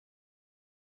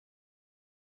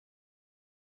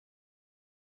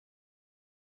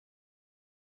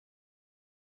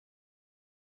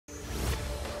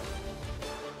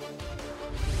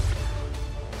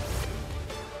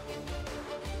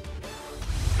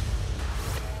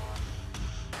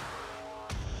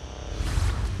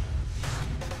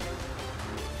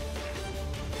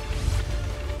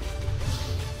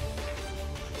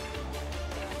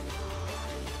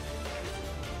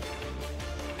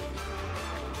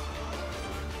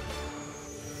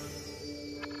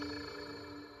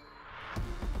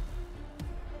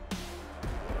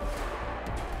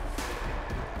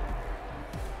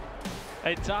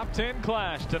A top 10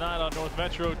 clash tonight on North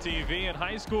Metro TV and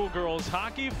high school girls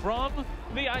hockey from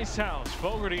the Ice House,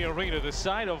 Fogarty Arena, the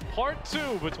site of part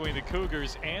 2 between the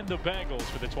Cougars and the Bengals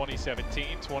for the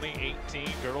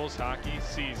 2017-2018 girls hockey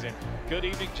season. Good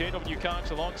evening, JW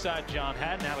Conch alongside John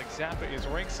Haddon. Alex Zappa is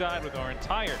ringside with our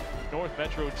entire North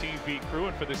Metro TV crew,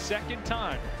 and for the second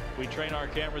time we train our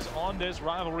cameras on this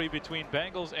rivalry between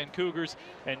Bengals and Cougars.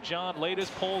 And John,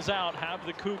 latest polls out have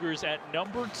the Cougars at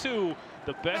 #2,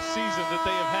 the best season that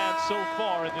they have had so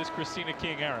far in this Christina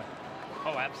King era.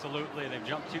 Oh, absolutely. They've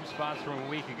jumped 2 spots from a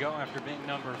week ago after being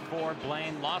 #4.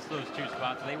 Blaine lost those 2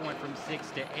 spots. They went from 6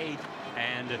 to 8.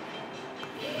 And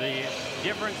the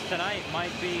difference tonight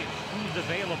might be who's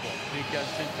available, because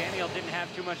Centennial didn't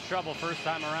have too much trouble first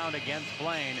time around against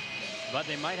Blaine, but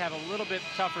they might have a little bit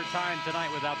tougher time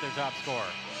tonight without their top scorer.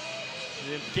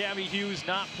 Gabby Hughes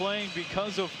not playing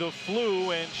because of the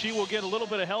flu, and she will get a little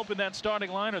bit of help in that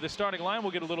starting line, or the starting line will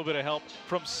get a little bit of help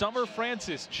from Summer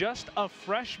Francis, just a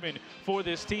freshman for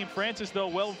this team. Francis, though,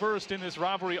 well versed in this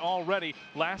rivalry already.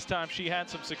 Last time she had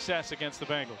some success against the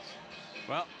Bengals.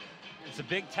 Well, it's a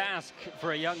big task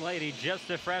for a young lady, just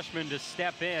a freshman, to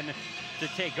step in to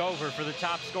take over for the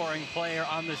top scoring player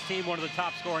on this team, one of the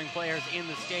top scoring players in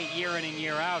the state year in and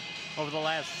year out over the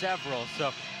last several.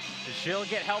 So she'll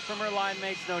get help from her line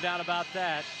mates, no doubt about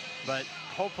that, but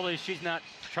hopefully she's not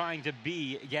trying to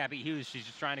be Gabby Hughes. She's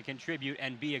just trying to contribute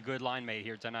and be a good line mate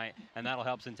here tonight, and that'll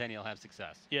help Centennial have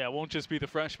success. Yeah, it won't just be the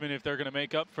freshmen if they're going to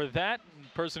make up for that. The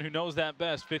person who knows that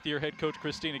best, 5th-year head coach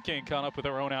Christina King, caught up with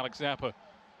our own Alex Zappa.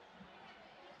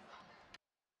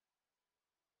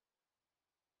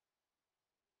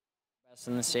 Best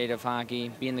in the state of hockey,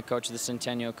 being the coach of the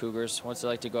Centennial Cougars. What's it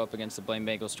like to go up against the Blaine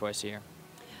Bengals twice a year?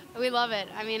 We love it.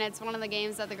 I mean, it's one of the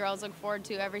games that the girls look forward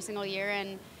to every single year,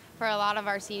 and for a lot of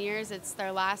our seniors, it's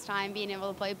their last time being able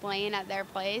to play Blaine at their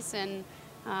place, and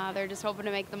they're just hoping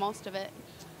to make the most of it.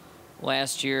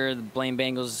 Last year, the Blaine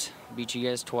Bengals beat you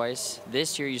guys twice.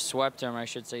 This year, you swept them, I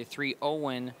should say, 3-0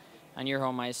 win on your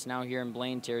home ice, now here in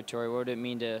Blaine territory. What would it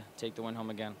mean to take the win home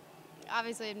again?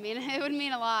 Obviously, it would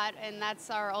mean a lot, and that's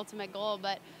our ultimate goal,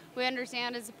 but we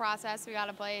understand it's a process. We got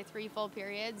to play 3 full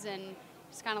periods and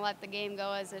just kind of let the game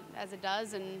go as it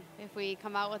does, and if we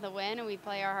come out with a win and we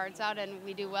play our hearts out and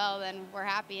we do well, then we're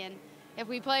happy. And if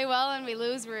we play well and we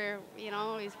lose,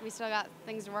 we still got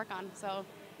things to work on. So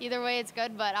either way, it's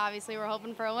good, but obviously we're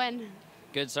hoping for a win.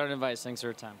 Good starting advice. Thanks for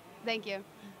your time. Thank you.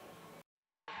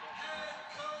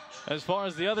 As far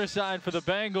as the other side for the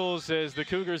Bengals, as the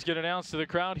Cougars get announced to the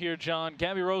crowd here, John,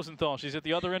 Gabby Rosenthal, she's at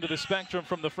the other end of the spectrum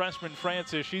from the freshman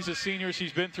Francis. She's a senior.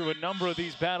 She's been through a number of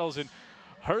these battles, and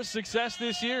her success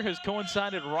this year has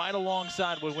coincided right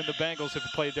alongside with when the Bengals have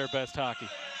played their best hockey.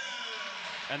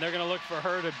 And they're going to look for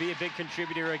her to be a big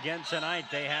contributor again tonight.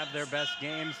 They have their best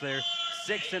games. They're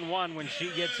 6-1 when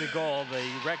she gets a goal. The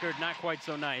record not quite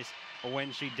so nice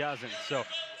when she doesn't. So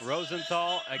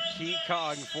Rosenthal, a key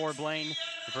cog for Blaine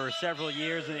for several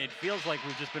years, and it feels like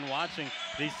we've just been watching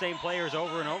these same players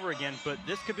over and over again, but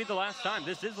this could be the last time.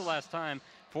 This is the last time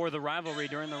for the rivalry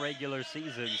during the regular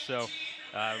season. So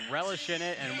relish in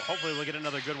it, and hopefully we'll get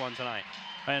another good one tonight.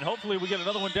 And hopefully we get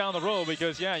another one down the road,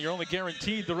 because, yeah, you're only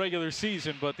guaranteed the regular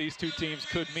season, but these 2 teams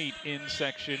could meet in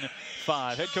Section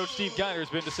 5. Head coach Steve Geiter has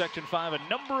been to Section 5 a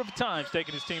number of times,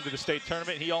 taking his team to the state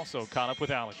tournament. He also caught up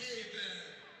with Alex.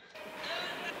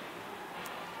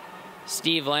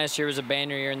 Steve, last year was a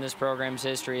banner year in this program's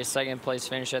history, a 2nd place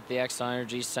finish at the Xcel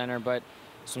Energy Center, but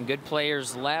some good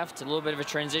players left, a little bit of a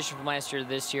transition from last year to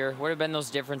this year. What have been those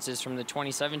differences from the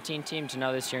 2017 team to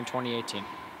now this year in 2018?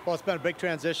 Well, it's been a big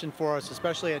transition for us,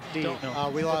 especially at D.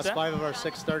 We lost 5 of our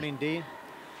 6 starting D.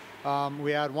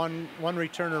 We had one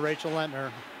returner, Rachel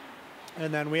Lentner,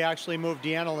 and then we actually moved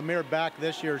Deanna Lemire back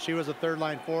this year. She was a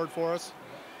 3rd-line forward for us.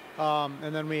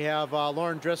 And then we have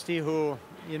Lauren Dristy, who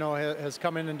has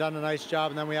come in and done a nice job,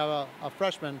 and then we have a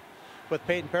freshman with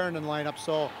Peyton Perrin in the lineup.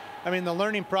 So, I mean, the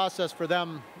learning process for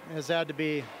them has had to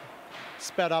be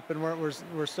sped up, and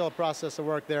we're still a process of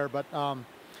work there. But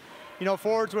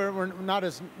forwards, we're not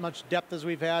as much depth as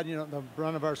we've had. The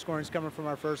brunt of our scoring is coming from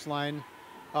our first line.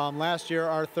 Last year,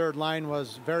 our 3rd line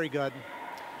was very good,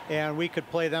 and we could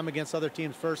play them against other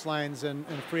teams' first lines and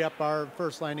free up our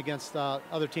first line against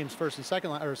other teams' first and second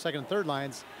line, or second and third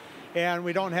lines. And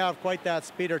we don't have quite that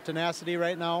speed or tenacity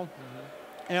right now.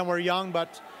 And we're young,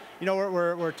 but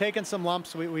we're taking some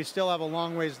lumps. We still have a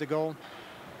long ways to go.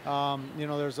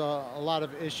 There's a lot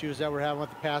of issues that we're having with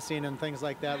the passing and things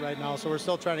like that right now, so we're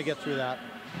still trying to get through that.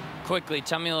 Quickly,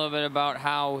 tell me a little bit about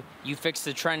how you fixed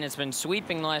the trend. It's been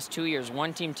sweeping the last 2 years.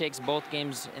 One team takes both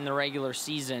games in the regular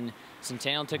season.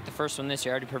 Centennial took the first one this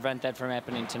year. How do you prevent that from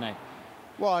happening tonight?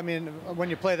 Well, I mean, when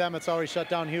you play them, it's always shut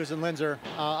down Hughes and Linzer,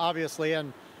 obviously.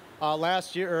 And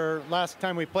last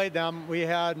time we played them, we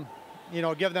had,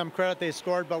 give them credit, they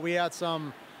scored, but we had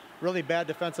some really bad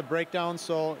defensive breakdowns.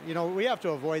 So, we have to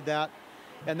avoid that.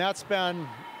 And that's been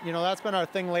our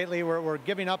thing lately. We're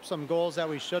giving up some goals that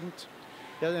we shouldn't.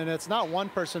 And it's not one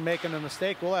person making a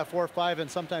mistake. We'll have 4 or 5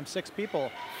 and sometimes 6 people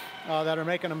that are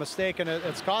making a mistake, and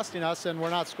it's costing us, and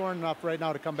we're not scoring enough right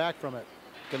now to come back from it.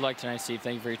 Good luck tonight, Steve.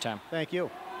 Thank you for your time. Thank you.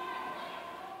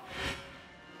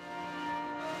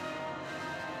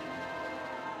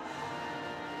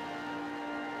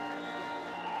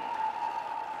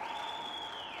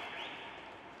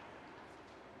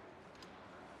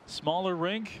 Smaller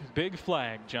rink, big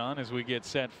flag, John, as we get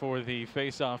set for the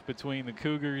face-off between the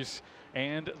Cougars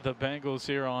and the Bengals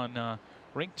here on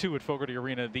Rink 2 at Fogarty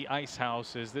Arena, the Ice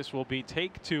House, as this will be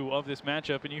take 2 of this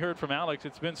matchup. And you heard from Alex,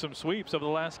 it's been some sweeps over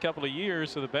the last couple of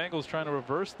years, so the Bengals trying to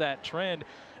reverse that trend,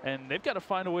 and they've got to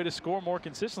find a way to score more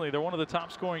consistently. They're one of the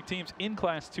top scoring teams in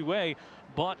Class 2A,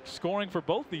 but scoring for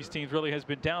both these teams really has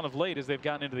been down of late as they've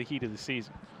gotten into the heat of the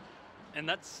season. And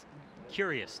that's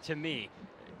curious to me,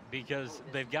 because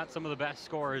they've got some of the best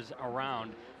scorers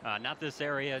around, not this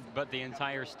area, but the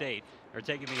entire state are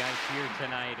taking the ice here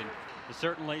tonight. And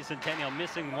certainly Centennial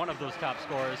missing one of those top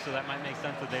scorers, so that might make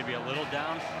sense that they'd be a little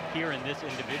down here in this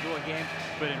individual game.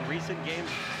 But in recent games,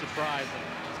 surprise.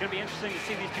 It's going to be interesting to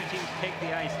see these two teams take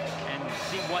the ice and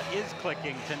see what is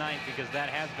clicking tonight, because that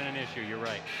has been an issue. You're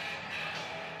right.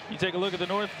 You take a look at the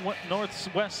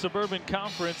Northwest Suburban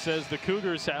Conference, as the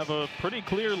Cougars have a pretty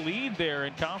clear lead there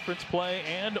in conference play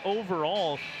and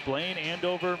overall. Blaine,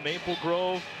 Andover, Maple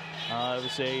Grove. It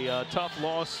was a tough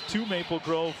loss to Maple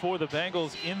Grove for the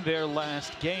Bengals in their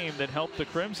last game that helped the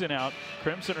Crimson out.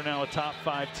 Crimson are now a top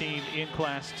 5 team in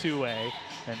Class 2A.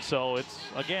 And so it's,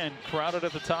 again, crowded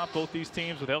at the top, both these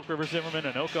teams, with Elk River Zimmerman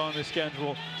and Oka on the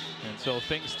schedule. And so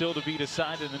things still to be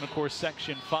decided. And then, of course,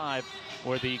 Section 5,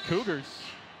 where the Cougars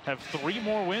have 3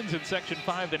 more wins in Section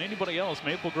 5 than anybody else.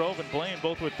 Maple Grove and Blaine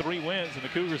both with 3 wins, and the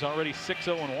Cougars already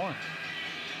 6-0-1.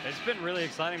 It's been really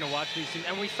exciting to watch these teams,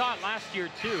 and we saw it last year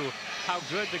too, how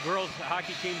good the girls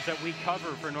hockey teams that we cover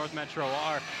for North Metro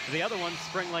are. The other one,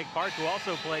 Spring Lake Park, who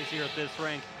also plays here at this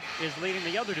rink, is leading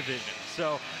the other division.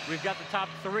 So we've got the top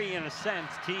 3, in a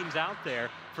sense, teams out there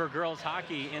for girls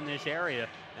hockey in this area,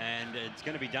 and it's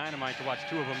going to be dynamite to watch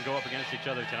 2 of them go up against each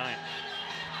other tonight.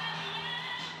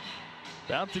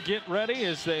 About to get ready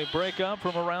as they break up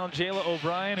from around Jayla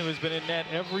O'Brien, who has been in net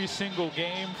every single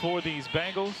game for these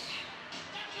Bengals.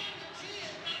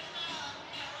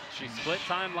 She split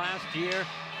time last year.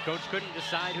 Coach couldn't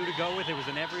decide who to go with. It was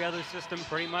in every other system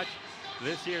pretty much.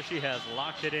 This year she has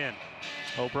locked it in.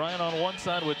 O'Brien on one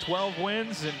side with 12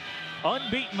 wins and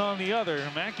unbeaten on the other.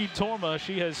 Mackie Torma,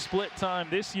 she has split time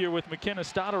this year with McKenna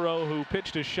Stodero, who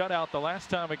pitched a shutout the last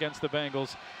time against the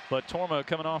Bengals. But Torma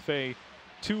coming off a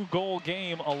 2-goal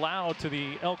game allowed to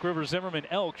the Elk River Zimmerman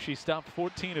Elk. She stopped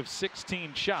 14 of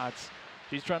 16 shots.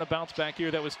 She's trying to bounce back here.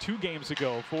 That was 2 games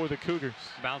ago for the Cougars.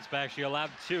 Bounce back. She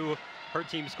allowed 2. Her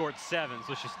team scored 7,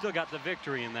 so she still got the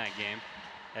victory in that game,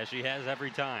 as she has every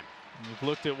time. We've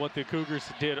looked at what the Cougars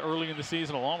did early in the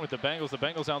season along with the Bengals. The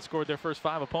Bengals outscored their first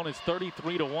 5 opponents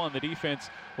 33-1. The defense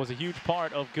was a huge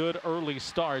part of good early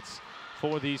starts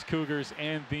for these Cougars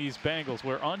and these Bengals.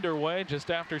 We're underway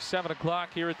just after 7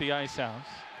 o'clock here at the Ice House.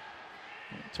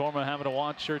 Torma having to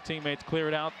watch her teammates clear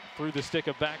it out through the stick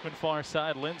of Backman far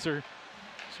side. Linzer,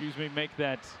 make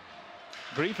that.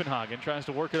 Griefenhagen tries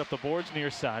to work it up the boards near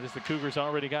side as the Cougars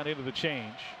already got into the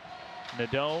change.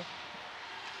 Nadeau,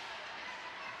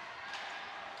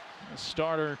 a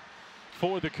starter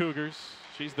for the Cougars.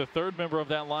 She's the 3rd member of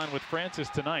that line with Francis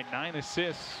tonight. 9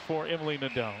 assists for Emily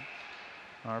Nadeau.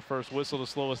 Our first whistle to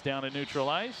slow us down at neutral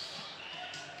ice.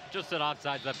 Just at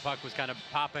offsides, that puck was kind of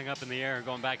popping up in the air and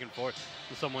going back and forth,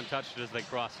 and someone touched it as they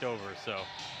crossed over. So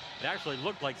it actually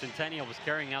looked like Centennial was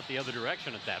carrying out the other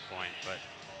direction at that point, but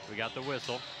we got the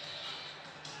whistle.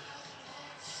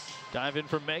 Dive in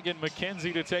for Megan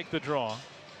McKenzie to take the draw.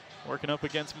 Working up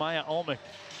against Maya Almich.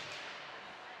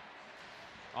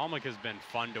 Almich has been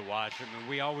fun to watch. I mean,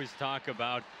 we always talk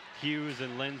about Hughes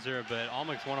and Linzer, but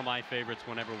Almich's one of my favorites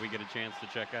whenever we get a chance to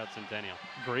check out Centennial.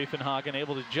 Griefenhagen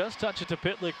able to just touch it to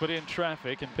Pitlick, but in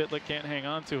traffic, and Pitlick can't hang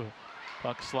on to it.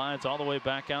 Puck slides all the way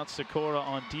back out. Sikora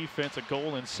on defense, a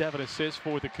goal and 7 assists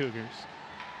for the Cougars.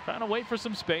 Trying to wait for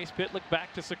some space. Pitlick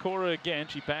back to Sikora again.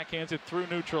 She backhands it through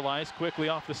neutral ice, quickly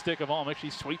off the stick of Almich. She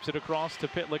sweeps it across to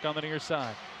Pitlick on the near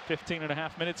side.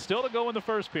 15.5 minutes still to go in the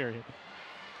first period.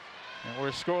 And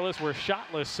we're scoreless, we're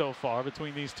shotless so far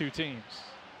between these 2 teams.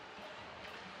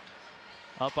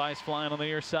 Up ice flying on the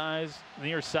near side,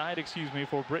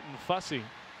 for Britton Fussy.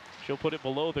 She'll put it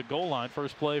below the goal line.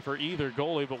 First play for either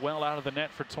goalie, but well out of the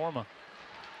net for Torma.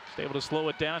 She's able to slow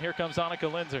it down. Here comes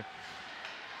Annika Linzer.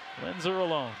 Linzer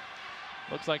alone.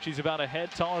 Looks like she's about a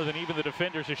head taller than even the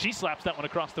defender, so she slaps that one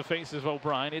across the face of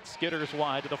O'Brien. It skitters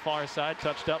wide to the far side,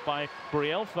 touched up by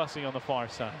Brielle Fussy on the far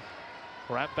side.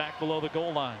 Wrapped back below the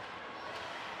goal line.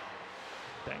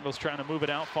 Bengals trying to move it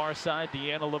out far side.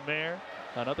 Deanna Lemaire,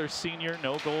 another senior,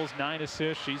 no goals, 9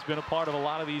 assists. She's been a part of a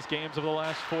lot of these games over the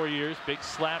last 4 years. Big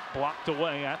slap blocked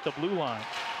away at the blue line.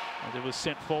 As it was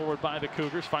sent forward by the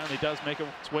Cougars. Finally does make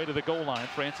its way to the goal line.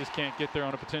 Francis can't get there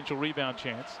on a potential rebound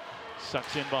chance.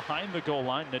 Sucks in behind the goal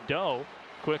line. Nadeau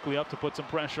quickly up to put some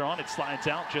pressure on. It slides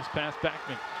out just past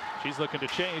Backman. She's looking to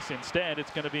chase. Instead,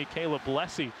 it's going to be Kayla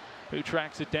Blessy who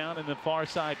tracks it down in the far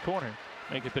side corner.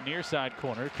 Make it the near side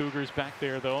corner. Cougars back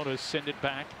there, though, to send it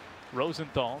back.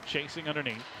 Rosenthal chasing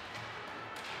underneath.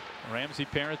 Ramsey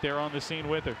Parent there on the scene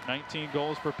with her. 19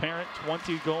 goals for Parent,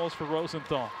 20 goals for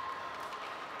Rosenthal.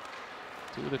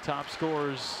 Two of the top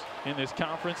scorers in this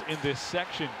conference, in this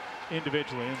section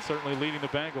individually, and certainly leading the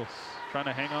Bengals. Trying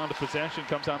to hang on to possession,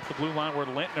 comes out to the blue line where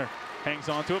Lintner hangs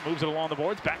on to it, moves it along the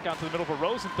boards, back out to the middle for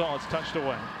Rosenthal. It's touched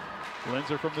away.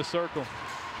 Linzer from the circle.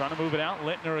 Trying to move it out.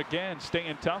 Lintner again,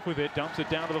 staying tough with it, dumps it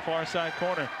down to the far side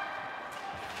corner.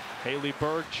 Haley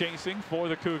Berg chasing for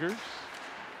the Cougars.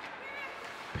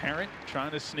 Parent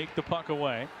trying to sneak the puck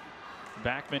away.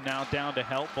 Backman now down to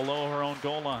help below her own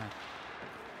goal line.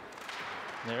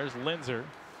 There's Linzer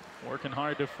working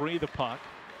hard to free the puck.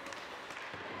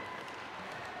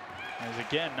 As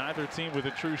again, neither team with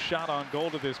a true shot on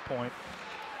goal to this point.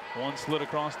 One slid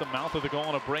across the mouth of the goal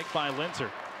and a break by Linzer.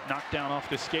 Knocked down off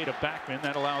the skate of Backman.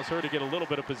 That allows her to get a little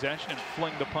bit of possession and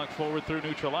fling the puck forward through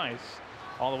neutral ice.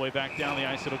 All the way back down the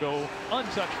ice. It'll go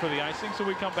untouched for the icing, so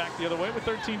we come back the other way with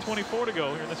 13:24 to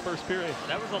go here in this first period.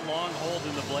 That was a long hold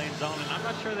in the Blaine zone, and I'm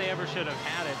not sure they ever should have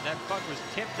had it. That puck was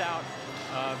tipped out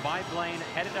by Blaine,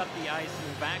 headed up the ice,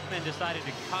 and Backman decided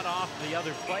to cut off the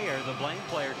other player, the Blaine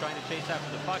player, trying to chase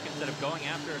after the puck instead of going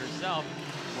after it herself,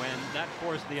 when that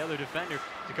forced the other defender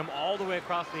to come all the way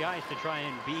across the ice to try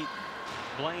and beat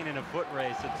Blaine in a foot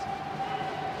race. It's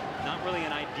not really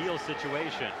an ideal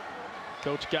situation.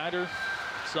 Coach Geider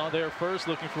saw there first,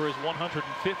 looking for his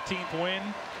 115th win.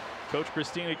 Coach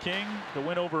Christina King, the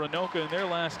win over Anoka in their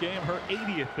last game, her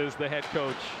 80th as the head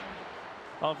coach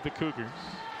of the Cougars.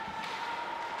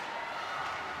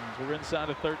 As we're inside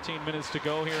of 13 minutes to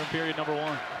go here in period number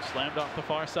 1. Slammed off the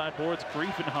far side boards.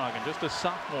 Griefenhagen, just a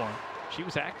sophomore. She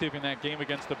was active in that game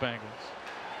against the Bengals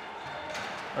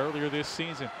earlier this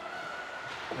season.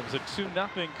 It was a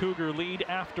 2-0 Cougar lead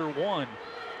after 1.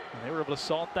 And they were able to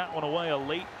salt that one away. A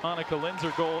late Annika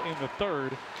Linzer goal in the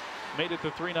third made it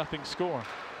the 3-0 score.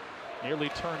 Nearly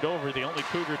turned over. The only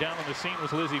Cougar down on the scene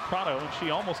was Lizzie Prado, and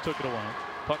she almost took it away.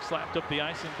 Puck slapped up the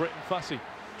ice, and Britton Fussy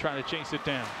trying to chase it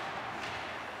down.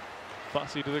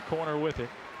 Fussy to the corner with it.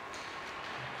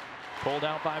 Pulled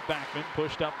out by Backman.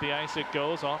 Pushed up the ice. It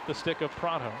goes off the stick of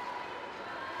Prado.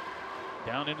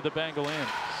 Down into the Bengal end.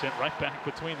 Sent right back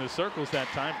between the circles that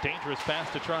time. Dangerous pass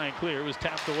to try and clear. It was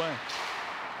tapped away.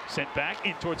 Sent back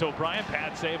in towards O'Brien.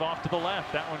 Pad save off to the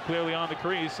left. That one clearly on the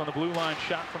crease on the blue line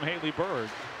shot from Haley Berg.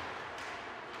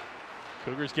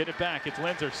 Cougars get it back. It's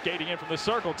Linzer skating in from the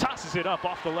circle. Tosses it up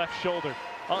off the left shoulder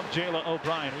of Jayla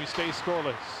O'Brien. We stay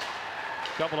scoreless.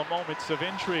 Couple of moments of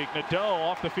intrigue. Nadeau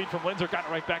off the feet from Linzer. Got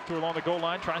it right back to her along the goal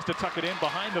line. Tries to tuck it in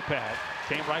behind the pad.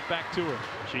 Came right back to her.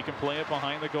 She can play it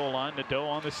behind the goal line. Nadeau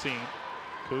on the scene.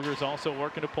 Cougars also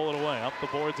working to pull it away. Up the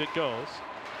boards it goes.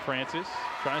 Francis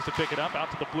tries to pick it up out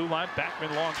to the blue line.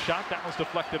 Backman long shot. That was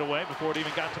deflected away before it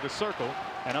even got to the circle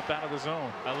and up out of the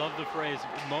zone. I love the phrase,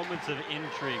 moments of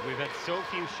intrigue. We've had so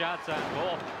few shots on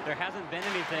goal. There hasn't been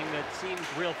anything that seems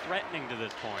real threatening to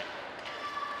this point.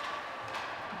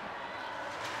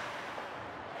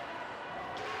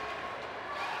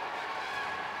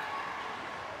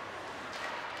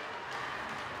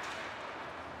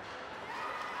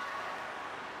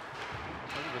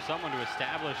 Someone to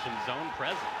establish some zone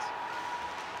presence.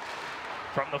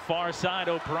 From the far side,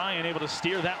 O'Brien able to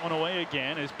steer that one away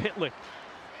again as Pitlick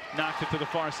knocked it to the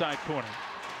far side corner.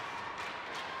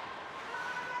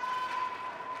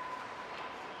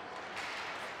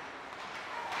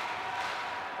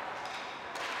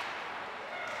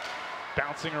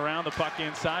 Bouncing around the puck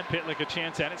inside. Pitlick a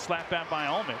chance at it. Slapped back by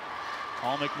Almick.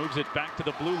 Almick moves it back to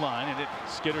the blue line and it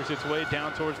skitters its way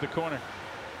down towards the corner.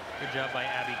 Good job by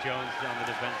Abby Jones down the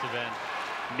defensive end.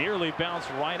 Nearly bounced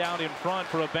right out in front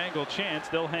for a Bengal chance.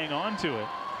 They'll hang on to it.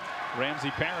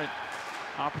 Ramsey Parent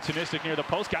Opportunistic near the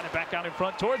post, got it back out in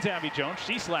front towards Abby Jones.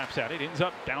 She slaps at it, ends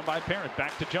up down by Parent.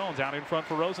 Back to Jones, out in front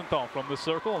for Rosenthal from the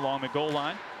circle along the goal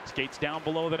line. Skates down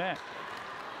below the net.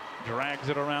 Drags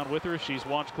it around with her. She's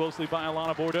watched closely by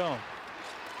Alana Bordeaux.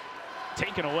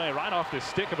 Taken away right off the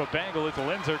stick of a Bengal. It's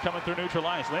Linzer coming through neutral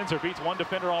ice. Linzer beats one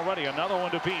defender already. Another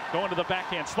one to beat. Going to the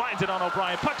backhand. Slides it on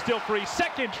O'Brien. Puck still free.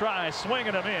 Second try. Swing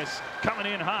and a miss.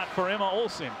 Coming in hot for Emma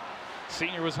Olsen.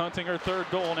 Senior was hunting her third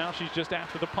goal. Now she's just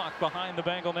after the puck behind the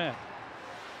Bengal net.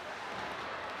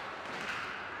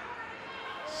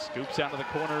 Scoops out of the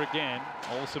corner again.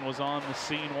 Olsen was on the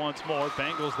scene once more.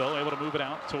 Bengals, though, able to move it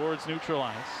out towards neutral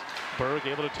ice. Berg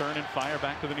able to turn and fire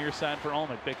back to the near side for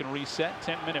Olmec. They can reset.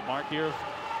 10-minute mark here of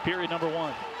period number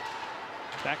 1.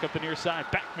 Back up the near side.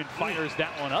 Backman fires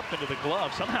that one up into the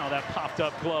glove. Somehow that popped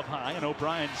up glove high, and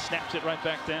O'Brien snaps it right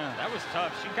back down. That was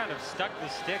tough. She kind of stuck the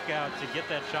stick out to get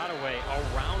that shot away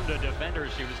around a defender.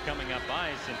 She was coming up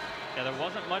ice, and yeah, there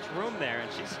wasn't much room there,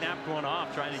 and she snapped one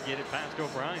off trying to get it past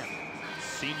O'Brien.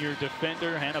 Senior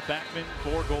defender Hannah Backman,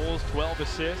 4 goals, 12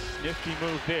 assists. Nifty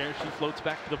move there. She floats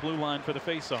back to the blue line for the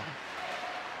faceoff.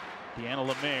 Deanna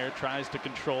Lemaire tries to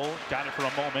control. Got it for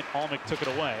a moment. Almec took it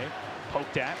away.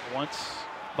 Poked at once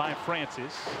by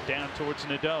Francis. Down towards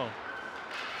Nadeau.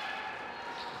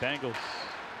 Bengals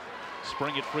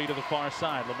spring it free to the far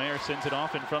side. Lemaire sends it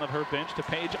off in front of her bench to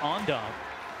Paige Ondov.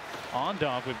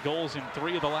 Ondov with goals in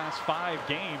 3 of the last 5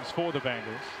 games for the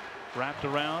Bengals. Wrapped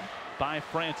around by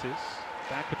Francis.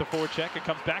 Back with the forecheck. It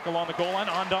comes back along the goal line.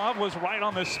 Ondov was right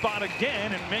on the spot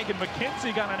again, and Megan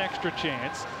McKenzie got an extra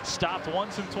chance. Stopped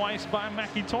once and twice by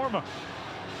Mackie Torma.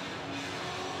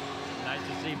 Nice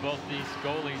to see both these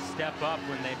goalies step up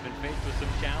when they've been faced with some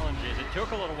challenges. It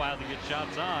took a little while to get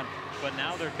shots on, but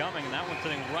now they're coming, and that one's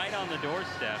sitting right on the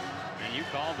doorstep. And you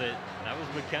called it. That was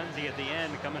McKenzie at the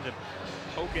end coming to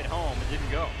poke it home. It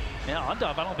didn't go. Yeah,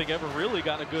 Ondov, I don't think ever really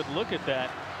got a good look at that.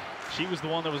 She was the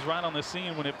one that was right on the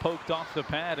scene when it poked off the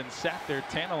pad and sat there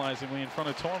tantalizingly in front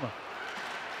of Torma.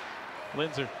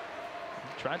 Linzer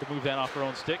tried to move that off her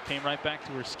own stick, came right back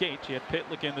to her skate. She had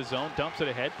Pitlick in the zone, dumps it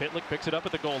ahead. Pitlick picks it up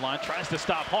at the goal line, tries to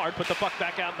stop hard, put the puck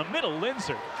back out in the middle.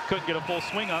 Linzer couldn't get a full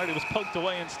swing on it. It was poked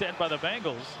away instead by the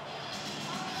Bengals.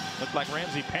 Looked like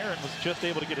Ramsey Parent was just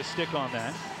able to get a stick on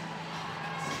that.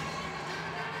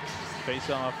 Face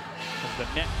off as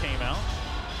the net came out.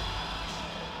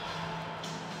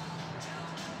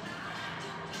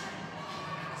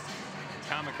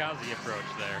 Kamikaze approach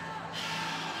there.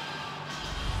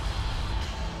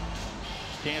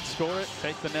 Can't score it,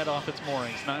 take the net off its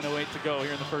moorings. 9:08 to go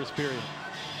here in the first period.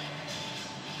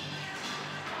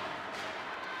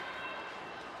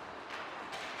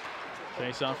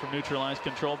 Face off from neutral ice,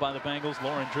 controlled by the Bengals.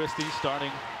 Lauren Dristy,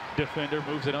 starting defender,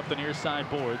 moves it up the near side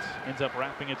boards. Ends up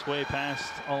wrapping its way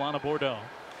past Alana Bordeaux.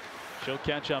 She'll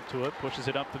catch up to it, pushes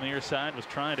it up the near side, was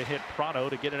trying to hit Prado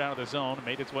to get it out of the zone,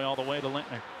 made its way all the way to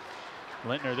Lintner.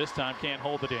 Lintner this time can't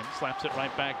hold it in, slaps it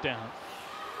right back down.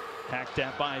 Hacked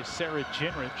at by Sarah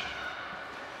Ginrich.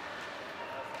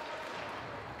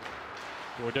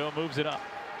 Bordeaux moves it up.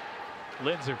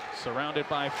 Linzer, surrounded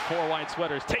by 4 white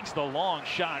sweaters, takes the long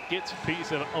shot, gets a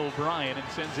piece of O'Brien and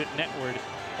sends it netward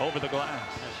over the glass.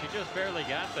 And she just barely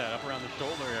got that up around the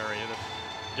shoulder area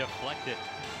to deflect it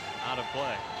out of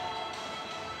play.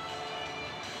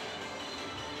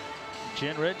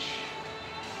 Ginrich,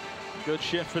 good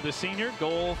shift for the senior.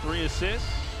 Goal, 3 assists.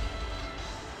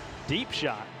 Deep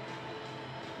shot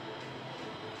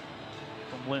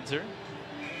from Linzer.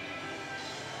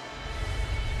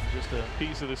 Just a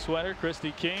piece of the sweater.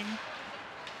 Christy King.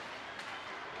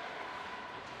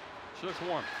 She looks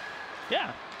warm.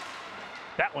 Yeah.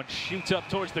 That one shoots up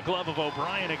towards the glove of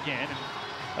O'Brien again.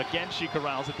 And again, she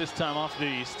corrals it, this time off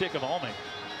the stick of Almec.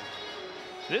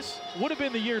 This would have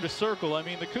been the year to circle. I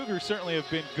mean, the Cougars certainly have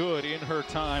been good in her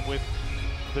time with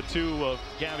the 2 of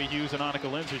Gabby Hughes and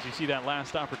Annika Linzers. You see that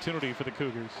last opportunity for the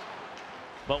Cougars.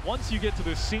 But once you get to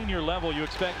the senior level, you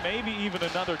expect maybe even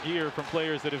another gear from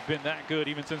players that have been that good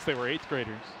even since they were 8th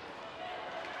graders.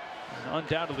 And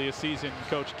undoubtedly a season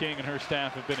Coach King and her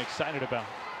staff have been excited about.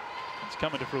 It's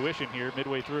coming to fruition here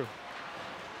midway through.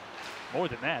 More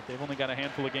than that, they've only got a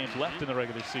handful of games left in the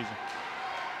regular season.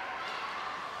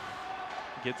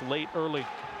 Gets late early,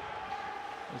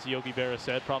 as Yogi Berra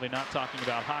said, probably not talking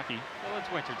about hockey. Well,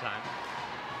 it's winter time.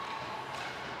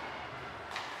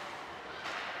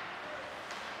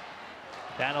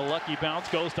 And a lucky bounce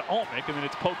goes to Almec, and then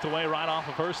it's poked away right off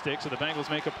of her stick. So the Bengals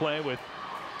make a play with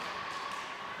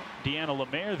Deanna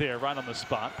Lemaire there right on the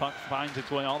spot. Puck finds its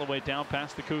way all the way down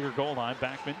past the Cougar goal line.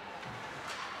 Backman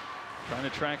trying to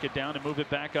track it down and move it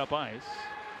back up ice.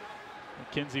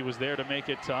 McKenzie was there to make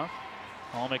it tough.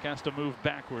 Almick has to move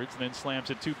backwards and then slams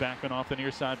it to Backman off the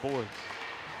near side boards.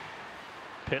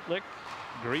 Pitlick,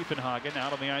 Griefenhagen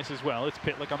out on the ice as well. It's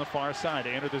Pitlick on the far side to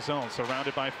enter the zone,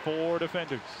 surrounded by 4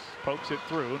 defenders. Pokes it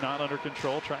through, not under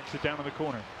control, tracks it down in the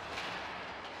corner.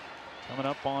 Coming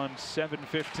up on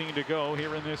 7:15 to go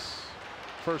here in this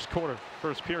first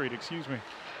period, excuse me.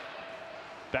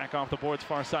 Back off the boards,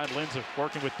 far side, Linzer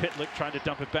working with Pitlick, trying to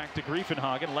dump it back to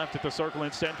Griefenhagen. Left at the circle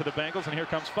instead for the Bengals, and here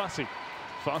comes Fussy.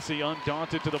 Fussy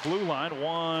undaunted to the blue line.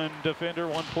 One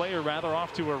player rather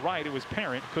off to her right. It was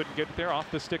Parent. Couldn't get it there,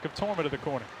 off the stick of Torma to the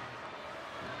corner.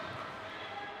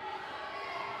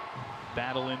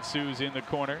 Battle ensues in the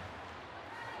corner.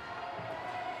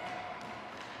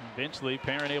 Eventually,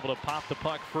 Parent able to pop the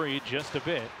puck free just a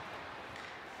bit.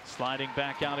 Sliding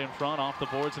back out in front, off the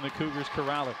boards, and the Cougars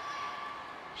corral it.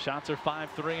 Shots are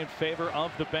 5-3 in favor of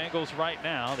the Bengals right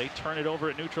now. They turn it over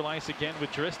at neutral ice again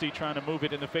with Dristy trying to move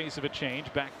it in the face of a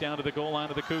change. Back down to the goal line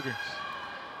of the Cougars.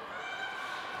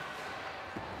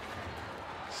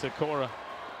 Sikora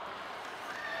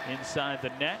inside the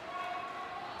net.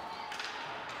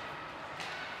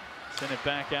 Send it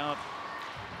back out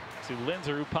to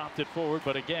Linzer, who popped it forward.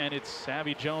 But again, it's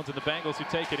Abby Jones and the Bengals who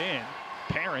take it in.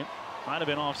 Parent might have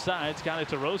been offsides, got it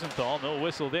to Rosenthal, no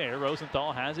whistle there.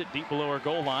 Rosenthal has it deep below her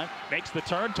goal line, makes the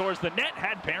turn towards the net,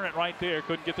 had Parent right there,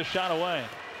 couldn't get the shot away.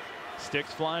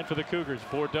 Sticks flying for the Cougars.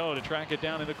 Bordeaux to track it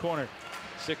down in the corner.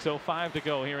 6:05 to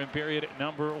go here in period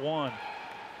number 1.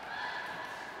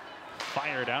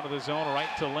 Fired out of the zone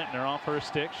right to Lintner off her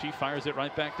stick. She fires it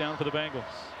right back down for the Bengals.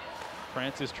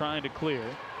 Francis trying to clear.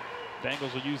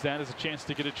 Bengals will use that as a chance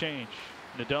to get a change.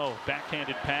 Nadeau,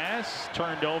 backhanded pass,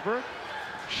 turned over.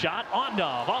 Shot,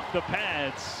 Ondov off the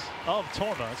pads of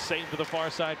Torma, saved to the far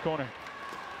side corner.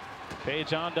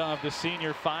 Paige Ondov, the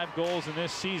senior, 5 goals in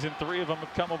this season. 3 of them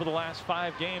have come over the last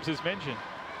 5 games, as mentioned.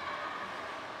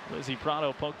 Lizzie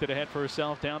Prado poked it ahead for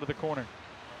herself down to the corner.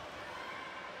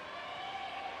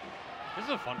 This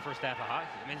is a fun first half of hockey.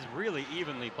 I mean, it's really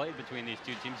evenly played between these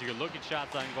two teams. You can look at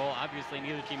shots on goal. Obviously,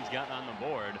 neither team's gotten on the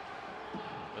board,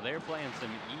 but they're playing some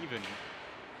even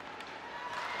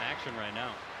action right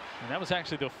now. And that was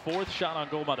actually the 4th shot on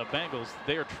goal by the Bengals.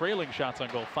 They are trailing shots on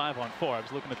goal 5-on-4. I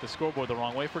was looking at the scoreboard the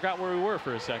wrong way. Forgot where we were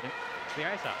for a second. It's the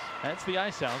Ice House. That's the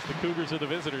Ice House. The Cougars are the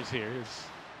visitors here as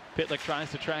Pitlick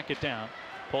tries to track it down.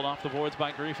 Pulled off the boards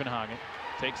by Griefenhagen.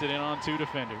 Takes it in on 2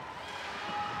 defenders.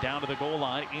 Down to the goal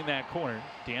line in that corner.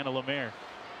 Deanna Lemaire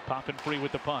popping free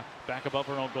with the puck. Back above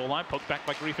her own goal line. Poked back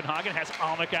by Griefenhagen. Has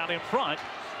Almick out in front.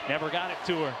 Never got it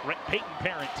to her. Peyton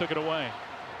Parent took it away.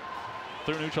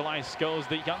 Through neutral ice goes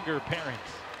the younger Parent.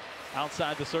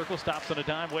 Outside the circle, stops on a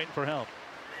dime, waiting for help.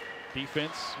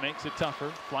 Defense makes it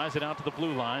tougher, flies it out to the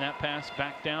blue line. That pass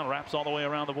back down, wraps all the way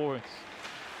around the boards.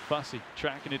 Fussy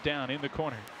tracking it down in the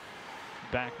corner.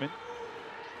 Backman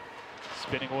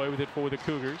spinning away with it for the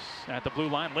Cougars. At the blue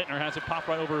line, Lintner has it pop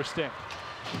right over her stick.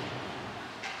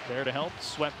 There to help,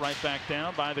 swept right back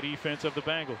down by the defense of the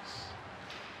Bengals.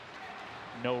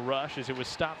 No rush as it was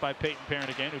stopped by Peyton Parent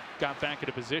again, who got back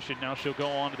into position. Now she'll go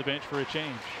on to the bench for a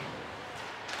change.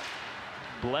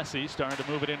 Blessy starting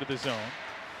to move it into the zone.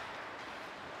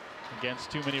 Against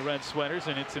too many red sweaters,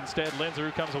 and it's instead Linzer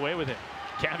who comes away with it.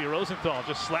 Gabby Rosenthal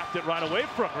just slapped it right away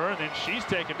from her, and then she's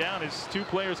taken down as 2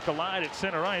 players collide at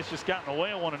center ice, just gotten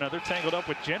away of one another, tangled up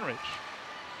with Jenrich.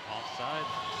 Offside.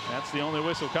 That's the only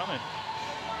whistle coming.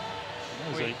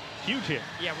 That was a huge hit.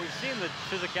 Yeah, we've seen the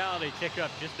physicality tick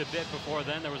up just a bit before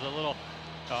then. There was a little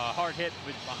hard hit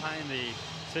behind the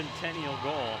Centennial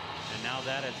goal, and now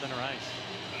that at center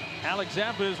ice. Alex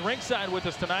Zappa is ringside with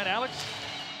us tonight. Alex?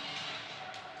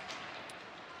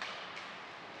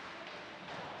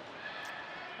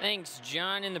 Thanks,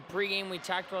 John. In the pregame, we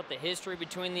talked about the history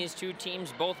between these two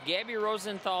teams. Both Gabby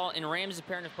Rosenthal and Ramsey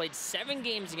Parent have played 7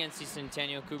 games against the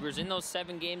Centennial Cougars. In those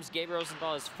 7 games, Gabby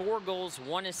Rosenthal has 4 goals,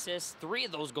 1 assist, 3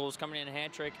 of those goals coming in a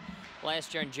hat trick.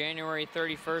 Last year on January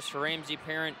 31st for Ramsey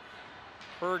Parent,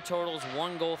 her totals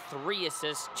 1 goal, 3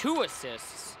 assists, 2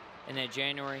 assists in that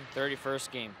January 31st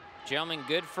game. Gentlemen,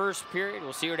 good first period.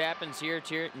 We'll see what happens here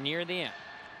near the end.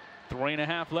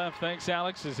 3.5 left. Thanks,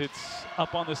 Alex, as it's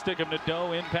up on the stick of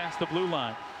Nadeau in past the blue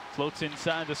line. Floats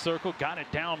inside the circle, got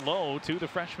it down low to the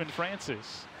freshman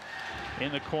Francis.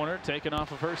 In the corner, taken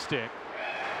off of her stick.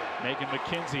 Megan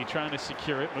McKenzie trying to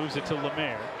secure it, moves it to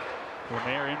Lemaire.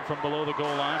 Lemaire in from below the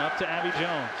goal line, up to Abby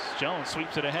Jones. Jones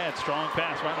sweeps it ahead, strong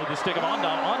pass right with the stick of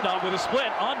Ondov. Ondov with a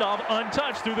split, Ondov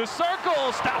untouched through the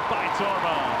circle, stopped by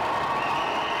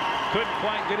Torma. Couldn't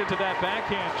quite get it to that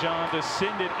backhand, John, to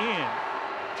send it in.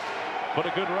 But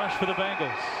a good rush for the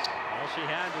Bengals. All she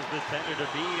had was the tender to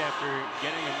beat after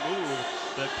getting a move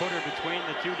that put her between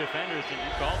the two defenders, and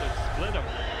you called it split them.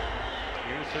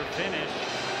 Here's her finish.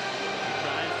 She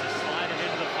tries to slide it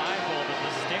into the 5-hole, but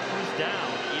the stick was down.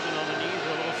 Even though the knees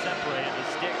were a little separated, the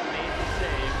stick made the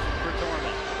save for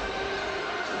Torment.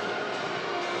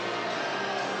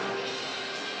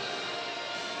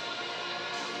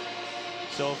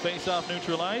 So face-off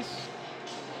neutral ice.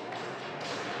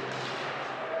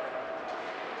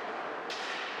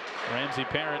 Ramsey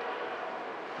Parent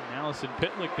and Allison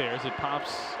Pitlick there as it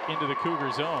pops into the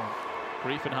Cougar zone.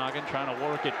 Griefenhagen trying to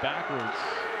work it backwards.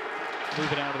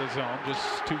 Move it out of the zone. Just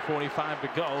 2:45 to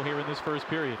go here in this first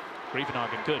period.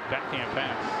 Griefenhagen, good backhand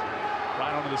pass.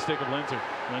 Right onto the stick of Linzer.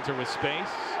 Linzer with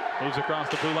space. Moves across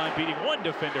the blue line, beating one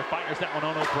defender. Fires that one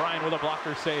on O'Brien with a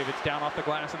blocker save. It's down off the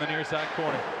glass in the near side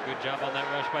corner. Good job on that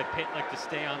rush by Pitlick to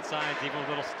stay on sides. Even a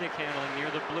little stick handling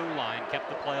near the blue line kept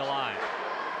the play alive.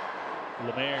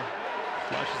 Lemaire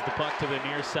flushes the puck to the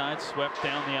near side, swept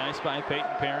down the ice by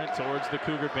Peyton Parent towards the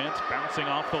Cougar bench, bouncing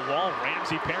off the wall.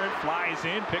 Ramsey Parent flies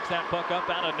in, picks that puck up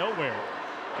out of nowhere.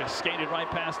 Just skated right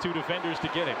past two defenders to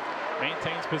get it.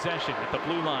 Maintains possession at the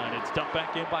blue line. It's dumped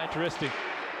back in by Dristy.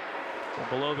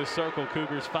 From below the circle,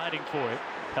 Cougars fighting for it.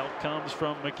 Help comes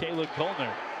from Michaela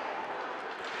Goldner.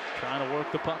 Trying to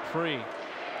work the puck free.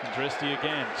 And Dristy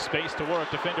again, space to work.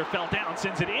 Defender fell down,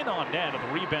 sends it in on net. And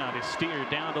the rebound is steered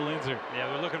down to Linzer. Yeah,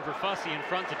 they're looking for Fussy in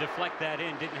front to deflect that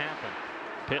in. Didn't happen.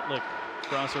 Pitlick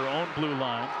across her own blue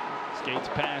line. Skates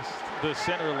past the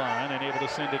center line and able to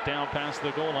send it down past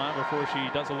the goal line before she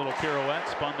does a little pirouette.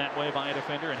 Spun that way by a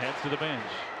defender and heads to the bench.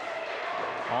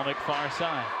 Alnick far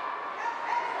side.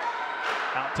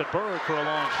 Out to Berg for a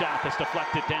long shot that's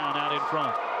deflected down out in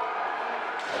front.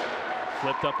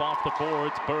 Flipped up off the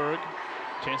boards. Berg,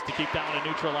 chance to keep that one in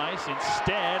neutral ice.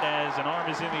 Instead, as an arm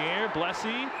is in the air,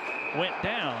 Blessy went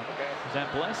down. Is that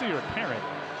Blessy or Parent?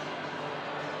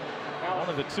 One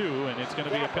of the two, and it's going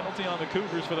to be a penalty on the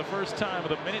Cougars for the first time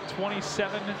with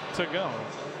 1:27 to go.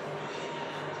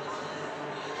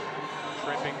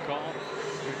 Tripping call.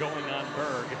 You're going on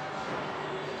Berg.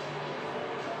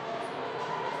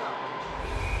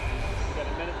 You got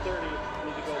 1:30. You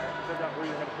need to go figure out where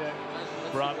you're going to pick.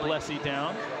 Brought Blessy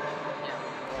down.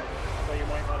 So you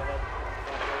might want to help.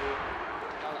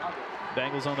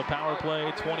 Bengals on the power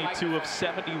play, 22 of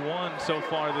 71 so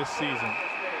far this season.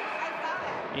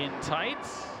 In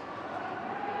tights.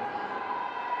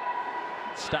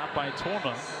 Stopped by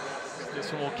Torma.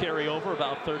 This one will carry over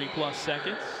about 30+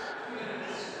 seconds.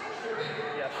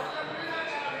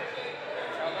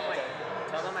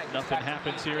 Nothing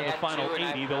happens here in the final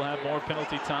 80. They'll have more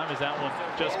penalty time as that one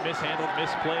just mishandled,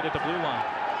 misplayed at the blue line.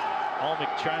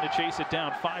 Alnick trying to chase it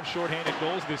down. 5 shorthanded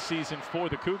goals this season for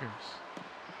the Cougars.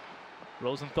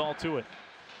 Rosenthal to it.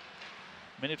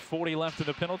 1:40 left in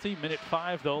the penalty.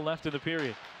 1:05 though left in the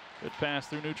period. Good pass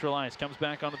through neutral ice. Comes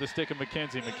back onto the stick of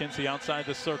McKenzie. McKenzie outside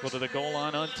the circle to the goal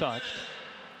line untouched.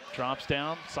 Drops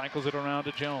down, cycles it around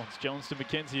to Jones. Jones to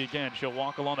McKenzie again. She'll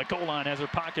walk along the goal line, has her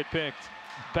pocket picked.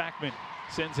 Backman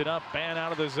sends it up, ban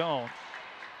out of the zone.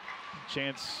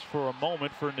 Chance for a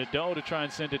moment for Nadeau to try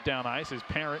and send it down ice as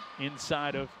Parent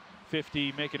inside of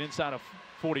 50, make it inside of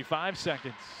 45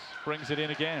 seconds. Brings it in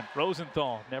again.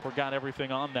 Rosenthal never got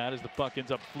everything on that as the puck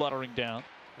ends up fluttering down.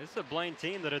 This is a Blaine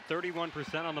team that at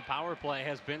 31% on the power play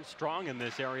has been strong in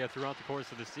this area throughout the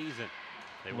course of the season.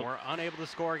 They were unable to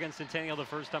score against Centennial the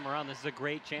first time around. This is a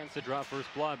great chance to draw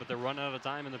first blood, but they're running out of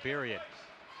time in the period.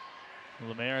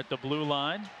 Lemaire at the blue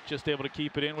line, just able to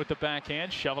keep it in with the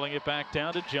backhand, shoveling it back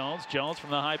down to Jones. Jones from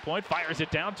the high point, fires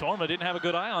it down. Torma didn't have a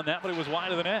good eye on that, but it was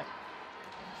wide of the net.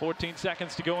 14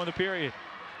 seconds to go in the period.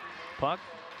 Puck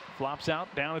flops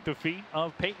out down at the feet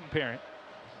of Peyton Parent.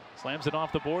 Slams it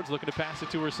off the boards, looking to pass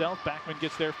it to herself. Backman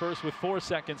gets there first with 4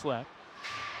 seconds left.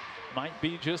 Might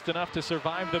be just enough to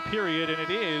survive the period, and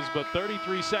it is, but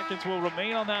 33 seconds will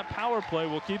remain on that power play.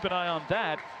 We'll keep an eye on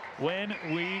that when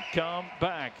we come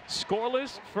back.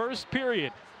 Scoreless first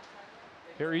period.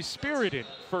 Very spirited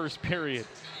first period.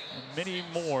 And many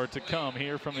more to come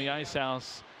here from the Ice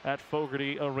House at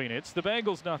Fogarty Arena. It's the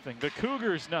Bengals nothing, the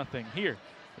Cougars nothing here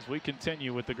as we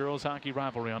continue with the girls hockey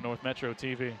rivalry on North Metro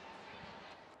TV.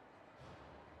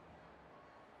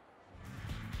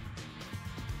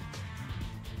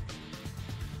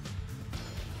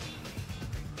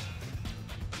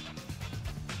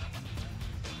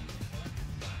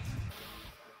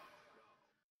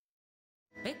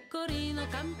 Pecorino,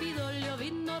 Campidoglio,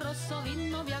 vino rosso,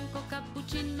 vino bianco,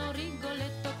 cappuccino,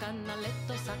 rigoletto,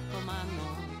 cannelletto,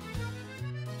 saccomano.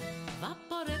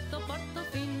 Vaporetto,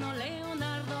 Portofino,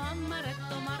 Leonardo,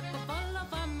 Amaretto, Marco Polo,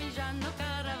 Parmigiano,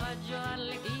 Caravaggio,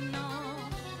 Arlecchino.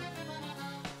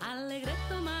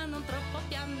 Allegretto ma non troppo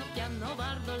piano, piano,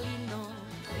 Bardolino.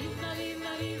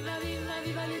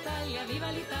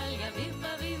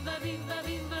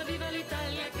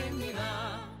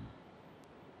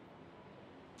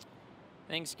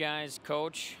 Thanks, guys.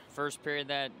 Coach, first period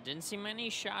that didn't see many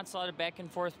shots, a lot of back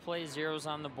and forth play, zeros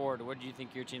on the board. What do you think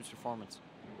of your team's performance?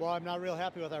 Well, I'm not real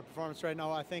happy with our performance right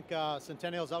now. I think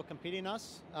Centennial's out competing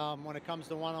us. When it comes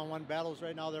to one-on-one battles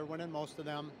right now, they're winning most of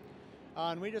them.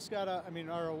 And we just gotta,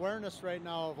 our awareness right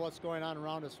now of what's going on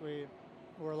around us,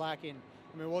 we're lacking.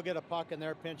 We'll get a puck and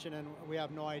they're pinching and we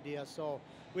have no idea. So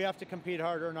we have to compete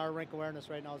harder, and our rink awareness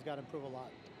right now has got to improve a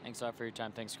lot. Thanks a lot for your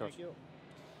time. Thanks, Coach. Thank you.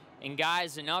 And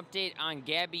guys, an update on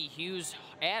Gabby Hughes,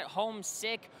 at home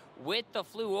sick with the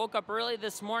flu. Woke up early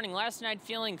this morning. Last night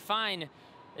feeling fine.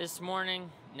 This morning,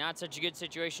 not such a good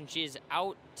situation. She is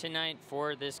out tonight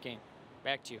for this game.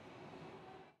 Back to you.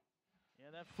 Yeah,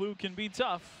 that flu can be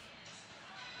tough.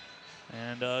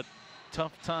 And a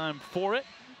tough time for it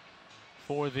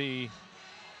for the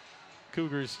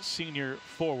Cougars senior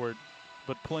forward.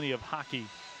 But plenty of hockey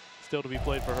still to be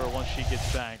played for her once she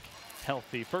gets back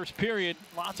healthy. First period,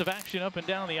 lots of action up and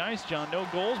down the ice, John. No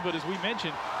goals, but as we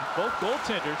mentioned, both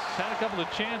goaltenders had a couple of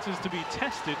chances to be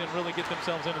tested and really get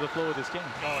themselves into the flow of this game.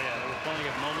 Oh yeah, there were plenty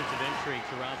of moments of intrigue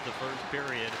throughout the first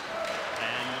period.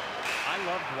 And I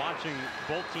loved watching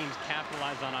both teams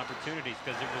capitalize on opportunities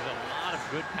because it was a lot of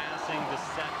good passing to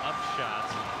set up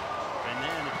shots. And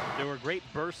then there were great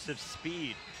bursts of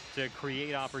speed to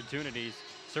create opportunities,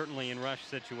 certainly in rush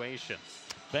situations.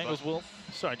 Bengals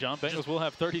will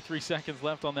have 33 seconds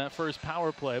left on that first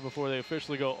power play before they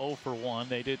officially go 0 for 1.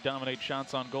 They did dominate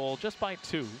shots on goal just by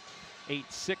 2,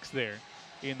 8-6 there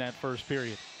in that first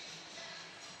period.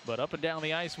 But up and down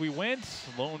the ice we went.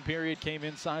 Lone period came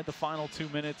inside the final 2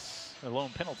 minutes. The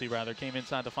lone penalty rather came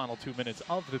inside the final 2 minutes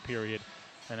of the period,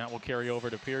 and that will carry over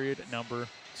to period number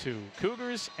 2.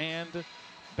 Cougars and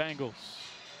Bengals.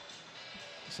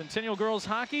 Centennial girls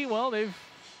hockey, well, they've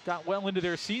got well into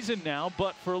their season now,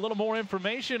 but for a little more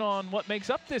information on what makes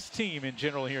up this team in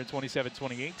general here in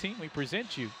 2017-2018, we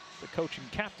present you the coach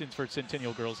and captains for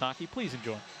Centennial girls hockey. Please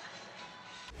enjoy.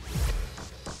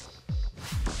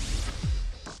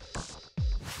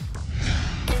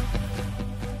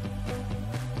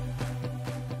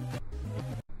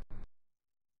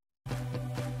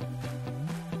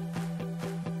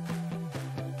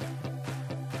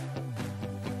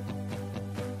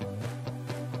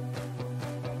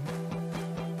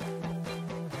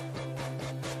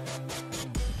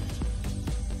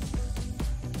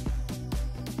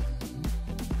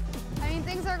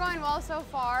 Things are going well so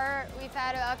far. We've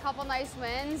had a couple nice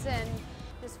wins and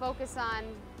just focus on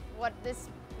what this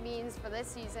means for this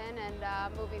season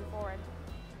and moving forward.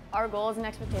 Our goals and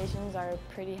expectations are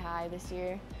pretty high this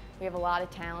year. We have a lot of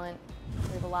talent.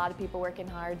 We have a lot of people working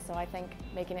hard, so I think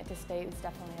making it to state is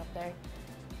definitely up there.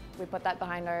 We put that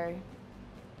behind our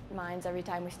minds every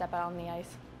time we step out on the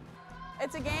ice.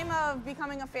 It's a game of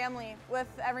becoming a family with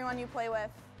everyone you play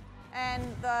with. And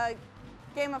the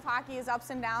game of hockey is ups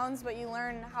and downs, but you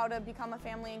learn how to become a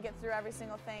family and get through every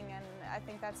single thing, and I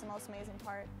think that's the most amazing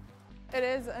part. It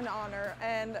is an honor,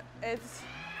 and it's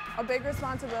a big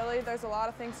responsibility. There's a lot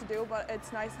of things to do, but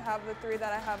it's nice to have the three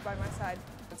that I have by my side.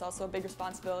 It's also a big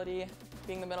responsibility,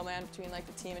 being the middleman between the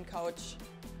team and coach.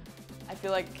 I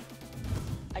feel like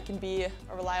I can be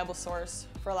a reliable source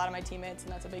for a lot of my teammates,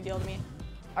 and that's a big deal to me.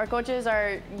 Our coaches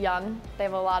are young. They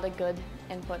have a lot of good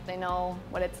input. They know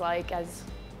what it's like as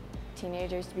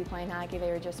teenagers to be playing hockey. They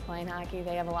were just playing hockey.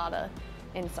 They have a lot of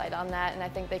insight on that, and I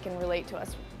think they can relate to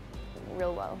us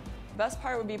real well. The best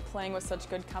part would be playing with such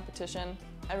good competition.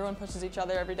 Everyone pushes each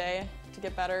other every day to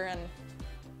get better,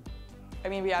 and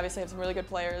we obviously have some really good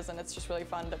players, and it's just really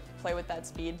fun to play with that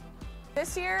speed.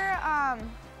 This year,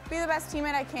 be the best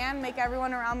teammate I can, make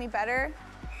everyone around me better,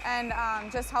 and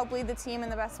just help lead the team in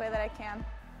the best way that I can.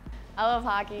 I love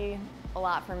hockey a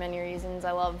lot for many reasons.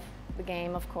 I love the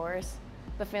game, of course.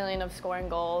 The feeling of scoring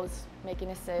goals,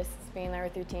 making assists, being there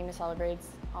with your team to celebrate is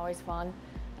always fun.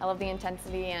 I love the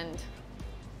intensity, and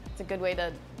it's a good way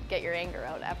to get your anger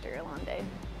out after a long day.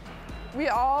 We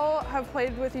all have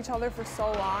played with each other for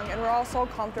so long, and we're all so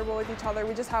comfortable with each other.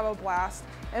 We just have a blast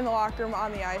in the locker room,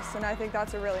 on the ice, and I think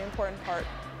that's a really important part.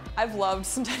 I've loved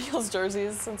Centennial's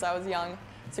jerseys since I was young,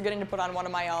 so getting to put on one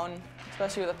of my own,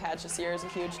 especially with a patch this year, is a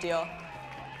huge deal.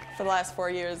 For the last 4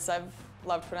 years, I've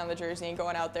loved putting on the jersey and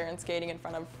going out there and skating in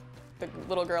front of the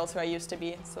little girls who I used to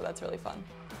be, so that's really fun.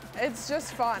 It's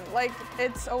just fun.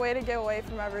 It's a way to get away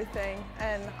from everything,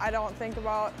 and I don't think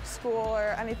about school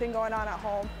or anything going on at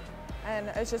home. And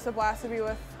it's just a blast to be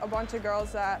with a bunch of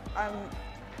girls that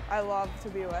I love to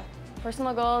be with.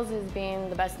 Personal goals is being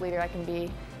the best leader I can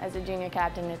be. As a junior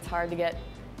captain, it's hard to get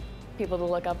people to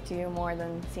look up to you more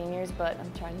than seniors, but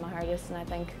I'm trying my hardest, and I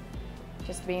think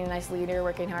just being a nice leader,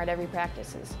 working hard every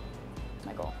practice is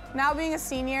That's my goal. Now being a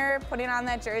senior, putting on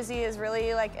that jersey is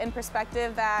really like in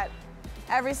perspective that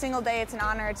every single day it's an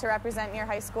honor to represent your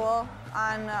high school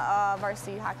on a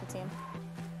varsity hockey team.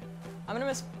 I'm gonna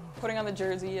miss putting on the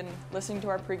jersey and listening to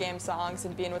our pregame songs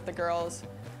and being with the girls.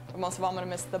 But most of all, I'm gonna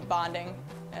miss the bonding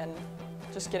and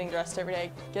just getting dressed every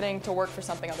day, getting to work for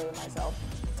something other than myself.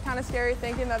 It's kind of scary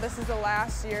thinking that this is the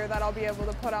last year that I'll be able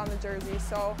to put on the jersey,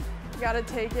 so you gotta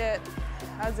take it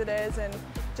as it is and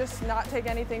just not take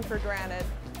anything for granted.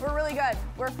 We're really good.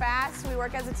 We're fast, we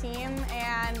work as a team,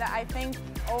 and I think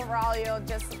overall you'll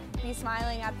just be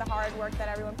smiling at the hard work that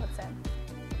everyone puts in.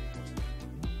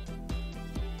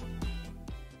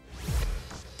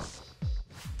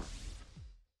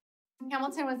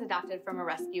 Hamilton was adopted from a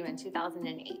rescue in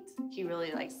 2008. He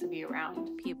really likes to be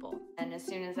around people. And as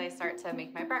soon as I start to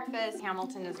make my breakfast,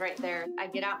 Hamilton is right there. I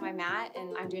get out my mat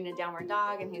and I'm doing a downward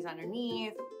dog and he's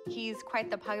underneath. He's quite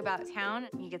the pug about town.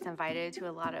 He gets invited to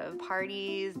a lot of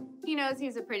parties. He knows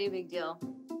he's a pretty big deal.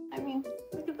 I mean,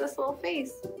 look at this little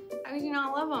face. How could you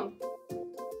not love him?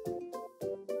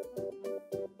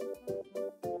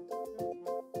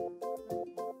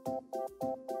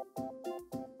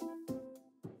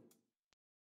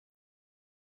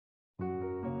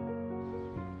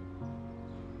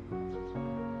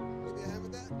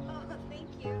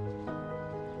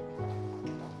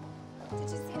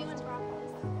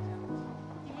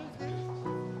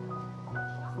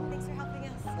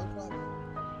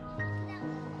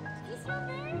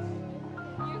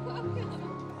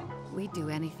 We do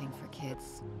anything for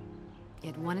kids.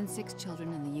 Yet 1 in 6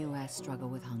 children in the U.S. struggle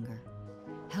with hunger.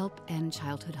 Help end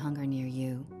childhood hunger near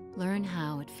you. Learn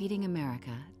how at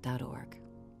feedingamerica.org.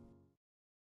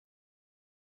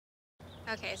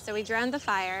 Okay, so we drowned the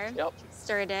fire,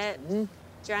 stirred it,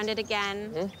 drowned it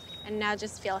again, and now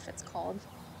just feel if it's cold.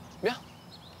 Yeah.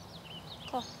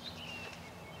 Cool.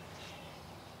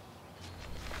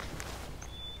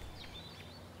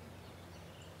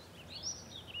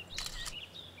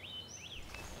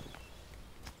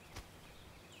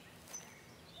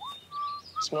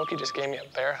 Smokey just gave me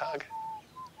a bear hug.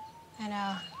 I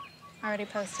know. I already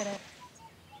posted it.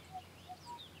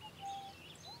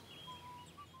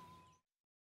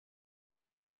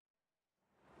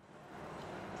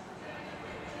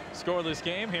 Scoreless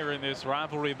game here in this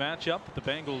rivalry matchup. The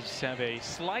Bengals have a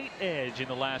slight edge in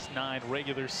the last 9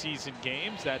 regular season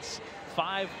games. That's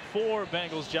 5-4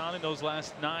 Bengals, John, in those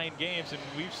last 9 games, and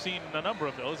we've seen a number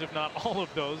of those, if not all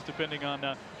of those, depending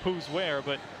on who's where.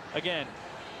 But again,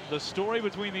 the story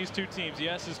between these two teams,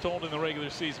 yes, is told in the regular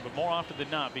season, but more often than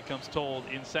not becomes told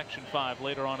in Section 5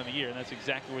 later on in the year, and that's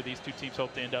exactly where these two teams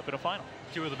hope to end up in a final.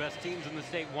 2 of the best teams in the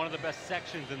state, one of the best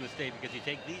sections in the state, because you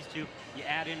take these two, you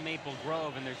add in Maple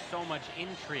Grove, and there's so much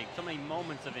intrigue, so many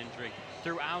moments of intrigue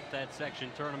throughout that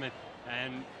section tournament,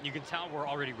 and you can tell we're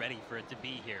already ready for it to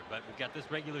be here. But we've got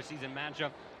this regular season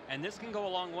matchup, and this can go a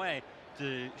long way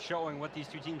to showing what these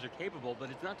two teams are capable, but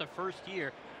it's not the first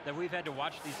year that we've had to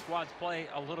watch these squads play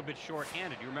a little bit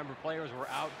short-handed. You remember players were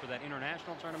out for that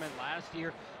international tournament last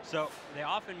year, so they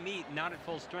often meet not at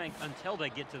full strength until they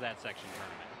get to that section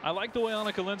tournament. I like the way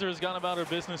Annika Linzer has gone about her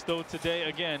business, though, today.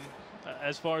 Again,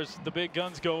 as far as the big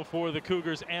guns go for the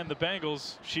Cougars and the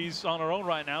Bengals, she's on her own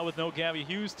right now with no Gabby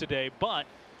Hughes today, but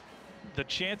the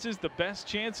chances, the best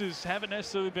chances, haven't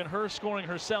necessarily been her scoring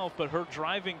herself, but her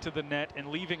driving to the net and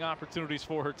leaving opportunities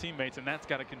for her teammates, and that's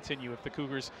got to continue if the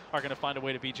Cougars are going to find a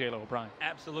way to beat J.Lo O'Brien.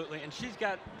 Absolutely, and she's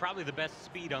got probably the best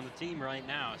speed on the team right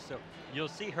now, so you'll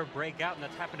see her break out, and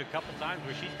that's happened a couple times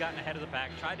where she's gotten ahead of the pack,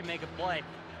 tried to make a play,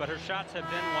 but her shots have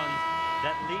been ones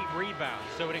that lead rebounds,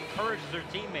 so it encourages her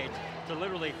teammates to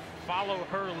literally follow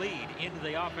her lead into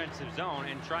the offensive zone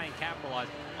and try and capitalize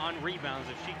on rebounds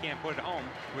if she can't put it home,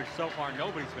 which so far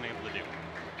nobody's been able to do.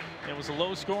 It was a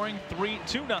low-scoring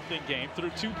 2-0 game through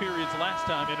 2 periods last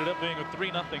time. Ended up being a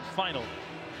 3-0 final.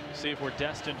 See if we're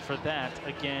destined for that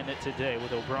again today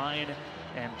with O'Brien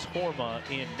and Torma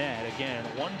in net. Again,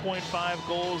 1.5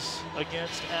 goals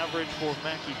against average for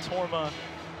Mackie Torma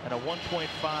and a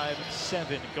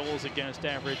 1.57 goals against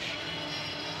average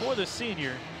for the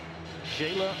senior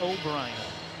J.Lo O'Brien.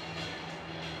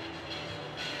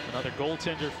 Another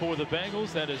goaltender for the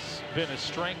Bengals. That has been a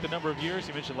strength a number of years.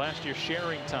 You mentioned last year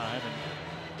sharing time, and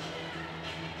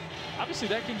obviously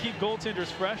that can keep goaltenders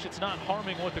fresh. It's not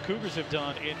harming what the Cougars have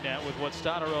done in net with what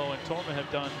Stotero and Torma have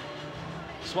done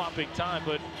swapping time.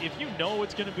 But if you know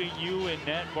it's going to be you in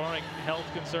net, barring health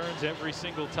concerns every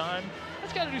single time,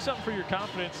 that's got to do something for your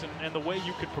confidence and the way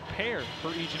you could prepare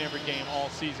for each and every game all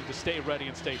season to stay ready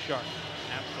and stay sharp.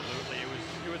 Absolutely.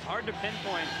 It was hard to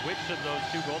pinpoint which of those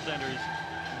 2 goaltenders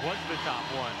was the top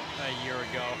one a year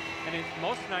ago, and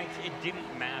most nights it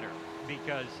didn't matter.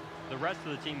 because the rest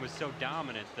of the team was so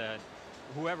dominant that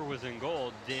whoever was in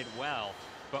goal did well.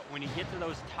 But when you get to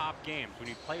those top games, when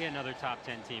you play another top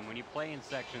 10 team, when you play in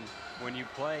sections, when you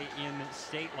play in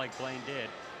state like Blaine did,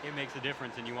 it makes a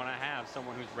difference, and you want to have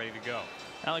someone who's ready to go.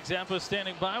 Alex Zampa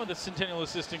standing by with the Centennial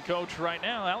assistant coach right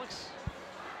now. Alex?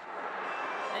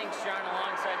 Thanks, John.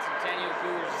 Alongside Centennial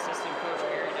Cougars assistant coach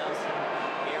Gary Nelson,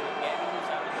 here with Gabby, who's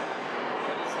out.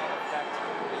 What does that affect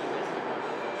you as the coach?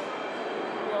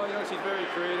 Well, you know, she's very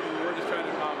creative, and we're just trying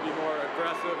to be more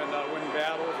aggressive and win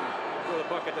battles and throw the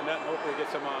puck at the net and hopefully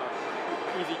get some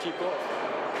easy, cheap goals.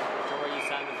 So where you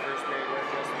saw in the first period, what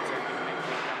adjustments are going to make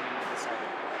coming into the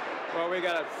second? Well, we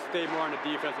got to stay more on the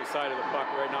defensive side of the puck.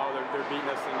 Right now, they're beating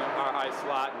us in our high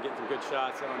slot and getting some good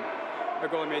shots. Our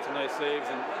goalie made some nice saves,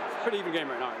 and it's a pretty even game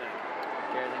right now, I think.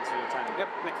 Gary, thanks for your time. Yep,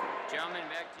 thanks. Gentlemen,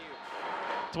 back to you.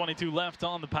 22 left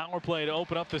on the power play to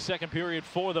open up the second period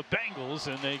for the Bengals,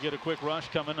 and they get a quick rush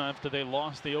coming after they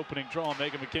lost the opening draw.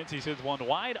 Megan McKenzie sends one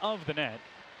wide of the net.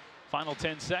 Final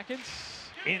 10 seconds.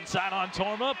 Inside on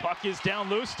Torma. Puck is down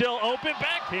loose, still open.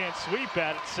 Backhand sweep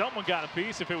at it. Someone got a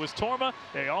piece. If it was Torma,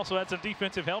 they also had some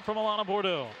defensive help from Alana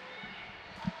Bordeaux.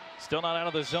 Still not out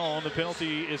of the zone. The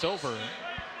penalty is over.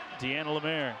 Deanna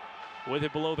Lemaire with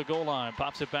it below the goal line.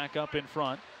 Pops it back up in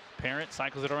front. Parent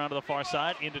cycles it around to the far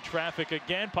side. Into traffic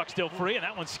again. Puck still free, and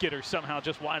that one skitters somehow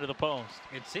just wide of the post.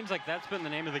 It seems like that's been the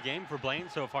name of the game for Blaine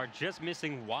so far. Just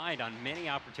missing wide on many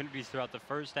opportunities throughout the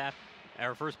first half.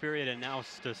 Our first period, and now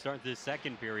to start this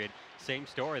second period, same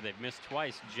story. They've missed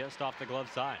twice just off the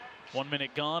glove side. 1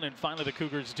 minute gone, and finally the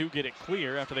Cougars do get it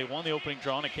clear after they won the opening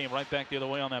draw, and it came right back the other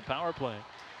way on that power play.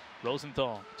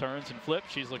 Rosenthal turns and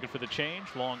flips. She's looking for the change.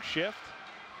 Long shift.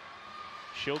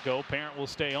 She'll go. Parent will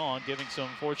stay on, giving some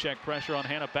forecheck pressure on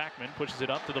Hannah Backman. Pushes it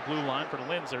up to the blue line for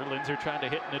Linzer. Linzer trying to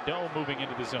hit Nadeau moving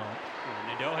into the zone.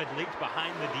 Nadeau had leaked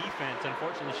behind the defense.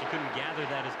 Unfortunately, she couldn't gather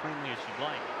that as cleanly as she'd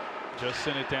like. Just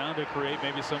sent it down to create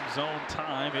maybe some zone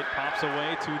time. It pops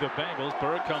away to the Bengals.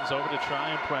 Berg comes over to try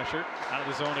and pressure. Out of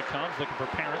the zone it comes, looking for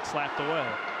Parent, slapped away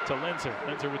to Linzer.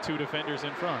 Linzer with two defenders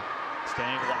in front.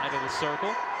 Staying wide of the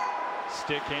circle.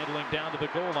 Stick handling down to the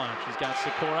goal line. She's got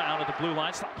Sikora out at the blue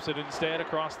line, slaps it instead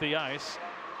across the ice.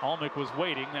 Almick was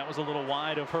waiting. That was a little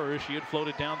wide of her. She had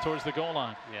floated down towards the goal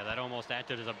line. Yeah, that almost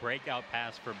acted as a breakout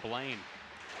pass for Blaine.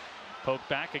 Poke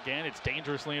back again. It's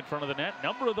dangerously in front of the net.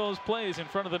 Number of those plays in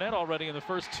front of the net already in the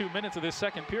first 2 minutes of this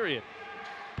second period.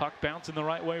 Puck bouncing the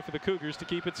right way for the Cougars to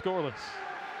keep it scoreless.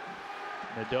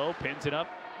 Nadeau pins it up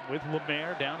with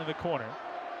Lemaire down in the corner.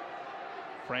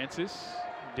 Francis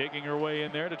digging her way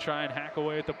in there to try and hack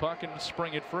away at the puck and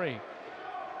spring it free.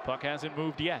 Puck hasn't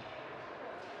moved yet.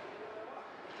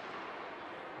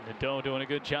 Nadeau doing a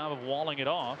good job of walling it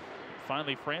off.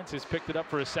 Finally, Francis picked it up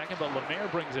for a second, but Lemaire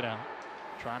brings it out.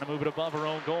 Trying to move it above her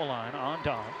own goal line. On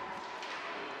Dom.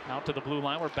 Out to the blue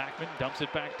line where Backman dumps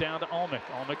it back down to Almick.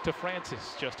 Almick to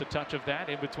Francis. Just a touch of that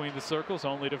in between the circles.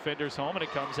 Only defenders home, and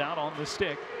it comes out on the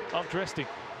stick of Dristy.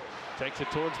 Takes it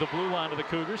towards the blue line of the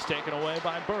Cougars. Taken away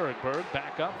by Berg. Berg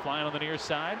back up, flying on the near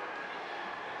side.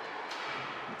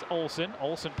 It's Olsen.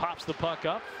 Olsen pops the puck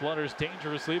up. Flutters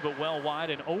dangerously, but well wide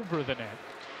and over the net.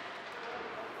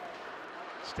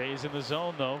 Stays in the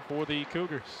zone, though, for the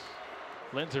Cougars.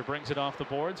 Linzer brings it off the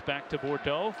boards, back to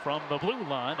Bordeaux from the blue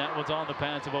line. That one's on the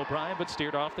pads of O'Brien, but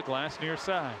steered off the glass near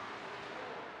side.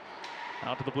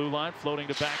 Out to the blue line, floating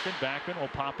to Backman. Backman will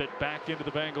pop it back into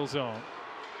the Bengal zone.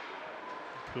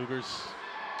 Cougars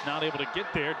not able to get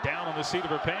there, down on the seat of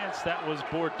her pants. That was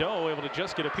Bordeaux, able to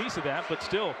just get a piece of that, but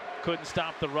still couldn't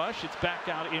stop the rush. It's back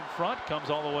out in front, comes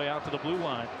all the way out to the blue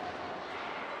line.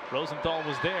 Rosenthal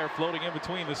was there, floating in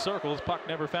between the circles. Puck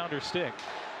never found her stick.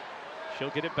 She'll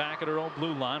get it back at her own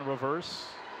blue line. Reverse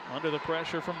under the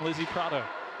pressure from Lizzie Prado.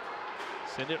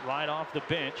 Send it right off the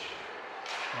bench.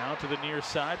 Now to the near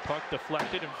side. Puck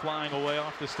deflected and flying away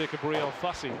off the stick of Brielle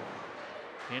Fussy.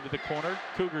 Into the corner.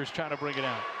 Cougars trying to bring it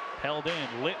out. Held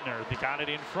in. Littner. They got it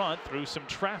in front through some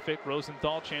traffic.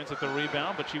 Rosenthal chance at the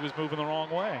rebound, but she was moving the wrong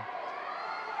way.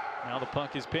 Now the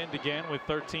puck is pinned again with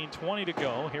 13:20 to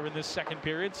go here in this second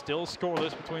period. Still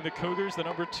scoreless between the Cougars, the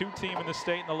number 2 team in the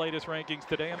state in the latest rankings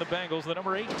today, and the Bengals, the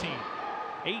number 8 team.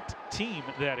 8 team,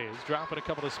 that is, dropping a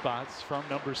couple of spots from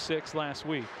number 6 last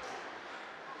week.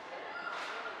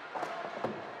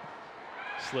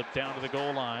 Slipped down to the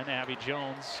goal line. Abby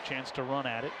Jones, chance to run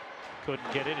at it.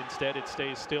 Couldn't get it. Instead, it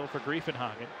stays still for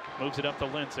Griefenhagen. Moves it up to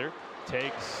Linzer.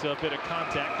 Takes a bit of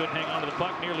contact, couldn't hang on to the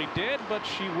puck, nearly did, but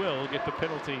she will get the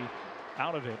penalty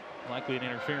out of it. Likely an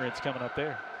interference coming up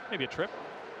there. Maybe a trip.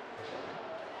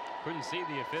 Couldn't see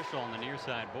the official on the near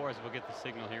side boards. We'll get the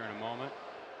signal here in a moment.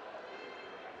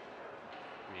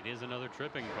 It is another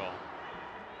tripping call.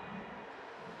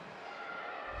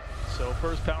 So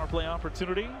first power play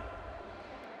opportunity.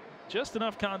 Just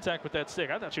enough contact with that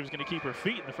stick. I thought she was going to keep her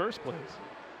feet in the first place.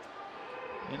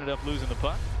 Ended up losing the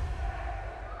puck.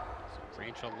 So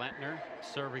Rachel Lentner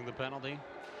serving the penalty.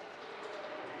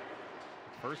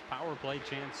 First power play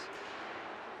chance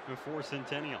before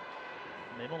Centennial.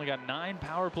 They've only got 9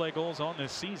 power play goals on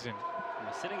this season.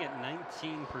 And sitting at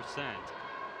 19%.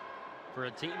 For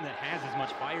a team that has as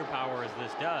much firepower as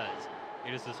this does,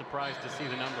 it is a surprise to see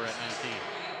the number at 19.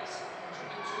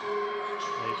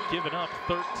 They've given up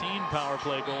 13 power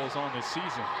play goals on this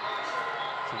season.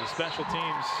 So the special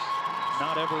teams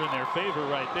not ever in their favor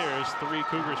right there as 3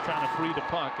 Cougars trying to free the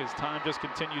puck as time just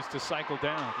continues to cycle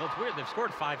down. Well, it's weird. They've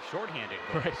scored 5 shorthanded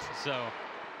goals. Right. So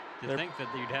to think that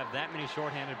you'd have that many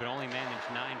shorthanded but only manage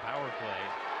 9 power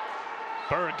plays.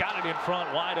 Berg got it in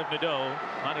front wide of Nadeau.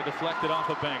 Might have deflected off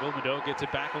a Bengal. Nadeau gets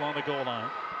it back along the goal line.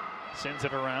 Sends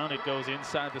it around. It goes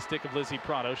inside the stick of Lizzie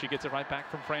Prado. She gets it right back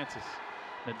from Francis.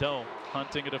 Nadeau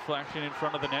hunting a deflection in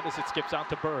front of the net as it skips out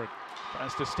to Berg.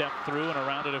 Tries to step through and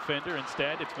around a defender.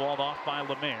 Instead, it's walled off by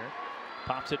Lemaire.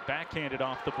 Pops it backhanded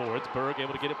off the boards. Berg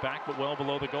able to get it back, but well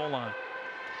below the goal line.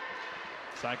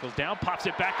 Cycles down, pops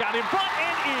it back out in front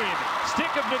and in.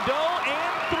 Stick of Nadeau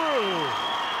and through.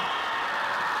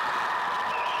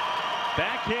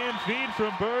 Backhand feed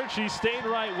from Berg. She stayed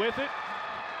right with it.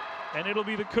 And it'll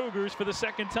be the Cougars for the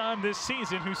second time this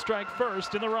season who strike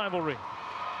first in the rivalry.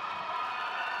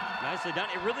 Nicely done.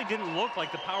 It really didn't look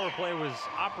like the power play was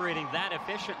operating that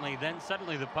efficiently. Then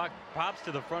suddenly the puck pops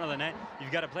to the front of the net.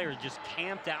 You've got a player just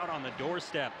camped out on the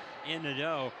doorstep in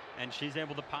Nadeau, and she's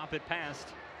able to pop it past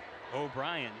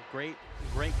O'Brien. Great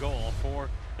goal for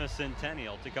the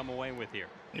Centennial to come away with here.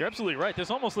 You're absolutely right.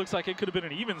 This almost looks like it could have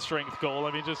been an even strength goal.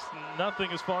 I mean, just nothing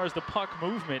as far as the puck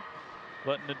movement,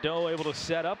 but Nadeau able to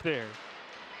set up there.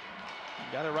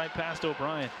 Got it right past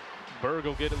O'Brien. Berg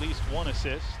will get at least 1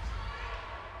 assist.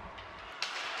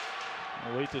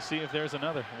 We'll wait to see if there's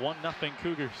another. 1-0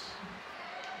 Cougars.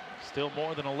 Still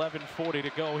more than 11:40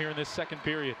 to go here in this second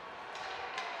period.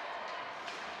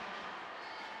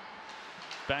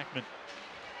 Backman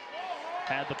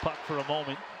had the puck for a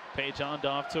moment. Paige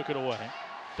Ondoff took it away.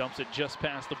 Dumps it just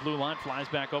past the blue line, flies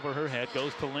back over her head,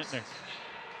 goes to Lintner.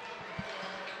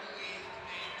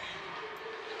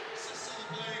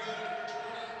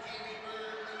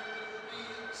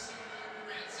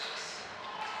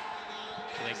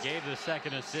 They gave the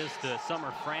second assist to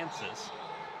Summer Francis,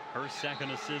 her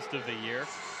second assist of the year.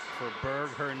 For Berg,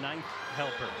 her 9th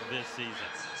helper this season.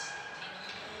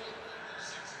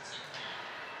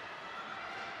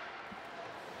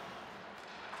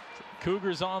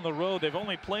 Cougars on the road. They've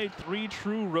only played 3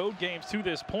 true road games to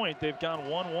this point. They've gone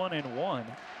 1-1-1.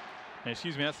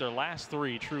 Excuse me, that's their last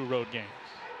 3 true road games.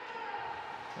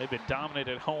 They've been dominant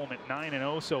at home at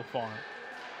 9-0 so far.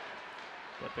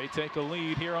 But they take a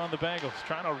lead here on the Bengals,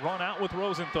 trying to run out with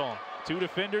Rosenthal. 2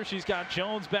 defenders. She's got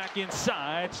Jones back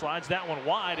inside. Slides that one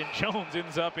wide, and Jones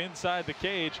ends up inside the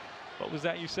cage. What was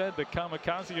that you said? The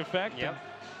kamikaze effect? Yep.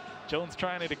 And Jones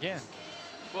trying it again.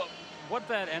 Well, what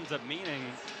that ends up meaning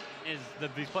is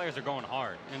that these players are going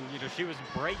hard. And, you know, she was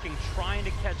breaking, trying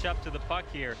to catch up to the puck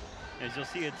here. As you'll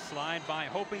see it slide by,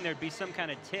 hoping there'd be some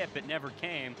kind of tip. It never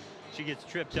came. She gets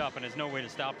tripped up and has no way to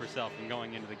stop herself from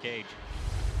going into the cage.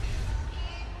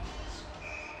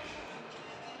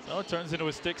 So it turns into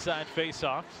a stick side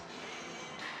face-off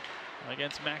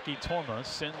against Mackie Torma.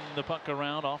 Send the puck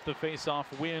around off the face-off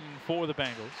win for the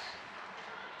Bengals.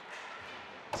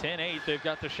 10-8, they've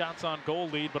got the shots on goal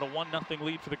lead, but a 1-0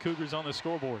 lead for the Cougars on the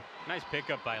scoreboard. Nice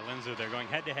pickup by Lindsay. They're going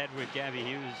head-to-head with Gabby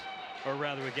Hughes, or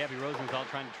rather with Gabby Rosenthal,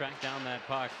 trying to track down that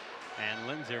puck. And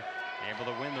Lindsay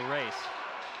able to win the race.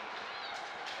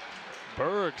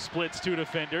 Berg splits 2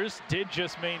 defenders. Did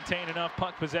just maintain enough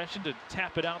puck possession to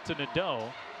tap it out to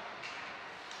Nadeau.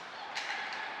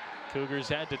 Cougars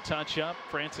had to touch up.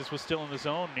 Francis was still in the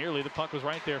zone. Nearly the puck was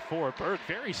right there for Berg.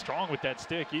 Very strong with that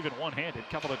stick, even one-handed.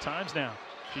 A couple of times now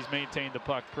she's maintained the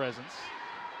puck presence.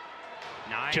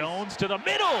 Nice. Jones to the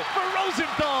middle for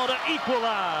Rosenthal to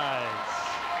equalize.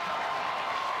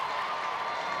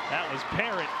 That was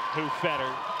Parent who fed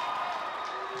her.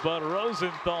 But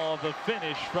Rosenthal the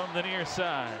finish from the near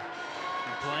side.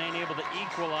 Blaine able to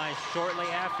equalize shortly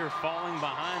after falling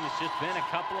behind. It's just been a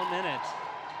couple of minutes.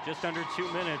 Just under 2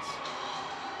 minutes.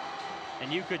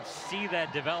 And you could see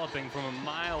that developing from a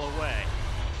mile away.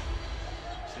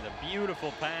 See the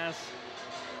beautiful pass.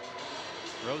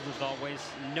 Rosenthal wastes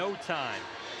no time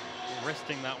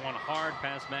wristing that one hard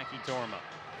past Mackie Torma.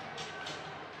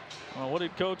 Well, what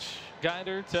did Coach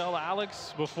Geider tell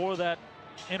Alex before that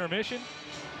intermission?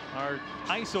 Our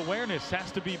ice awareness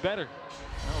has to be better.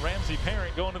 Well, Ramsey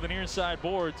Parent going to the near side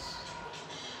boards.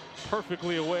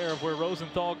 perfectly aware of where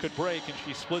Rosenthal could break, and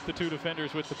she split the two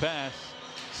defenders with the pass.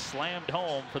 Slammed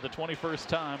home for the 21st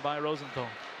time by Rosenthal.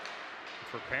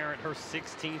 For Parent, her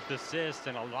 16th assist,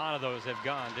 and a lot of those have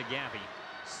gone to Gabby.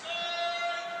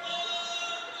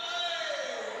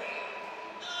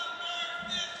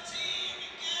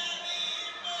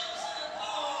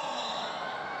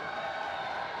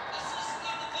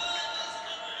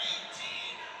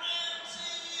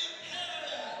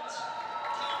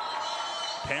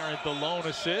 Parent the lone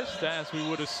assist, as we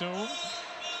would assume.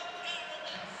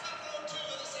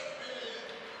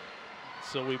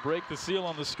 So we break the seal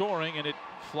on the scoring, and it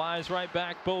flies right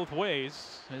back both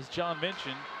ways. As John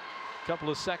mentioned, a couple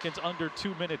of seconds under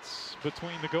 2 minutes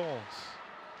between the goals.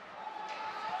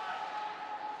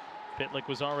 Pitlick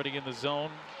was already in the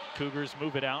zone. Cougars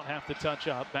move it out, half the touch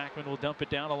up. Backman will dump it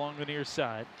down along the near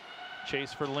side.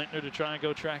 Chase for Lintner to try and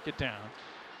go track it down.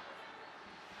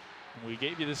 We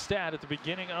gave you the stat at the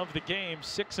beginning of the game,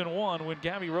 6-1 when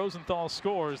Gabby Rosenthal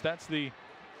scores. That's the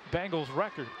Bengals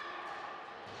record.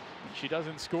 When she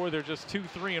doesn't score, they're just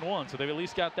 2-3-1, so they've at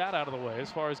least got that out of the way as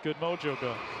far as good mojo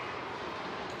goes.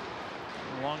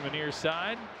 Along the near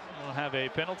side, we'll have a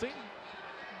penalty.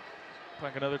 Looks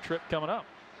like another trip coming up.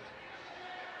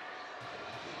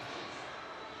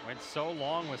 Went so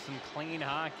long with some clean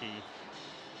hockey.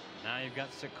 Now you've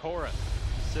got Sikora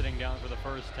sitting down for the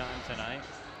first time tonight.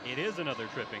 It is another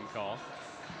tripping call.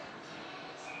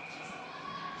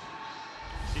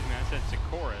 Excuse me, I said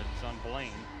Sikora. It's on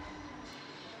Blaine.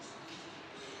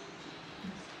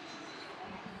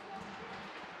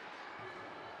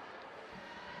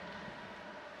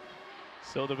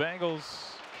 So the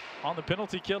Bengals on the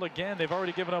penalty kill again. They've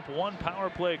already given up one power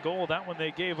play goal. That one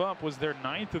they gave up was their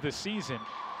 9th of the season.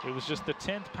 It was just the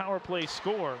 10th power play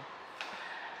score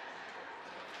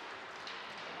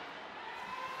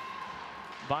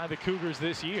by the Cougars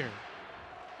this year.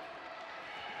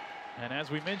 And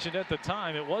as we mentioned at the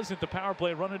time, it wasn't the power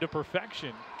play run into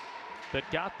perfection that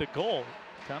got the goal.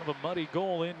 Kind of a muddy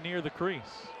goal in near the crease.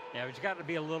 Yeah, but you got to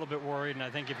be a little bit worried, and I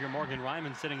think if you're Morgan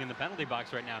Ryman sitting in the penalty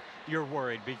box right now, you're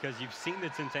worried because you've seen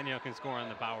that Centennial can score on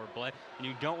the power play, and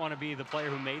you don't want to be the player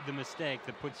who made the mistake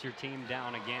that puts your team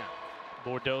down again.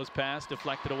 Bordeaux's pass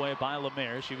deflected away by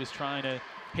Lemaire. She was trying to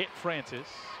hit Francis.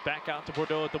 Back out to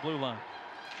Bordeaux at the blue line.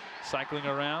 Cycling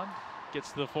around,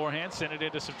 gets the forehand, sent it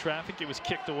into some traffic. It was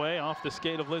kicked away off the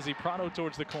skate of Lizzie Prado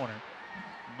towards the corner.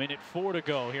 Minute 4 to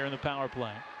go here in the power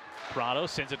play. Prado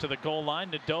sends it to the goal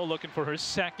line. Nadeau looking for her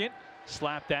second.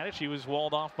 Slapped at it. She was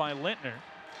walled off by Lintner.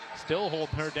 Still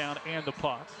holding her down and the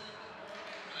puck.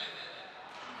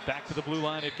 Back to the blue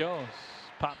line it goes.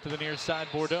 Pop to the near side.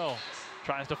 Bordeaux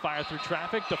tries to fire through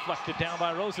traffic. Deflected down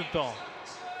by Rosenthal.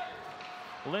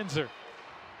 Linzer.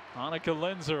 Annika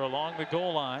Linzer along the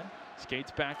goal line.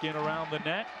 Skates back in around the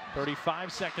net.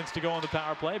 35 seconds to go on the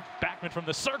power play. Backman from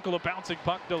the circle, a bouncing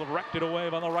puck directed away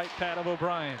by the right pad of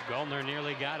O'Brien. Goldner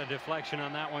nearly got a deflection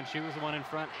on that one. She was the one in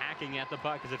front hacking at the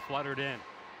puck as it fluttered in.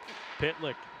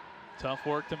 Pitlick, tough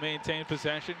work to maintain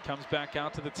possession, comes back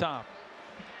out to the top.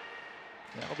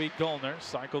 That'll be Goldner,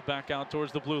 cycled back out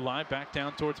towards the blue line, back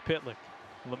down towards Pitlick.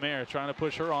 Lemaire trying to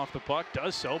push her off the puck,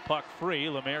 does so, puck free.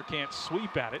 Lemaire can't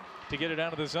sweep at it to get it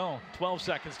out of the zone. 12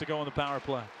 seconds to go on the power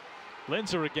play.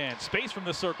 Linzer again, space from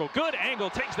the circle, good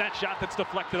angle, takes that shot that's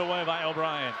deflected away by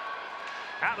O'Brien.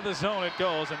 Out of the zone it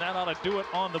goes, and that ought to do it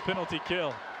on the penalty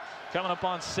kill. Coming up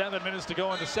on 7 minutes to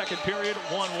go in the second period,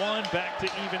 1-1, back to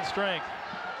even strength.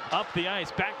 Up the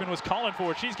ice, Backman was calling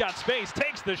for it, she's got space,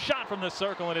 takes the shot from the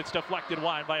circle, and it's deflected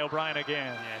wide by O'Brien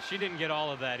again. Yeah, she didn't get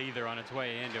all of that either on its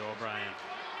way into O'Brien.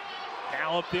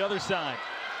 Now up the other side.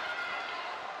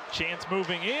 Chance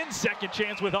moving in, second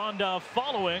chance with Onda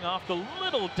following off the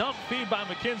little dump feed by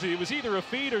McKenzie. It was either a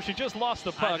feed or she just lost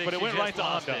the puck, but it went right to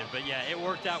Onda. But yeah, it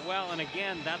worked out well, and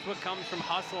again, that's what comes from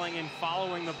hustling and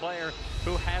following the player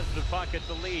who has the puck at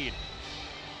the lead.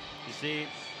 You see,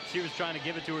 she was trying to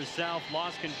give it to herself,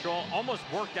 lost control, almost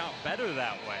worked out better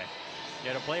that way.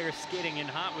 You had a player skating in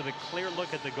hot with a clear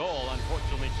look at the goal,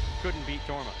 unfortunately couldn't beat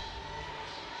Torma.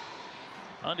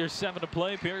 Under 7 to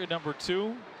play, period number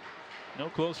 2. No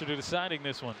closer to deciding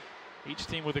this one. Each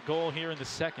team with a goal here in the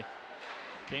second.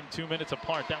 Came 2 minutes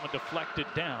apart. That one deflected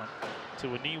down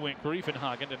to a knee wink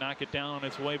Griefenhagen to knock it down on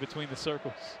its way between the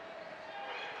circles.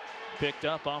 Picked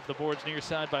up off the boards near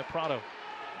side by Prado.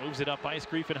 Moves it up ice,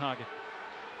 Griefenhagen.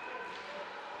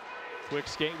 Quick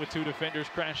skate with 2 defenders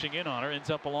crashing in on her. Ends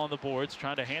up along the boards,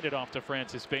 trying to hand it off to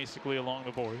Francis basically along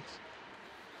the boards.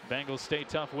 Bengals stay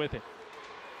tough with it.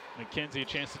 McKenzie a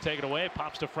chance to take it away.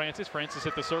 Pops to Francis. Francis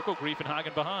hit the circle.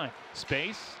 Griefenhagen behind.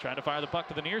 Space. Trying to fire the puck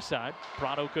to the near side.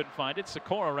 Prado couldn't find it.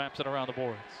 Sikora wraps it around the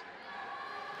boards.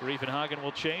 Griefenhagen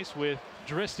will chase with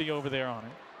Dristy over there on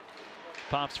it.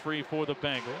 Pops free for the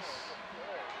Bengals.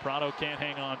 Prado can't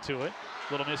hang on to it.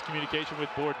 Little miscommunication with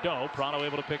Bordeaux. Prado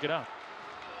able to pick it up.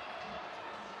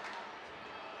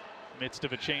 Midst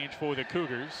of a change for the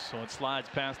Cougars, so it slides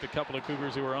past a couple of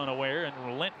Cougars who are unaware, and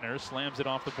Lintner slams it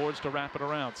off the boards to wrap it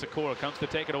around. Sikora comes to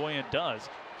take it away and does.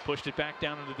 Pushed it back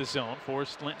down into the zone,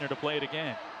 forced Lintner to play it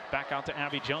again. Back out to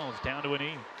Abby Jones, down to an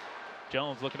E.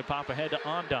 Jones looking to pop ahead to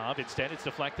Ondov. Instead, it's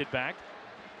deflected back.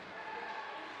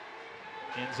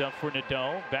 Ends up for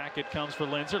Nadeau. Back it comes for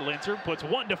Linzer. Linzer puts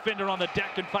one defender on the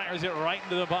deck and fires it right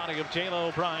into the body of Jayla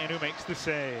O'Brien, who makes the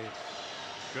save.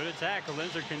 Good attack.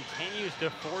 Linzer continues to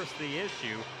force the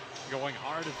issue, going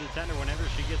hard at the tender whenever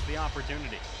she gets the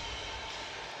opportunity.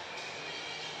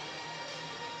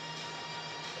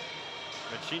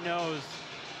 But she knows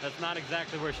that's not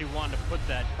exactly where she wanted to put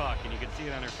that puck, and you can see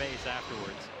it on her face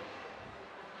afterwards.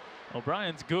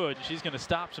 O'Brien's good. She's going to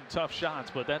stop some tough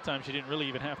shots, but that time she didn't really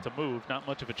even have to move. Not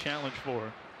much of a challenge for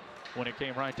her when it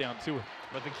came right down to it.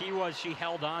 But the key was she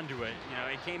held on to it. You know,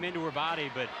 it came into her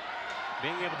body, but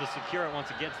being able to secure it once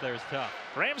it gets there is tough.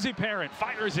 Ramsey Parent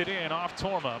fires it in off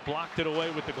Torma, blocked it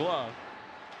away with the glove.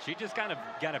 She just kind of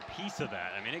got a piece of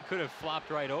that. I mean, it could have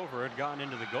flopped right over and gotten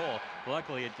into the goal.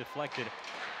 Luckily, it deflected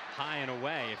high and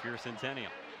away if you're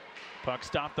Centennial. Puck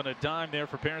stopped on a dime there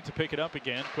for Parent to pick it up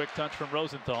again. Quick touch from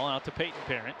Rosenthal out to Peyton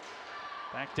Parent.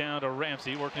 Back down to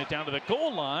Ramsey, working it down to the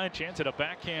goal line. Chance at a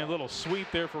backhand little sweep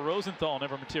there for Rosenthal,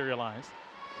 never materialized.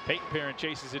 Peyton Parent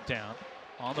chases it down.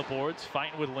 On the boards,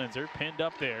 fighting with Linzer, pinned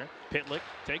up there. Pitlick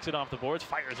takes it off the boards,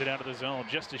 fires it out of the zone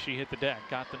just as she hit the deck.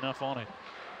 Got enough on it.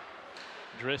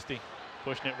 Dristy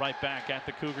pushing it right back at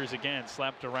the Cougars again.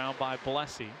 Slapped around by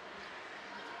Blessy.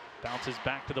 Bounces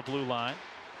back to the blue line.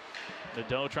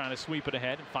 Nadeau trying to sweep it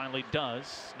ahead and finally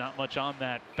does. Not much on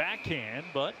that backhand,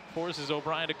 but forces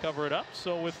O'Brien to cover it up.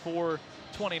 So with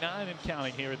 4:29 and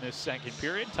counting here in this second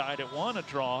period, tied at 1, a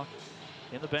draw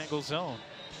in the Bengals zone.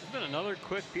 It's been another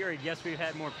quick period. Yes, we've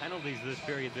had more penalties this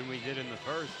period than we did in the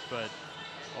first, but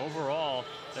overall,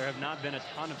 there have not been a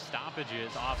ton of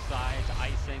stoppages, offsides,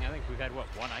 icing. I think we've had, what,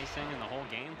 one icing in the whole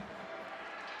game?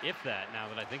 If that, now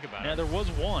that I think about it. Yeah, there was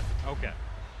one. Okay.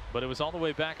 But it was all the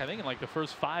way back, I think, in like the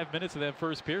first 5 minutes of that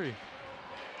first period.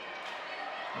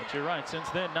 But you're right, since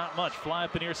then, not much. Fly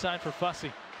up the near side for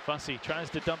Fussy. Fussy tries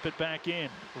to dump it back in.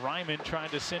 Ryman trying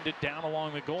to send it down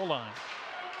along the goal line.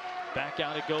 Back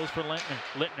out it goes for Lintner.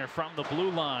 Lintner from the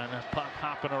blue line. Puck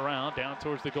hopping around. Down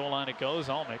towards the goal line it goes.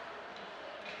 Almick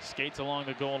skates along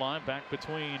the goal line. Back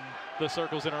between the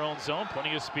circles in her own zone.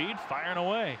 Plenty of speed. Firing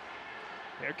away.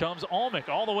 Here comes Almick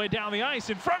all the way down the ice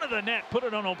in front of the net. Put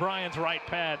it on O'Brien's right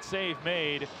pad. Save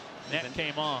made. Net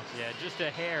came off. Yeah, just a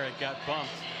hair. It got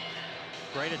bumped.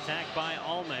 Great attack by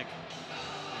Almick.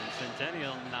 And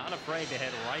Centennial not afraid to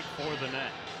head right for the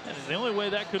net. And the only way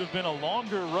that could have been a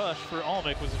longer rush for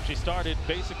Almick was if she started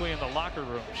basically in the locker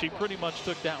room. She pretty much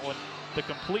took that one the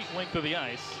complete length of the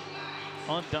ice,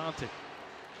 undaunted.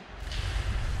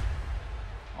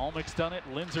 Almick's done it.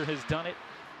 Linzer has done it.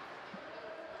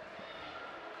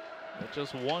 But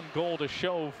just one goal to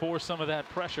show for some of that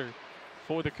pressure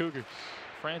for the Cougars.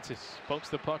 Francis pokes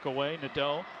the puck away.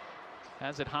 Nadeau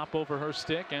has it hop over her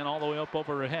stick and all the way up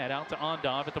over her head. Out to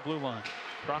Ondov at the blue line.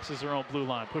 Crosses her own blue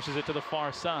line. Pushes it to the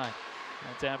far side.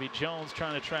 That's Abby Jones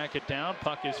trying to track it down.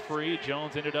 Puck is free.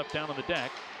 Jones ended up down on the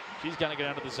deck. She's got to get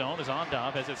out of the zone as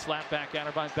Ondov has it slapped back at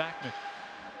her by Backman.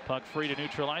 Puck free to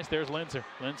neutralize. There's Linzer.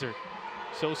 Linzer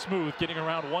so smooth getting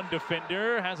around one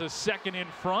defender. Has a second in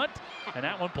front. And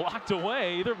that one blocked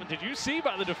away. Either did you see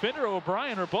by the defender or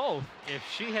O'Brien or both? If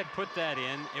she had put that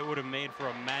in, it would have made for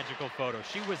a magical photo.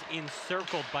 She was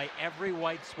encircled by every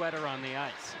white sweater on the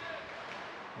ice.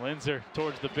 Linzer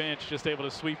towards the bench, just able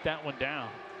to sweep that one down.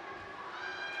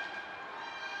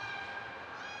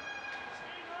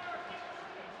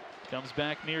 Comes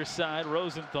back near side,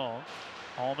 Rosenthal.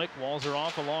 Almick walls her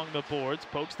off along the boards,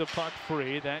 pokes the puck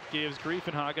free. That gives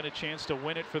Griefenhagen a chance to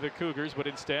win it for the Cougars, but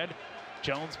instead,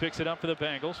 Jones picks it up for the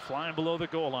Bengals, flying below the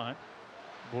goal line.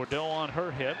 Bordeaux on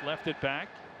her hip, left it back.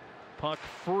 Puck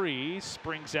free,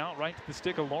 springs out right to the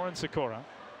stick of Lauren Sikora.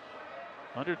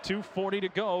 Under 2:40 to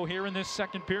go here in this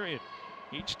second period.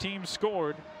 Each team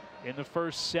scored in the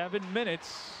first 7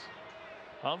 minutes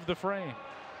of the frame.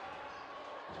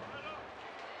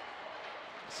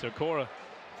 Sikora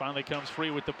finally comes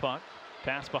free with the puck.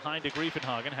 Pass behind to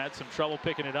Griefenhagen. Had some trouble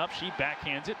picking it up. She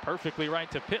backhands it perfectly right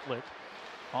to Pitlick.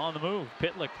 On the move,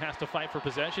 Pitlick has to fight for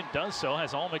possession, does so,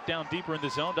 has Almick down deeper in the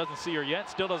zone, doesn't see her yet,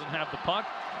 still doesn't have the puck.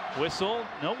 Whistle,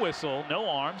 no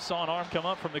arm. Saw an arm come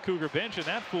up from the Cougar bench, and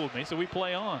that fooled me, so we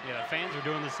play on. Yeah, the fans are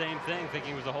doing the same thing,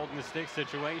 thinking it was a holding the stick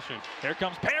situation. Here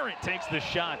comes Parent, takes the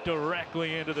shot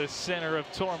directly into the center of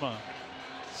Torma.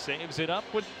 Saves it up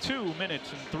with 2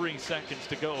 minutes and 3 seconds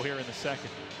to go here in the second.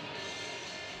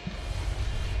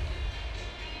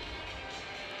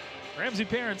 Ramsey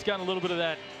Parent's got a little bit of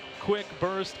that quick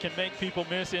burst, can make people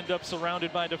miss, end up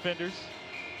surrounded by defenders.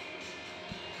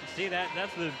 See,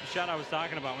 that's the shot I was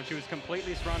talking about when she was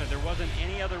completely surrounded. There wasn't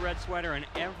any other red sweater, and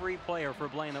every player for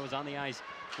Blaine that was on the ice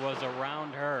was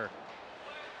around her.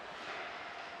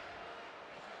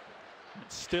 And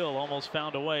still almost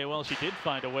found a way. Well, she did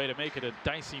find a way to make it a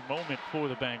dicey moment for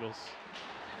the Bengals.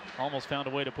 Almost found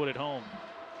a way to put it home.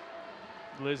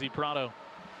 Lizzie Prado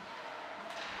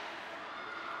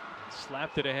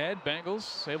slapped it ahead.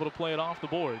 Bengals able to play it off the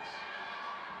boards.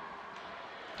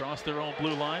 Across their own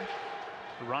blue line.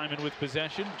 Ryman with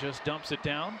possession, just dumps it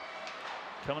down.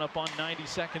 Coming up on 90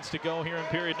 seconds to go here in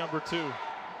period number 2.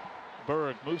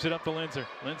 Berg moves it up to Linzer.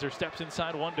 Linzer steps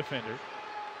inside one defender.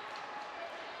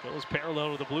 Goes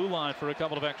parallel to the blue line for a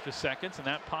couple of extra seconds, and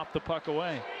that popped the puck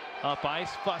away. Up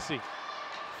ice, Fussy.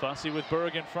 Fussy with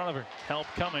Berg in front of her. Help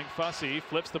coming. Fussy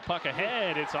flips the puck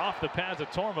ahead. It's off the pads of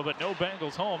Torma, but no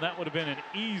Bengals home. That would have been an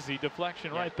easy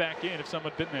deflection right back in if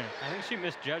someone had been there. I think she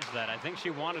misjudged that. I think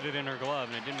she wanted it in her glove,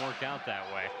 and it didn't work out that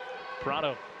way.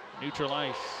 Prado, neutral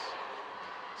ice.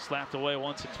 Slapped away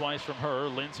once and twice from her.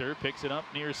 Linzer picks it up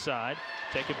near side.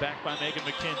 Taken back by Megan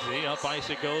McKenzie. Up ice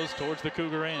it goes towards the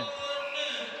Cougar end.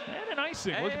 And an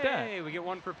icing. Hey, look at that. We get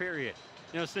 1 per period.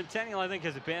 You know, Centennial, I think,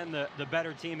 has been the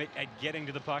better team at getting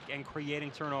to the puck and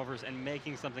creating turnovers and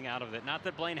making something out of it. Not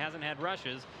that Blaine hasn't had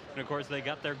rushes, and of course they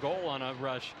got their goal on a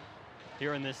rush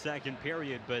here in this second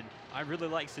period, but I really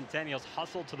like Centennial's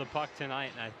hustle to the puck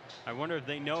tonight, and I wonder if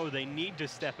they know they need to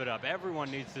step it up. Everyone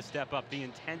needs to step up the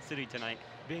intensity tonight,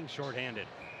 being shorthanded.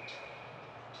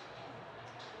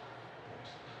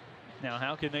 Now,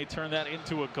 how can they turn that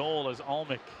into a goal as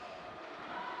Almick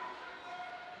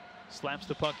slaps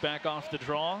the puck back off the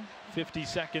draw. 50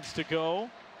 seconds to go.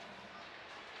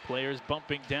 Players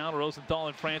bumping down. Rosenthal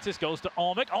and Francis goes to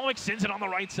Almick. Almick sends it on the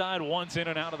right side once in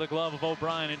and out of the glove of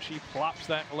O'Brien, and she plops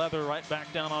that leather right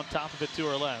back down on top of it to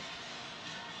her left.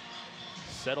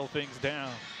 Settle things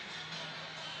down.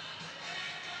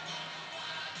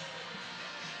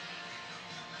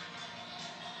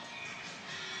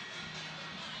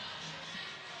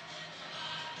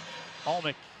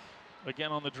 Almick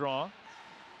again on the draw.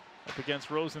 Up against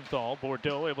Rosenthal.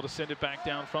 Bordeaux able to send it back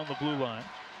down from the blue line.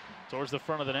 Towards the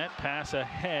front of the net. Pass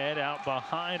ahead out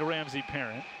behind Ramsey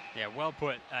Parent. Yeah, well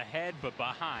put. Ahead but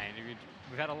behind.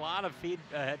 We've had a lot of feed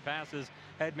ahead passes,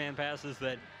 headman passes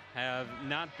that have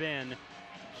not been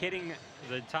hitting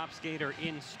the top skater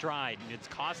in stride. And it's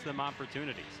cost them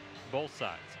opportunities, both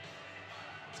sides.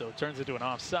 So it turns into an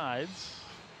offsides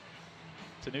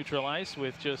to neutral ice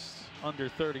with just under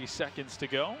 30 seconds to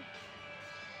go.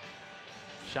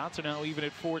 Shots are now even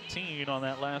at 14 on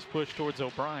that last push towards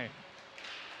O'Brien.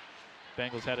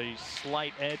 Bengals had a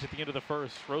slight edge at the end of the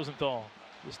first. Rosenthal,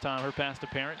 this time her pass to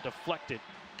Parent, deflected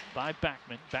by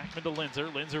Backman. Backman to Linzer.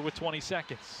 Linzer with 20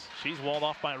 seconds. She's walled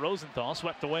off by Rosenthal,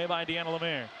 swept away by Deanna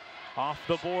Lemaire. Off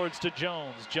the boards to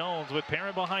Jones. Jones with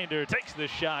Parent behind her, takes the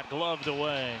shot, gloved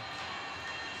away.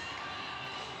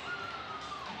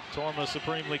 Torma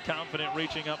supremely confident,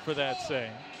 reaching up for that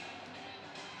save.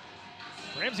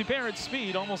 Ramsey Parent's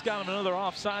speed almost got him another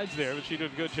offsides there, but she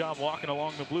did a good job walking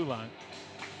along the blue line.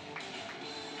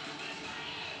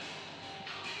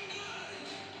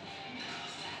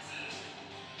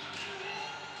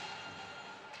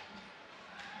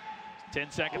 Ten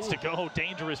seconds to go.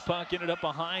 Dangerous puck ended up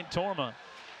behind Torma.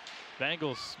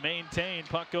 Bengals maintain.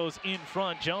 Puck goes in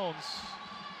front. Jones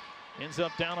ends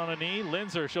up down on a knee.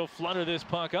 Linzer, she'll flutter this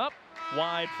puck up.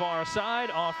 Wide far side,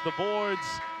 off the boards.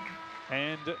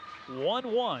 And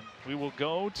 1-1. We will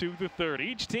go to the third.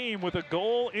 Each team with a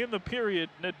goal in the period.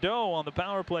 Nadeau on the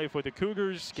power play for the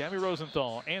Cougars. Gabby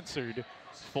Rosenthal answered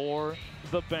for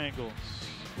the Bengals.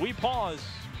 We pause.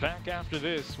 Back after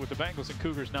this with the Bengals and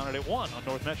Cougars now at 1 on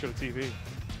North Metro TV.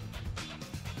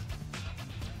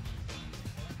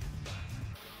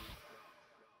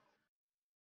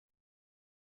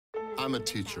 I'm a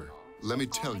teacher. Let me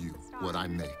tell you what I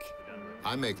make.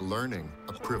 I make learning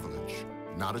a privilege,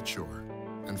 not a chore.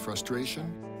 And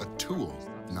frustration, a tool,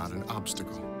 not an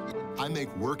obstacle. I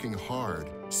make working hard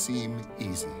seem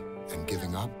easy and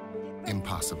giving up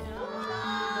impossible.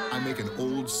 I make an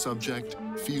old subject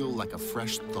feel like a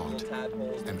fresh thought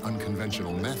and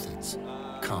unconventional methods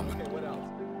common.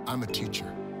 I'm a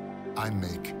teacher. I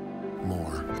make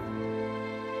more.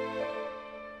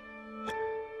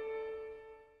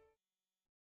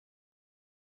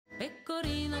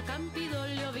 Pecorino,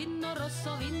 Campidoglio, vino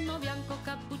rosso, vino bianco,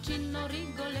 cappuccino,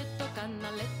 Rigoletto,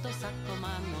 Canaletto,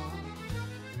 Saccomano,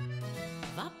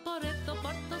 Vaporetto,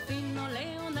 Portofino,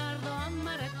 Leonardo,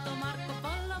 Amaretto, Marco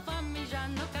Polo,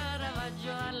 Parmigiano,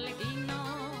 Caravaggio,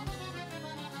 Arlecchino,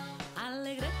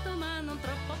 Allegretto ma non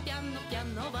troppo piano,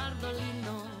 piano,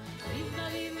 Bardolino. Viva,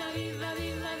 viva, viva,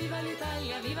 viva, viva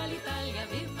l'Italia, viva l'Italia,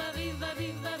 viva, viva,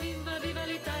 viva, viva, viva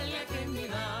l'Italia che mi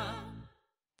va.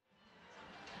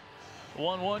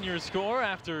 1-1 your score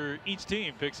after each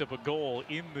team picks up a goal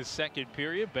in the second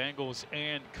period, Bengals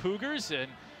and Cougars. And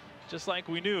just like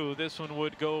we knew, this one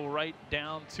would go right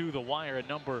down to the wire. A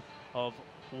number of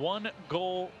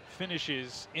one-goal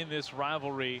finishes in this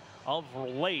rivalry of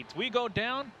late. We go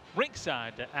down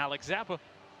ringside to Alex Zappa.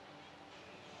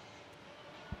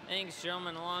 Thanks,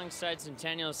 gentlemen. Alongside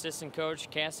Centennial assistant coach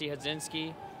Cassie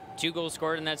Hudzinski, 2 goals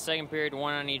scored in that second period,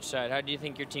 1 on each side. How do you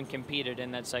think your team competed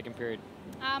in that second period?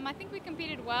 I think we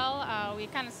competed well. We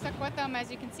kind of stuck with them,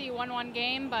 as you can see, 1-1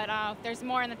 game, but there's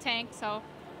more in the tank, so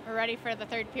we're ready for the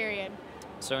third period.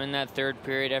 So in that third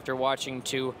period, after watching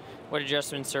 2, what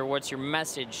adjustments or what's your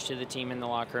message to the team in the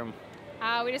locker room?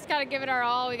 We just got to give it our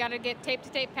all. We got to get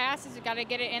tape-to-tape passes. We got to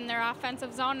get it in their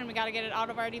offensive zone, and we got to get it out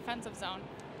of our defensive zone.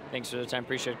 Thanks for the time.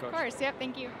 Appreciate it, Coach. Of course. Yep.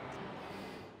 Thank you.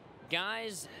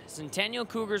 Guys, Centennial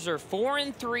Cougars are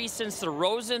 4-3 since the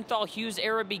Rosenthal-Hughes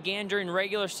era began during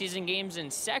regular season games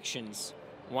in sections.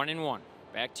 1-1.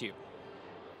 Back to you.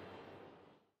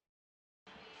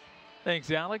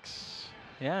 Thanks, Alex.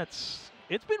 Yeah,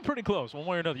 it's been pretty close one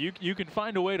way or another. You can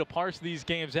find a way to parse these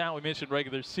games out. We mentioned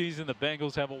regular season. The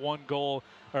Bengals have a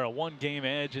 1-game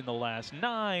edge in the last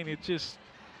 9. It just,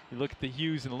 you look at the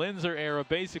Hughes and Linzer era,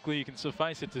 basically you can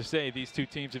suffice it to say these two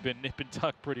teams have been nip and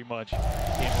tuck pretty much in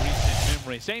recent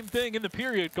memory. Same thing in the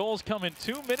period. Goals coming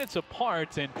 2 minutes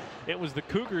apart, and it was the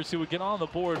Cougars who would get on the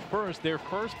board first. Their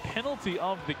first penalty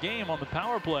of the game on the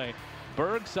power play.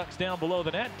 Berg sucks down below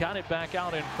the net, got it back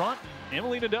out in front.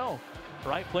 Emily Nadeau,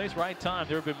 right place, right time.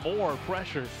 There have been more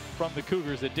pressure from the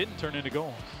Cougars that didn't turn into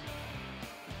goals.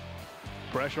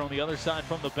 Pressure on the other side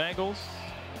from the Bengals.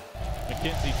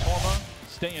 Mackenzie Torma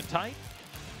staying tight.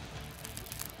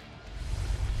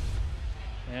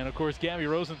 And of course, Gabby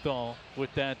Rosenthal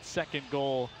with that second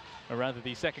goal, or rather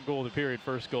the second goal of the period,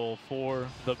 first goal for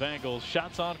the Bengals.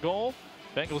 Shots on goal.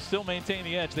 Bengals still maintain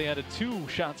the edge. They had a 2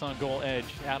 shots on goal edge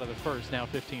out of the first, now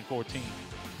 15-14.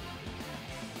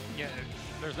 Yeah,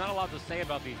 there's not a lot to say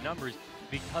about these numbers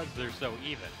because they're so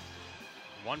even.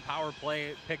 1 power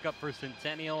play pickup for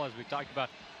Centennial, as we talked about.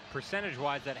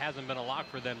 Percentage-wise, that hasn't been a lock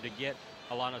for them to get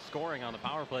a lot of scoring on the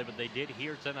power play, but they did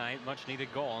here tonight.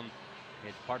 Much-needed goal, and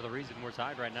it's part of the reason we're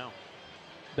tied right now.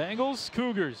 Bengals,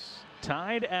 Cougars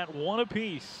tied at 1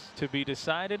 apiece to be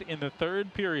decided in the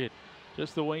third period.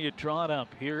 Just the way you draw it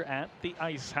up here at the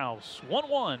Ice House.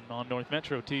 1-1 on North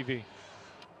Metro TV.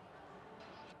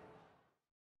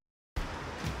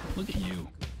 Look at you.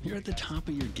 You're at the top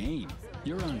of your game.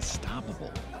 You're unstoppable.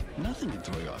 Nothing can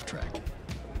throw you off track.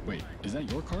 Wait, is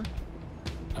that your car?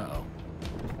 Uh-oh.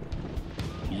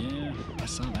 Yeah, I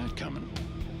saw that coming.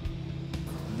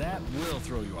 That will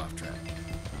throw you off track.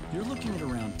 You're looking at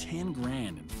around 10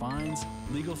 grand in fines,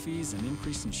 legal fees, and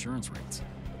increased insurance rates.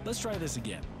 Let's try this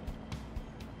again.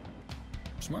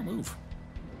 Smart move.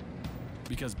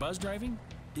 Because buzz driving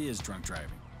is drunk driving.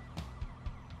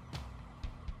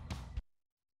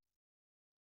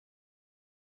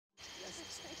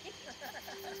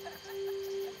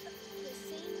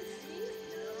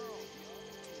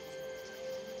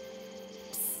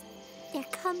 They're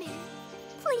coming.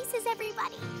 Places,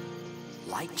 everybody.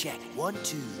 Light check. 1,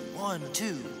 2, 1,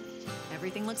 2.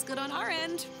 Everything looks good on our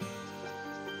end.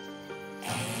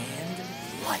 And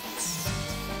lights.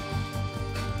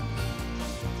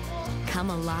 Come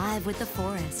alive with the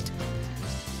forest.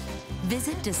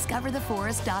 Visit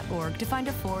discovertheforest.org to find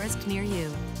a forest near you.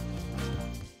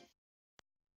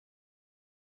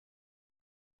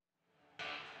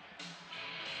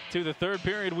 To the third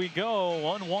period we go.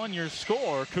 1-1 your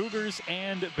score. Cougars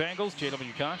and Bengals.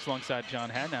 J.W. Cox alongside John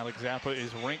Haddon. Alex Zappa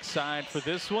is ringside for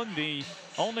this one. The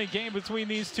only game between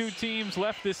these two teams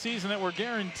left this season that were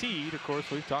guaranteed. Of course,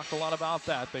 we've talked a lot about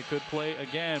that. They could play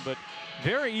again, but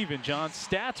very even, John.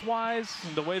 Stats-wise,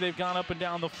 and the way they've gone up and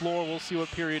down the floor, we'll see what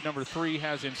period number 3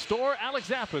 has in store. Alex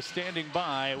Zappa standing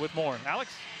by with more.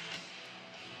 Alex?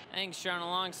 Thanks, John.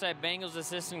 Alongside Bengals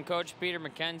assistant coach Peter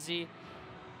McKenzie.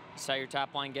 Saw your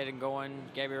top line getting going.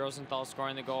 Gabby Rosenthal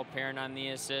scoring the goal, Perrin on the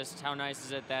assist. How nice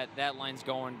is it that that line's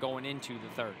going into the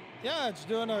third? Yeah, it's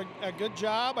doing a good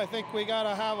job. I think we got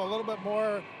to have a little bit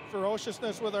more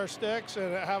ferociousness with our sticks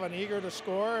and have an eager to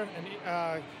score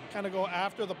and kind of go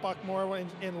after the puck more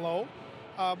in low.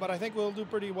 But I think we'll do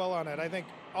pretty well on it. I think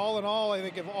all in all, I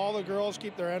think if all the girls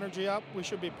keep their energy up, we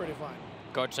should be pretty fine.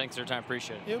 Coach, thanks for your time.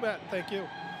 Appreciate it. You bet. Thank you.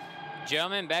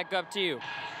 Gentlemen, back up to you.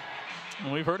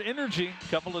 And we've heard energy a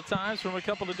couple of times from a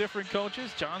couple of different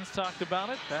coaches. John's talked about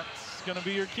it. That's going to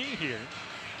be your key here.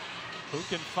 Who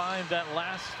can find that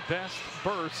last best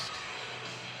burst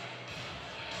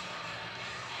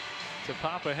to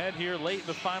pop ahead here late in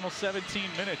the final 17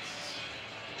 minutes.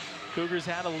 Cougars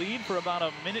had a lead for about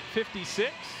a minute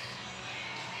 56.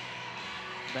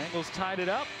 Bengals tied it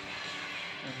up,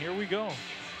 and here we go.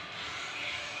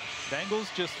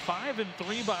 Bengals just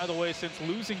 5-3, by the way, since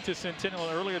losing to Centennial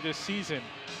earlier this season.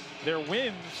 Their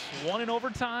wins, 1 in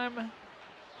overtime,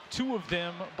 2 of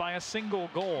them by a single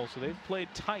goal. So they've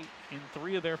played tight in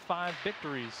 3 of their 5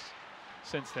 victories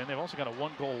since then. They've also got a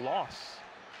 1-goal loss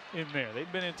in there.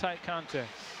 They've been in tight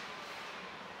contests.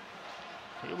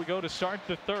 Here we go to start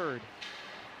the third.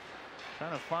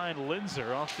 Trying to find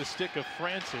Linzer off the stick of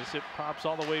Francis. It pops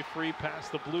all the way free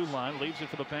past the blue line. Leaves it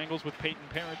for the Bengals with Peyton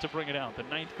Parent to bring it out. The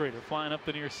 9th grader flying up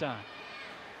the near side.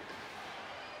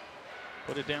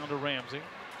 Put it down to Ramsey.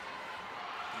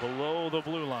 Below the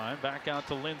blue line, back out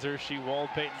to Linzer. She walled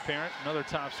Peyton Parent, another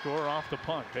top scorer off the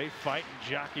punt. They fight and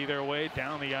jockey their way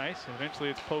down the ice. Eventually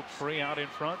it's poked free out in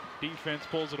front. Defense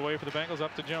pulls it away for the Bengals,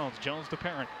 up to Jones. Jones to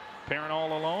Parent. Parent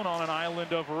all alone on an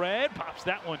island of red. Pops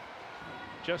that one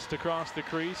just across the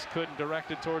crease. Couldn't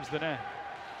direct it towards the net.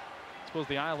 I suppose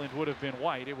the island would have been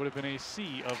white. It would have been a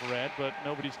sea of red, but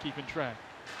nobody's keeping track.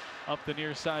 Up the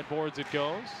near side boards it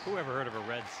goes. Who ever heard of a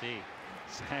Red Sea?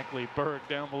 Exactly. Berg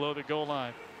down below the goal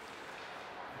line.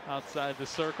 Outside the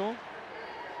circle.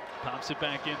 Pops it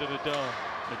back into the dough.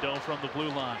 The dough from the blue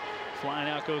line. Flying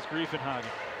out goes Griefenhagen.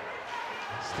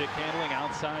 Stick handling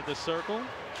outside the circle.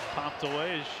 Popped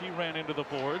away as she ran into the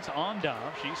boards.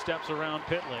 Ondav, she steps around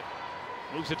Pitlick.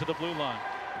 Moves it to the blue line.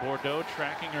 Bordeaux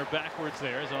tracking her backwards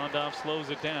there as Ondav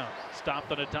slows it down.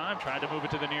 Stopped on a dime. Tried to move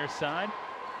it to the near side.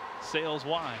 Sails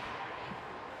wide.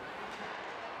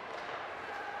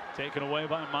 Taken away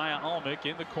by Maya Almick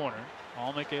in the corner.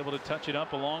 Almick able to touch it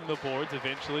up along the boards.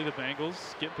 Eventually the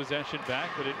Bengals get possession back,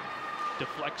 but it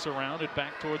deflects around it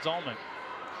back towards Almick.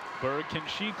 Berg, can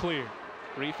she clear?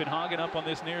 Griefenhagen up on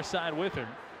this near side with her.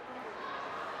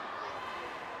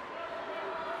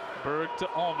 Berg to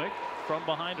Almick from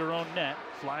behind her own net.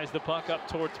 Flies the puck up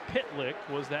towards Pitlick.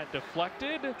 Was that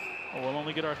deflected? Oh, we'll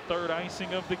only get our 3rd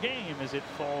icing of the game as it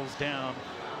falls down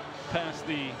past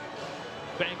the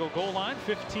Bengal goal line.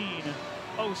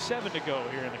 15:07 to go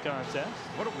here in the contest.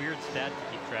 What a weird stat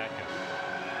to keep track of.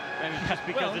 I mean, just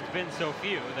because it's been so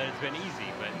few that it's been easy,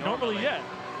 but normally yeah,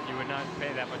 you would not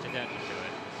pay that much attention to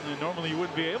it. And normally you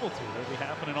wouldn't be able to. It'd be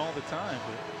happening all the time.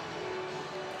 But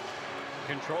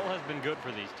control has been good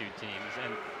for these two teams,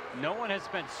 and no one has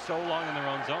spent so long in their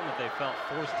own zone that they felt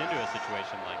forced into a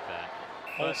situation like that.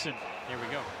 Olsen. Here we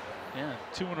go. Yeah,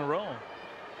 2 in a row.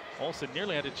 Olsen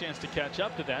nearly had a chance to catch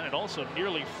up to that, and also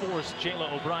nearly forced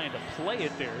Jayla O'Brien to play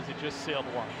it there as it just sailed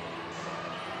wide.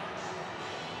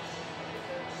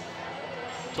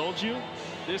 Told you,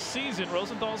 this season,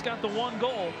 Rosenthal's got the 1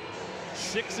 goal.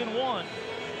 6-1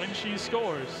 when she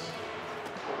scores.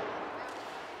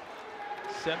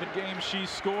 7 games she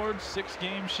scored, 6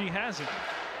 games she hasn't.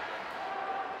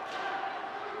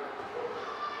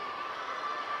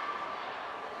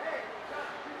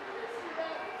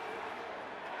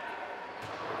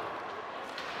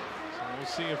 We'll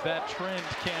see if that trend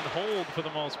can hold for the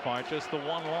most part. Just the 1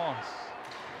 loss.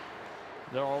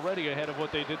 They're already ahead of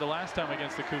what they did the last time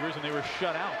against the Cougars when they were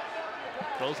shut out.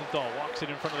 Rosenthal walks it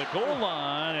in front of the goal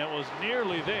line. It was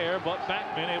nearly there, but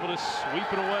Backman able to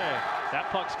sweep it away. That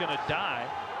puck's going to die.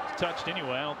 It's touched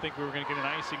anyway. I don't think we were going to get an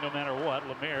icing no matter what.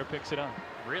 Lemaire picks it up.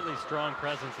 Really strong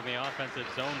presence in the offensive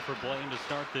zone for Blaine to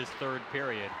start this 3rd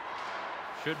period.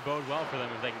 Should bode well for them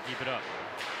if they can keep it up.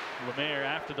 Lemaire,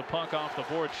 after the puck off the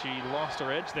board, she lost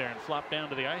her edge there and flopped down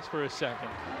to the ice for a second.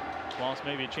 Lost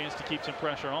maybe a chance to keep some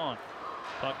pressure on.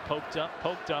 Puck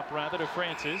poked up rather to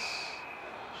Francis.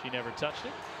 She never touched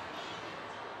it.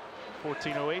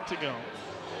 14:08 to go.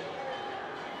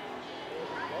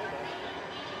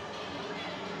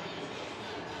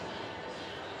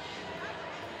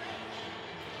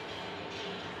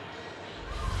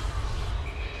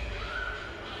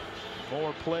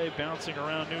 More play bouncing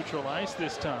around neutral ice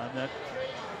this time. That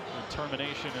the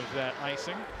termination of that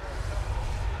icing.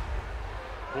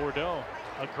 Bordeaux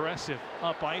aggressive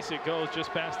up ice. It goes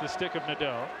just past the stick of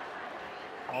Nadeau.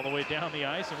 all the way down the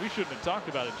ice, and we shouldn't have talked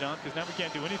about it, John, because now we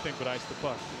can't do anything but ice the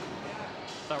puck.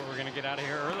 Thought we were going to get out of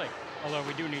here early, although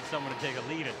we do need someone to take a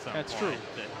lead at some point. That's true.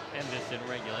 To end this in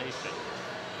regulation.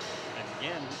 And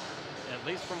again, at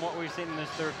least from what we've seen in this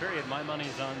third period, my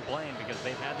money's on Blaine because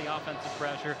they've had the offensive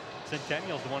pressure.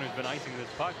 Centennial's the one who's been icing this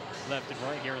puck left and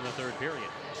right here in the third period.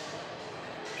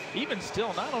 Even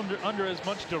still, not under as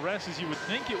much duress as you would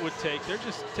think it would take. They're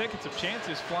just taking some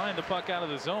chances, flying the puck out of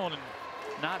the zone and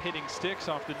not hitting sticks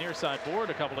off the near side board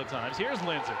a couple of times. Here's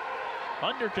Linzer.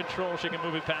 Under control, she can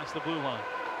move it past the blue line.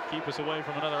 Keep us away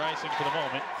from another icing for the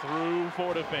moment. Through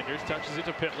 4 defenders, touches it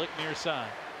to Pitlick near side.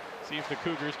 See if the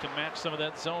Cougars can match some of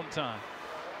that zone time.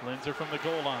 Linzer from the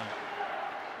goal line.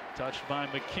 Touched by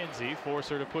McKenzie, force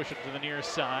her to push it to the near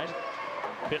side.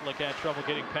 Pitlick had trouble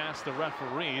getting past the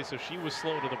referee, so she was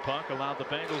slow to the puck, allowed the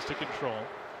Bengals to control.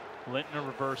 Lintner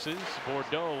reverses.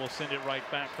 Bordeaux will send it right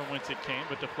back from whence it came,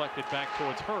 but deflected back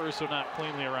towards her, so not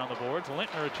cleanly around the boards.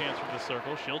 Lintner a chance from the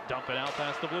circle. She'll dump it out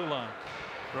past the blue line.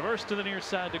 Reverse to the near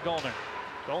side to Gollner.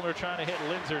 Gollner trying to hit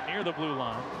Linzer near the blue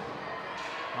line.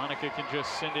 Monica can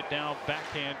just send it down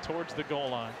backhand towards the goal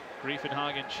line.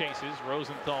 Griefenhagen chases.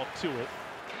 Rosenthal to it.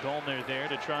 Gollner there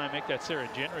to try and make that Sarah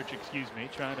Jenrich,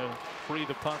 trying to free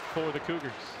the puck for the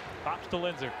Cougars. Pops to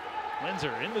Linzer.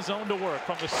 Linzer in the zone to work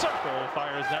from the circle.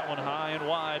 Fires that one high and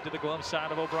wide to the glove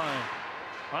side of O'Brien.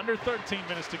 Under 13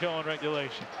 minutes to go in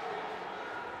regulation.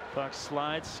 Puck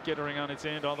slides, skittering on its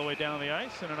end all the way down the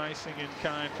ice, and an icing in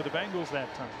kind for the Bengals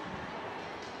that time.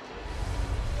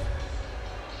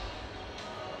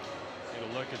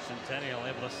 Take a look at Centennial,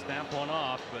 able to snap one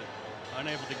off, but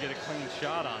unable to get a clean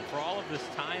shot on. For all of this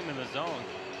time in the zone,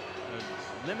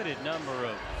 a limited number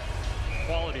of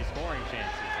quality scoring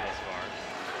chances thus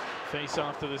far. Face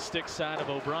off to the stick side of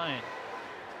O'Brien.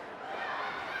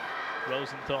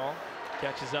 Rosenthal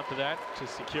catches up to that to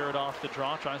secure it off the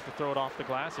draw, tries to throw it off the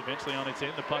glass. Eventually on its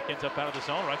end, the puck ends up out of the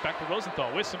zone. Right back to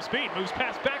Rosenthal with some speed, moves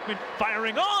past Beckman,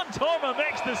 firing on. Torma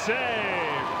makes the save.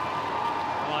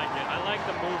 I like it. I like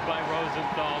the move by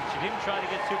Rosenthal. She didn't try to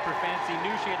get super fancy,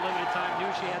 knew she had limited time, knew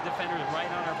she had defenders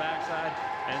right on her backside,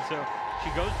 and so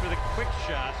she goes for the quick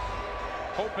shot,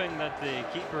 hoping that the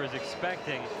keeper is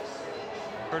expecting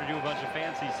her to do a bunch of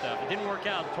fancy stuff. It didn't work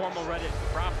out. Torma read it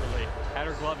properly, had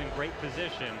her glove in great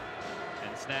position,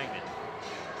 and snagged it.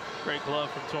 Great glove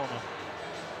from Torma.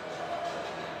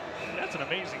 That's an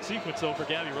amazing sequence though for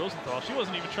Gabby Rosenthal. She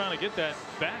wasn't even trying to get that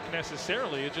back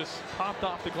necessarily. It just popped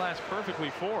off the glass perfectly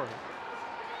for her.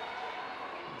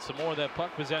 And some more of that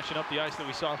puck possession up the ice that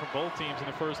we saw from both teams in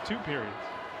the first 2 periods.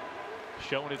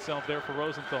 Showing itself there for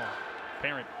Rosenthal.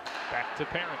 Parent, back to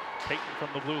Parent. Payton from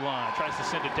the blue line. Tries to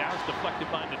send it down. It's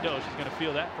deflected by Nadeau. She's going to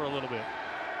feel that for a little bit.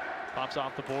 Pops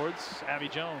off the boards. Abby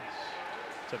Jones.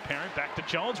 To Parent, back to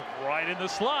Jones, right in the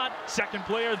slot. Second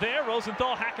player there,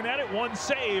 Rosenthal hacking at it. One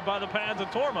save by the pads of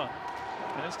Torma.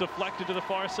 And it's deflected to the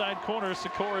far side corner.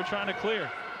 Sikora trying to clear.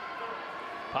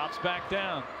 Pops back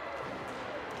down.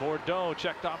 Bordeaux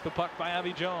checked off the puck by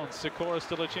Abby Jones. Sikora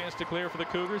still a chance to clear for the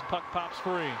Cougars. Puck pops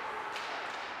free.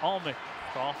 Almick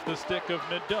off the stick of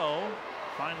Nadeau.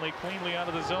 Finally cleanly out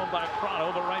of the zone by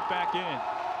Prado, but right back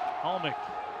in. Almick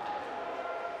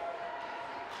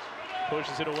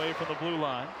pushes it away from the blue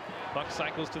line. Puck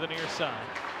cycles to the near side.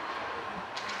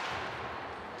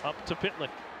 Up to Pitlick.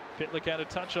 Pitlick had a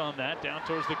touch on that. Down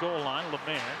towards the goal line.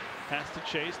 Lemaire has to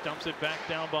chase. Dumps it back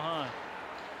down behind.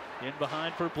 In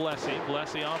behind for Blessy.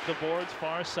 Blessy off the boards.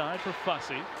 Far side for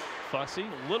Fussy. Fussy,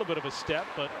 a little bit of a step,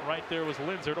 but right there was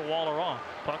Linzer to wall her off.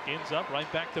 Puck ends up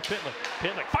right back to Pitlick.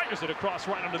 Pitlick fires it across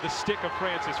right under the stick of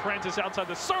Francis. Francis outside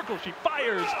the circle. She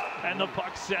fires, and the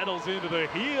puck settles into the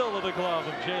heel of the glove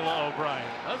of Jayla O'Brien.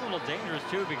 That was a little dangerous,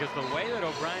 too, because the way that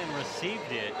O'Brien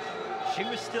received it, she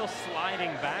was still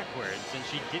sliding backwards, and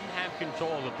she didn't have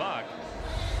control of the puck.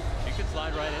 She could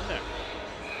slide right in there.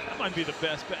 That might be the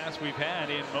best pass we've had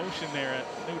in motion there at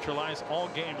neutralize all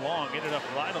game long. Ended up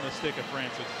right on the stick of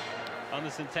Francis. On the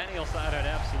Centennial side, I'd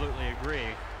absolutely agree.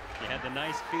 You had the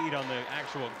nice feed on the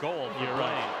actual goal. You're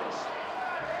right.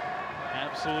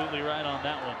 Absolutely right on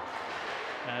that one.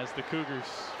 As the Cougars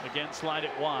again slide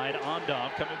it wide.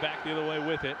 Ondov coming back the other way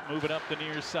with it. Moving up the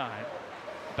near side.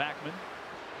 Backman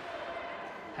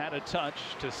had a touch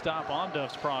to stop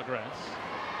Ondov's progress.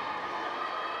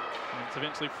 And it's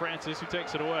eventually Francis who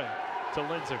takes it away to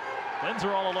Linzer.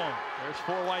 Linzer all alone. There's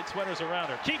 4 white sweaters around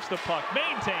her. Keeps the puck.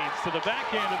 Maintains to the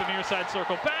back end of the near side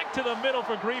circle. Back to the middle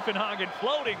for Griefenhagen.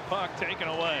 Floating puck taken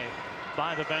away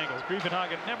by the Bengals.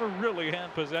 Griefenhagen never really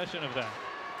had possession of that.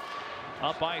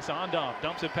 Up ice, Ondov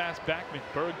dumps it past Backman.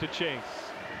 Berg to chase.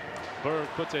 Berg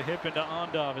puts a hip into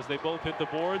Ondov as they both hit the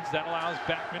boards. That allows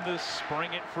Backman to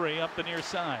spring it free up the near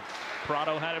side.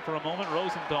 Prado had it for a moment.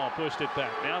 Rosenthal pushed it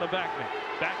back. Now to Backman.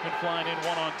 Backman flying in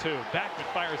 1-on-2.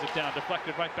 Backman fires it down,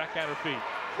 deflected right back at her feet.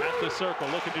 At the circle,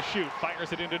 looking to shoot.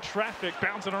 Fires it into traffic,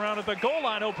 bouncing around at the goal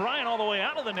line. O'Brien all the way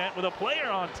out of the net with a player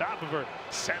on top of her.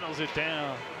 Settles it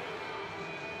down.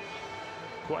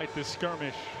 Quite the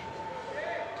skirmish.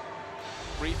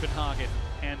 Riefenhagen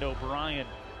and O'Brien.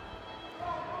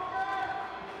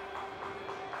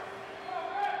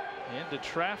 Into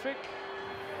traffic,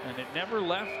 and it never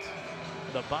left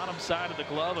the bottom side of the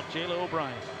glove of Jayla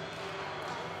O'Brien.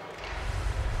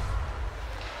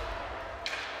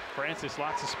 Francis,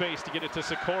 lots of space to get it to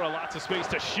Sikora, lots of space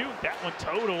to shoot. That one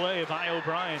towed away by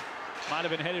O'Brien. Might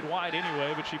have been headed wide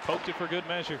anyway, but she poked it for good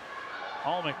measure.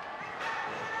 Almick.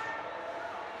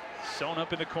 Sewn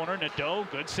up in the corner, Nadeau,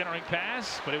 good centering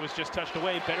pass, but it was just touched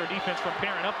away. Better defense from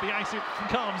Perrin. Up the ice it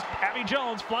comes. Abby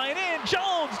Jones flying in.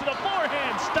 Jones to the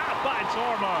forehand, stopped by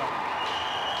Torma.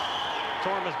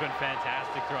 Torma's been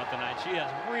fantastic throughout the night. She has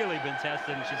really been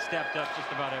tested, and she's stepped up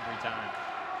just about every time.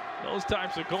 Those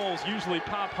types of goals usually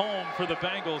pop home for the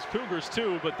Bengals. Cougars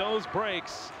too, but those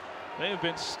breaks, they have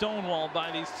been stonewalled by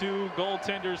these two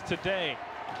goaltenders today.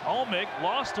 Almick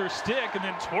lost her stick and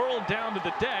then twirled down to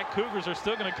the deck. Cougars are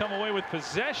still going to come away with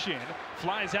possession.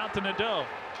 Flies out to Nadeau.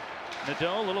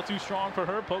 Nadeau a little too strong for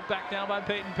her. Poked back down by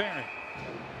Peyton Perrin.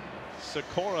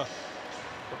 Sikora,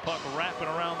 the puck wrapping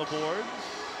around the boards.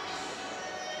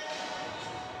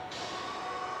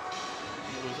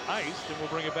 It was iced, and we'll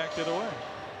bring it back the other way.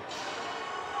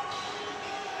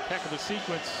 Heck of a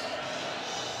sequence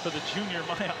for the junior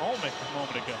Maya Almick a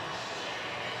moment ago.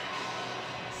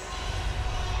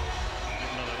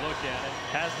 Look at it.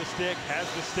 Has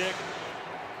the stick,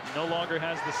 no longer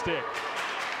has the stick.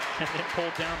 And then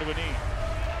pulled down to a knee.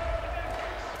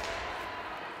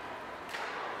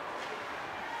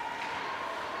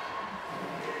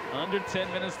 Under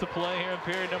 10 minutes to play here in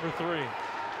period number 3.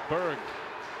 Berg,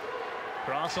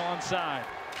 cross onside.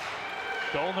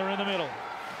 Goldner in the middle.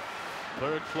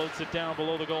 Berg floats it down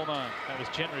below the goal line. That was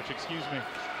Jenrich, excuse me.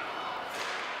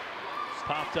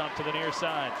 Popped up to the near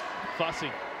side.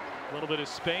 Fussy. A little bit of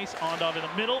space. Ondov in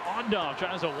the middle. Ondov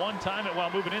tries a one-time it while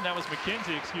moving in. That was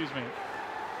McKenzie, excuse me.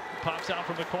 Pops out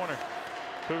from the corner.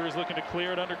 Cougars looking to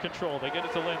clear it under control. They get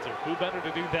it to Linzer. Who better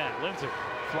to do that? Linzer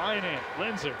flying in.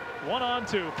 Linzer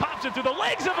 1-on-2. Pops it through the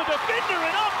legs of a defender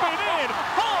and up and in.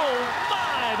 Oh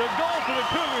my! The goal for the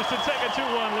Cougars to take a 2-1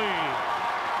 lead.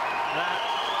 That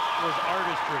was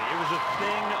artistry. It was a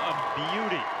thing of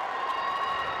beauty.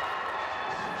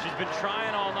 She's been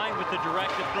trying all night with the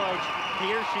direct approach.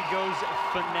 Here she goes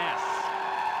finesse,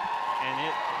 and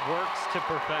it works to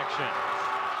perfection.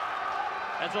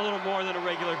 That's a little more than a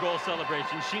regular goal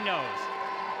celebration. She knows.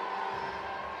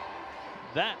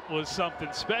 That was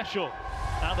something special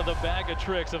out of the bag of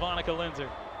tricks of Annika Linzer.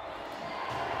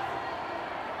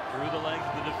 Through the legs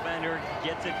of the defender,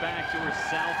 gets it back to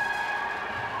herself.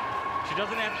 She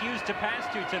doesn't have Hughes to pass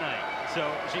to tonight,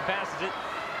 so she passes it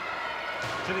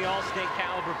to the all-state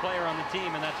caliber player on the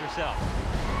team, and that's herself.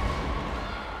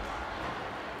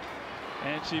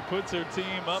 And she puts her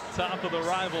team up top of the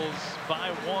rivals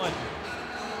by 1.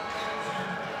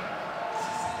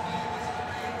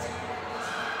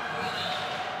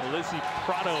 Alyssa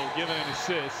Prado giving an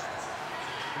assist.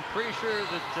 I'm pretty sure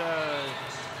that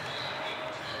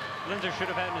Linzer should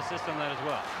have had an assist on that as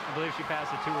well. I believe she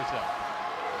passed it to herself.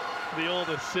 The old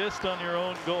assist on your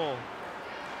own goal.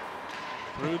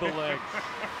 Through the legs.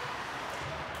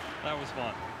 That was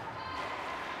fun.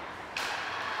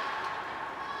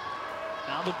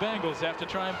 Now the Bengals have to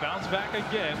try and bounce back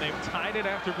again. They've tied it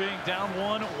after being down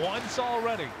 1 once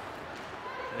already.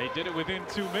 They did it within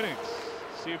 2 minutes.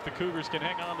 See if the Cougars can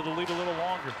hang on to the lead a little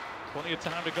longer. Plenty of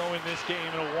time to go in this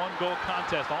game in a 1-goal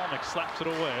contest. Almick slaps it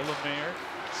away. Lemaire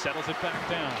settles it back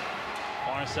down.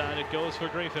 Far side it goes for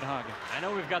Greifenhagen. I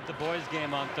know we've got the boys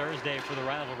game on Thursday for the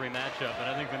rivalry matchup, but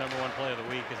I think the #1 play of the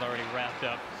week is already wrapped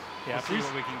up. Yeah, we'll see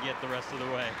what we can get the rest of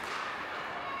the way.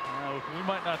 We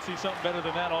might not see something better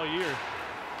than that all year.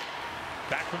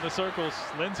 Back from the circles,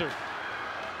 Linzer.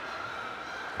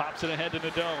 Pops it ahead to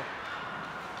Nadeau.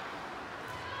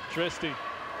 Tristy.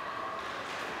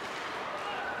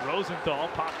 Rosenthal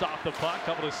popped off the puck.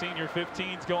 Couple of senior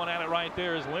 15s going at it right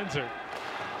there as Linzer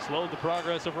slowed the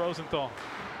progress of Rosenthal.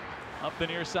 Up the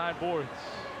near side boards.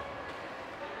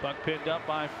 Puck pinned up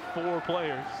by 4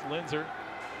 players. Linzer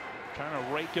trying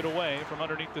to rake it away from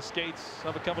underneath the skates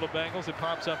of a couple of Bengals. It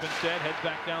pops up instead, heads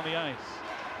back down the ice.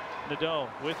 Nadeau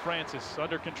with Francis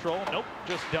under control. Nope,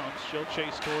 just dumps. She'll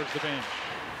chase towards the bench.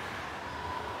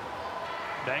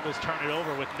 Bengals turn it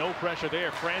over with no pressure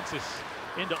there. Francis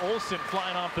into Olsen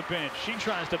flying off the bench. She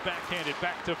tries to backhand it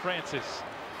back to Francis.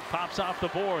 Pops off the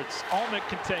boards. Almick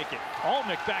can take it.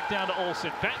 Almick back down to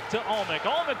Olsen. Back to Almick.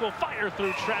 Almick will fire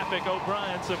through traffic.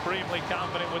 O'Brien supremely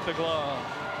confident with the glove.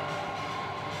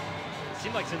 It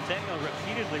seemed like Centennial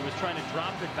repeatedly was trying to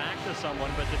drop it back to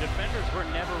someone, but the defenders were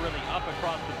never really up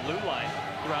across the blue line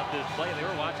throughout this play. They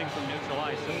were watching from neutral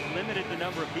ice, so it limited the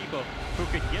number of people who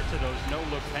could get to those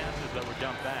no-look passes that were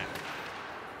dumped back.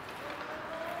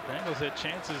 Bengals had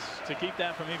chances to keep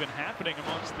that from even happening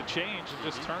amongst the change and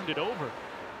just turned it over.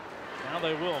 Now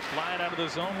they will fly it out of the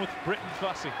zone with Britton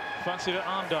Fussy. Fussy to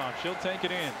Ondov. She'll take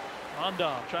it in.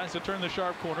 Ondov tries to turn the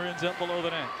sharp corner, ends up below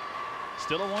the net.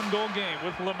 Still a one-goal game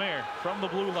with Lemaire from the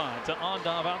blue line to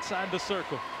Ondov outside the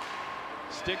circle.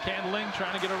 Stick handling,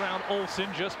 trying to get around Olsen,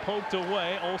 just poked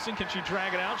away. Olsen, can she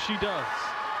drag it out? She does.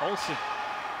 Olsen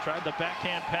tried the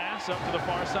backhand pass up to the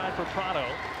far side for Prado.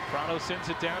 Prado sends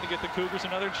it down to get the Cougars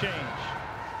another change.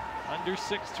 Under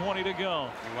 6:20 to go.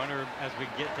 You wonder, as we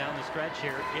get down the stretch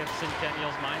here, if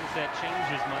Centennial's mindset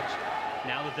changes much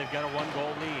now that they've got a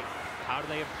one-goal lead. How do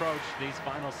they approach these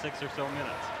final 6 or so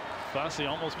minutes? Fussy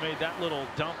almost made that little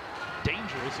dump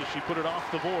dangerous as she put it off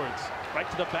the boards. Right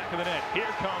to the back of the net.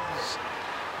 Here comes,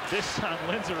 this time,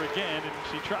 Linzer again, and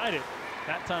she tried it.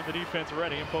 That time the defense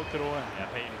ready and poked it away. Yeah,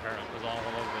 Peyton Parent was all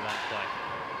over that play.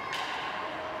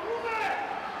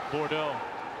 Bordeaux.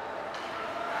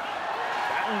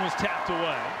 That one was tapped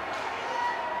away.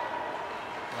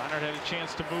 Reinhardt had a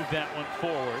chance to move that one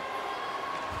forward.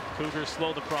 Cougars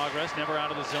slow the progress, never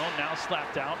out of the zone, now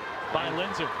slapped out by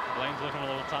Linzer. Blaine's looking a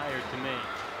little tired to me.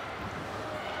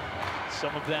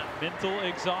 Some of that mental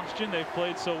exhaustion. They've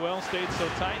played so well, stayed so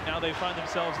tight. Now they find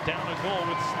themselves down a goal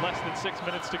with less than 6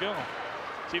 minutes to go.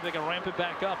 See if they can ramp it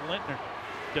back up. Lintner,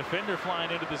 defender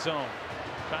flying into the zone.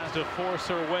 Tries to force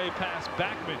her way past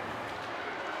Backman.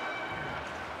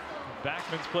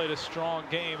 Backman's played a strong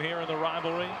game here in the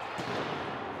rivalry.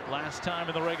 Last time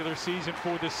in the regular season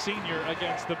for the senior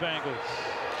against the Bengals.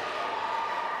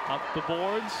 Up the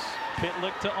boards,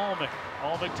 Pitlick to Almick.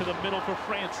 Almick to the middle for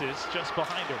Francis, just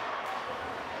behind her.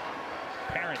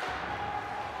 Parent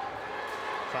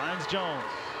finds Jones.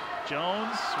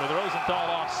 Jones with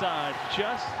Rosenthal offside,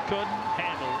 just couldn't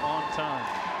handle on time.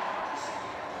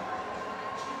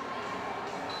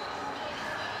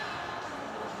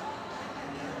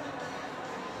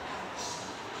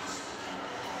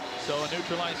 So a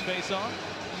neutralized face-off.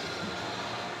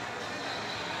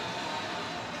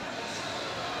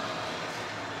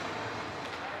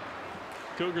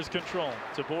 Cougars control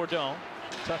to Bordeaux.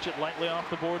 Touch it lightly off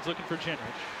the boards, looking for Ginrich.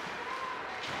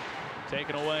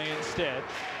 Taken away instead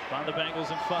by the Bengals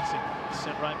and Fussy.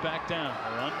 Sent right back down.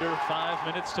 We're under 5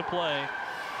 minutes to play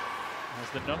as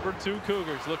the #2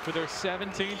 Cougars look for their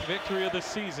 17th victory of the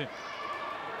season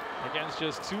against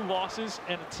just 2 losses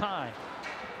and a tie.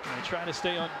 And they try to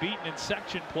stay unbeaten in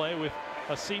section play with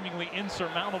a seemingly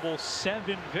insurmountable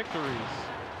 7 victories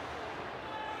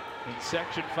in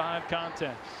Section 5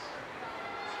 contests.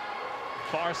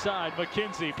 Far side,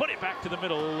 McKenzie, put it back to the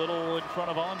middle, a little in front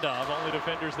of Ondov. Only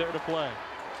defenders there to play.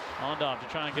 Ondov to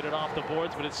try and get it off the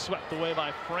boards, but it's swept away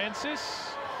by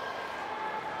Francis.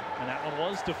 And that one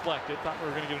was deflected. Thought we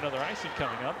were going to get another icing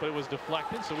coming up, but it was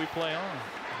deflected, so we play on.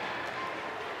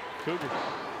 Cougars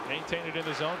maintain it in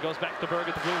the zone, goes back to Berg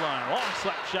at the blue line. Long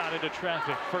slap shot into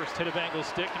traffic. First hit a Bengal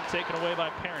stick and taken away by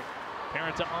Parent.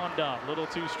 Parent to Ondov, a little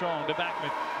too strong to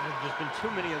Backman. There's been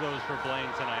too many of those for Blaine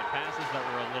tonight. Passes that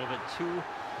were a little bit too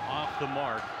off the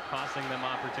mark, costing them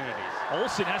opportunities.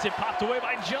 Olsen has it popped away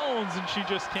by Jones, and she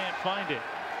just can't find it.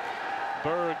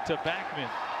 Berg to Backman.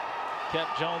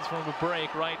 Kept Jones from a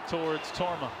break right towards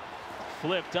Torma.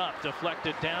 Flipped up,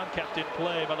 deflected down, kept in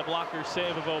play by the blocker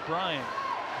save of O'Brien.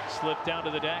 Slipped down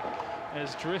to the deck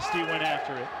as Dristy went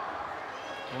after it.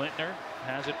 Lintner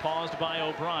has it paused by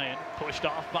O'Brien, pushed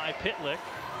off by Pitlick.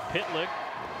 Pitlick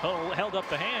held up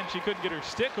the hand. She couldn't get her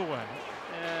stick away.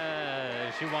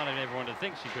 She wanted everyone to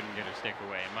think she couldn't get her stick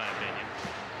away, in my opinion.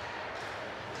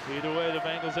 Either way, the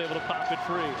Bengals able to pop it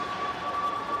free.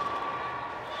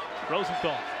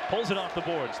 Rosenthal pulls it off the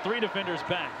boards. 3 defenders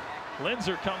back.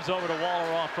 Linzer comes over to wall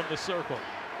her off from the circle.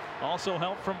 Also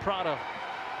help from Prado.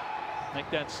 Make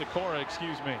that Sikora,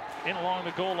 excuse me, in along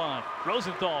the goal line.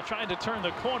 Rosenthal trying to turn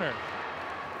the corner.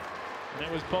 And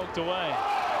it was poked away.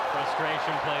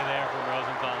 Frustration play there from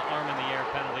Rosenthal. Arm in the air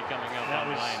penalty coming up. That on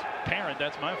was line. Parent.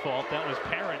 That's my fault. That was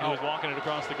Parent who was walking it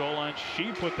across the goal line.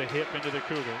 She put the hip into the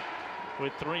Cougar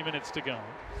with 3 minutes to go.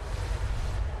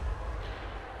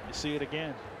 You see it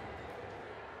again.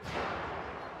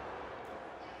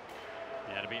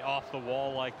 Yeah, to be off the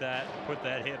wall like that, put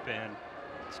that hip in,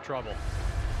 it's trouble.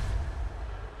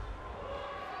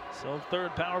 So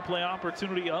third power play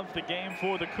opportunity of the game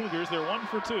for the Cougars. They're 1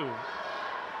 for 2.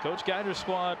 Coach Guider's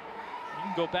squad, you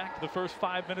can go back to the first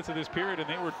 5 minutes of this period and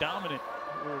they were dominant.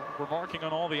 We're remarking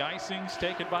on all the icings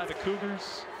taken by the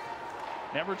Cougars.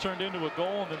 Never turned into a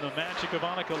goal, and then the magic of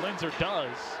Annika Linzer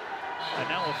does. And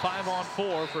now a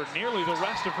 5-on-4 for nearly the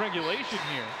rest of regulation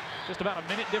here. Just about a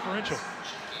minute differential.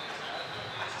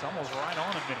 It's almost right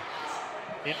on a minute.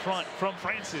 In front from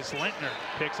Francis, Lintner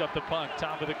picks up the puck,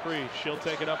 top of the crease. She'll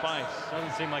take it up ice.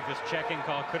 Doesn't seem like this check-in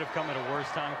call could have come at a worse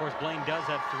time. Of course, Blaine does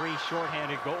have 3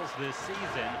 shorthanded goals this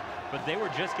season, but they were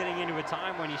just getting into a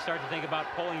time when you start to think about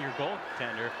pulling your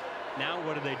goaltender. Now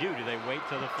what do? Do they wait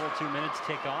till the full 2 minutes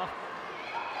tick off?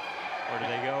 Or do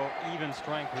they go even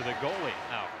strength with a goalie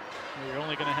out? You're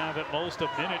only going to have at most a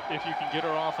minute if you can get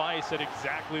her off ice at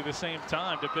exactly the same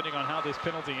time, depending on how this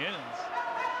penalty ends.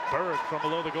 Berg from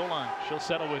below the goal line. She'll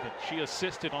settle with it. She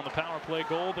assisted on the power play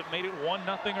goal that made it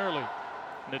 1-0 early.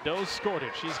 Nadeau's scored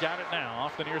it. She's got it now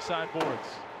off the near side boards.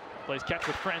 Plays catch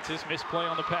with Francis. Misplay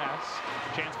on the pass.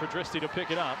 Chance for Dristy to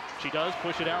pick it up. She does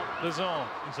push it out the zone.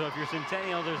 So if you're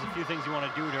Centennial, there's a few things you want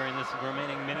to do during this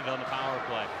remaining minute on the power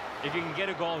play. If you can get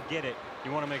a goal, get it.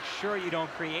 You want to make sure you don't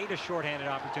create a shorthanded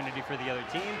opportunity for the other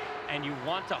team, and you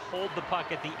want to hold the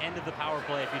puck at the end of the power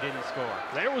play if you didn't score.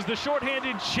 There was the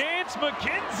shorthanded chance.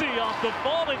 McKenzie off the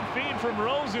falling feed from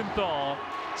Rosenthal.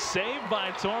 Saved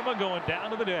by Torma going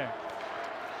down to the deck.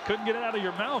 Couldn't get it out of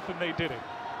your mouth, and they did it,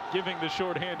 giving the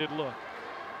shorthanded look.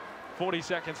 40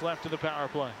 seconds left in the power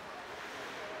play.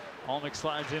 Almich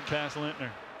slides in past Lintner.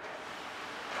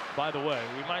 By the way,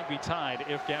 we might be tied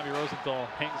if Gabby Rosenthal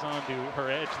hangs on to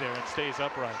her edge there and stays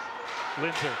upright.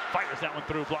 Linzer fires that one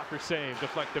through, blocker save,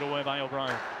 deflected away by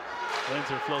O'Brien.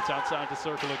 Linzer floats outside the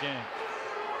circle again.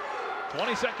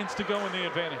 20 seconds to go in the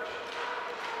advantage.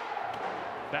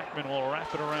 Backman will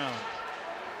wrap it around.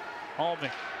 Almich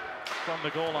from the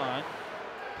goal line.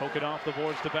 Poke it off the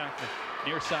boards to Backman.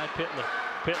 Near side Pitlick.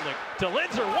 Pitlick to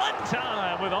Linzer one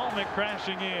time with Almich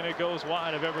crashing in. It goes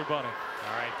wide of everybody.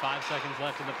 All right, 5 seconds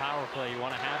left in the power play. You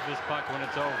want to have this puck when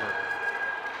it's over.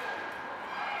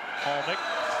 Almich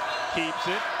keeps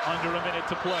it under a minute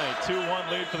to play.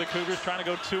 2-1 lead for the Cougars, trying to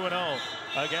go 2-0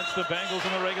 against the Bengals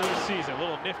in the regular season. A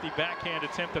little nifty backhand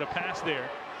attempt at a pass there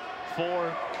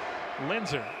for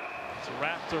Linzer. It's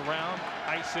wrapped around.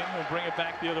 Icing will bring it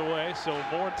back the other way, so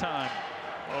more time.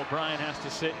 O'Brien has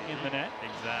to sit in the net.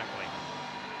 Exactly.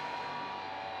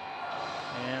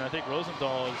 And I think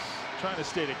Rosenthal is trying to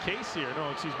state a case here. No,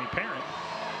 excuse me, Parent.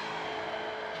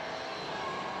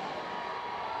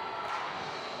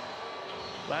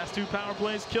 Last 2 power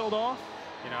plays killed off.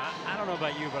 You know, I don't know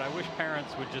about you, but I wish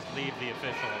Parents would just leave the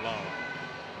official alone.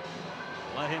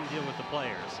 Let him deal with the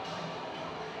players.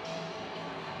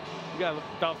 You got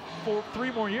about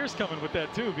 3 more years coming with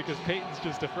that too, because Peyton's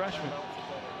just a freshman.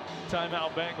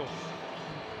 Timeout Bengals.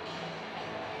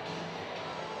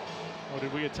 Or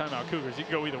did we get timeout Cougars? You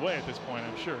can go either way at this point,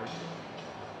 I'm sure.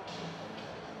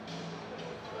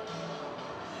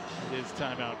 It is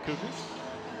timeout Cougars.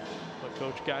 But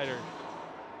Coach Guider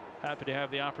happy to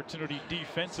have the opportunity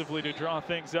defensively to draw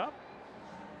things up.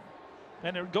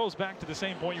 And it goes back to the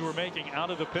same point you were making out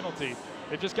of the penalty.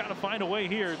 They've just got to find a way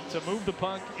here to move the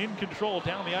puck in control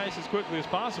down the ice as quickly as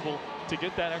possible to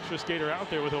get that extra skater out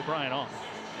there with O'Brien on.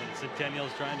 And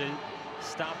Centennial's trying to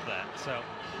stop that. So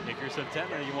if you're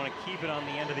Centennial, you want to keep it on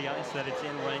the end of the ice that it's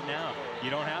in right now.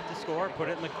 You don't have to score. Put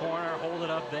it in the corner, hold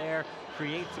it up there,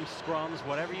 create some scrums,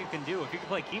 whatever you can do. If you can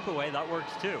play keep away, that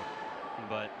works too.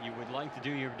 But you would like to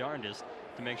do your darndest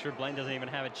to make sure Blaine doesn't even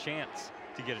have a chance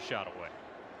to get a shot away.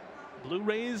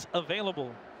 Blu-rays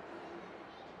available.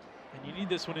 And you need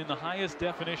this one in the highest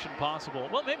definition possible.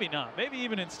 Well, maybe not. Maybe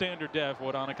even in standard def,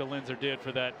 what Annika Linzer did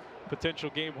for that potential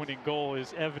game-winning goal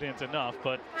is evident enough,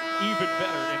 but even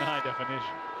better in high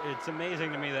definition. It's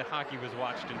amazing to me that hockey was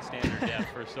watched in standard def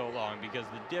for so long, because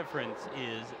the difference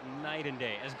is night and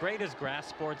day. As great as grass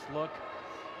sports look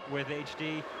with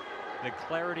HD, the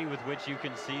clarity with which you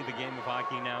can see the game of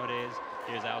hockey nowadays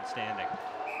is outstanding.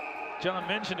 John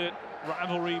mentioned it,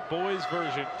 rivalry boys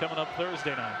version coming up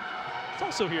Thursday night. It's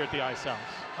also here at the Ice House.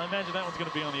 I imagine that one's going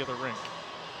to be on the other rink.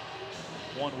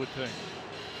 One would think.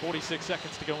 46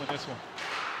 seconds to go in this one.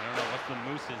 I don't know, what's the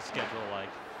Moose's schedule like?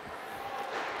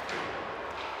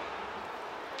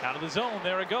 Out of the zone,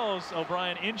 there it goes.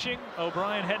 O'Brien inching,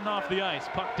 O'Brien heading off the ice.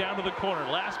 Puck down to the corner,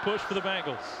 last push for the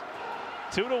Bengals.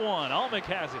 2-1, Almich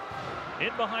has it.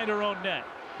 In behind her own net.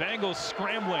 Bengals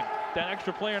scrambling. That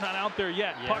extra player not out there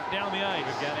yet. Yeah. Puck down the ice.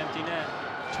 We've got empty net.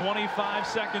 25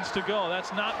 seconds to go.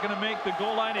 That's not going to make the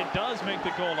goal line. It does make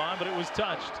the goal line, but it was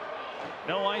touched.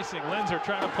 No icing. Linzer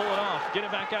trying to pull it off. Get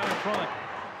it back out in front.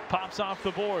 Pops off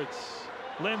the boards.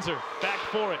 Linzer back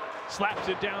for it. Slaps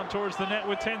it down towards the net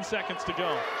with 10 seconds to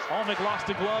go. Almick lost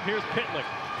a glove. Here's Pitlick.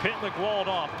 Pitlick walled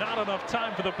off. Not enough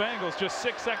time for the Bengals. Just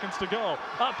 6 seconds to go.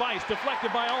 Up ice,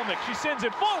 deflected by Almick. She sends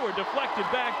it forward, deflected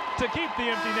back to keep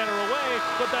the empty netter away.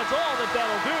 But that's all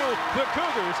that'll do. The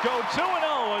Cougars go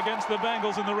 2-0 against the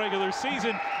Bengals in the regular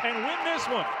season and win this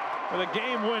one with a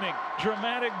game-winning,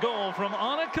 dramatic goal from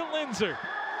Annika Linzer.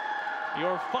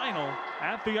 Your final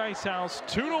at the Ice House,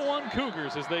 2-1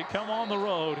 Cougars as they come on the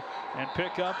road and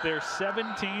pick up their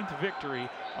 17th victory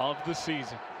of the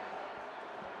season.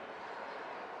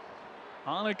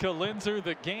 Annika Linzer,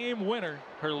 the game winner,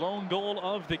 her lone goal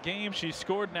of the game. She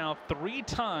scored now 3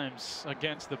 times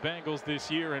against the Bengals this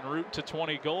year en route to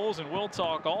 20 goals, and we'll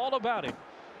talk all about it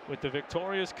with the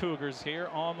victorious Cougars here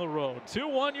on the road.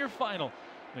 2-1 your final,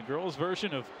 the girls'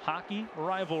 version of hockey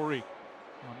rivalry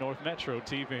on North Metro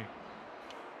TV.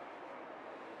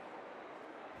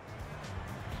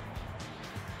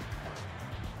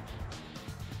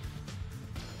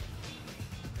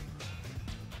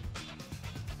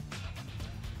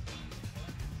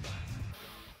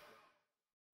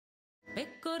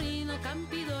 Pecorino,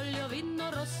 Campidoglio, vino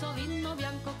rosso, vino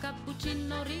bianco,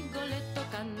 cappuccino, Rigoletto,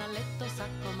 Cannaletto,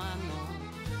 Saccomano,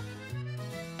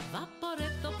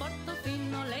 Vaporetto,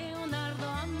 Portofino, Leonardo,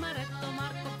 Amaretto,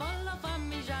 Marco Polo,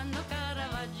 Parmigiano,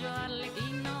 Caravaggio,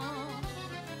 Arlecchino,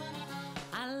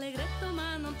 Allegretto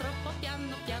ma non troppo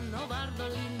piano, piano,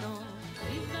 Bardolino.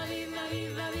 Viva, viva,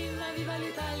 viva, viva, viva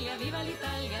l'Italia, viva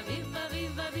l'Italia, viva,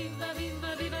 viva, viva,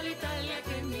 viva, viva l'Italia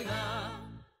che mi va.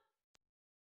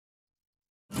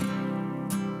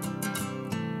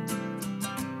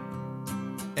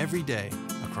 Every day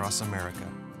across America,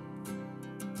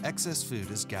 excess food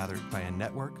is gathered by a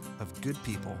network of good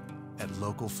people at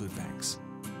local food banks,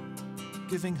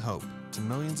 giving hope to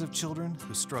millions of children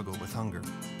who struggle with hunger.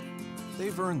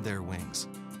 They've earned their wings,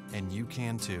 and you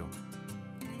can too.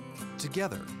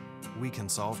 Together, we can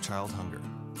solve child hunger.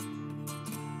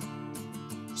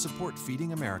 Support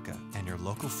Feeding America and your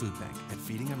local food bank at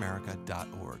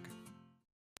feedingamerica.org.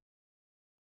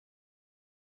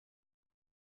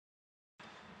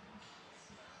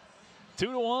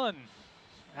 Two to one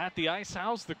at the Ice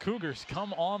House. The Cougars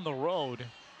come on the road.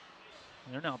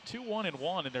 They're now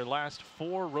 2-1-1 in their last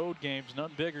 4 road games, none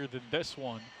bigger than this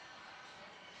one.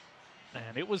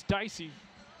 And it was dicey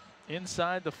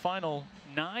inside the final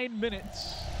 9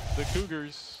 minutes. The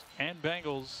Cougars and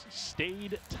Bengals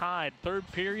stayed tied. Third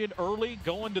period early,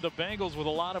 going to the Bengals with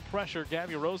a lot of pressure.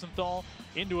 Gabby Rosenthal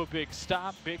into a big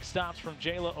stop. Big stops from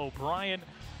Jayla O'Brien,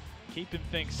 keeping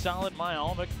things solid. Maya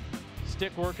Almick,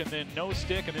 stick work and then no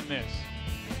stick and then this.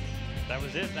 That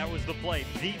was it. That was the play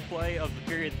of the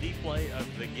period, the play of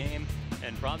the game,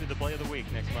 and probably the play of the week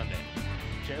next Monday.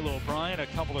 Jayla O'Brien, a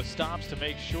couple of stops to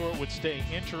make sure it would stay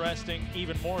interesting.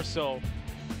 Even more so,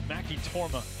 Mackie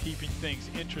Torma keeping things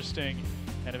interesting.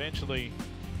 And eventually,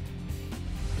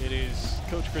 it is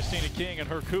Coach Christina King and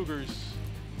her Cougars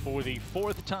for the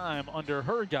 4th time under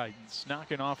her guidance,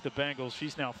 knocking off the Bengals.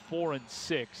 She's now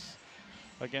 4-6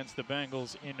 against the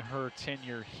Bengals in her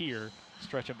tenure here,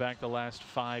 stretching back the last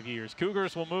 5 years.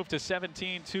 Cougars will move to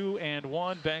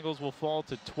 17-2-1. Bengals will fall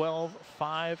to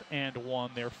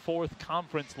 12-5-1. Their 4th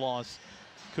conference loss.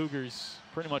 Cougars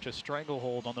pretty much a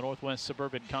stranglehold on the Northwest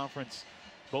Suburban Conference,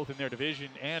 both in their division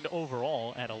and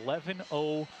overall at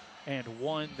 11-0-1.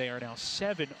 They are now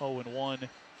 7-0-1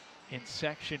 in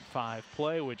Section 5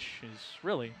 play, which is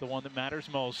really the one that matters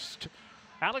most.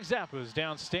 Alex Zappa is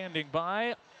down standing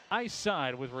by ice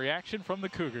side with reaction from the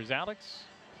Cougars. Alex?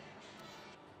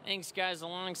 Thanks, guys.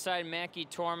 Alongside Mackie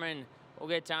Torman, we'll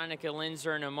get to Annika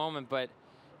Linzer in a moment, but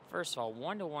first of all,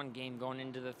 1-1 game going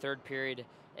into the 3rd period.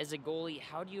 As a goalie,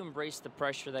 how do you embrace the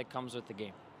pressure that comes with the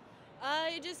game?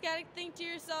 You just got to think to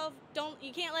yourself,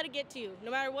 you can't let it get to you. No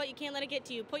matter what, you can't let it get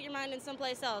to you. Put your mind in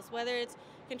someplace else, whether it's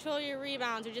control your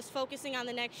rebounds or just focusing on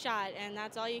the next shot, and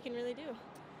that's all you can really do.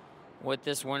 With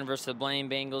this win versus the Blaine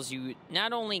Bengals, you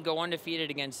not only go undefeated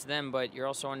against them, but you're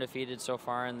also undefeated so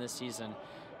far in this season.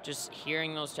 Just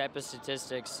hearing those type of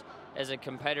statistics as a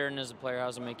competitor and as a player, how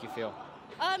does it make you feel?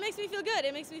 It makes me feel good.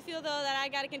 It makes me feel, though, that I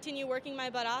got to continue working my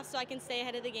butt off so I can stay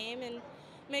ahead of the game and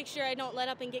make sure I don't let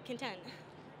up and get content.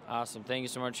 Awesome. Thank you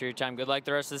so much for your time. Good luck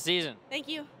the rest of the season. Thank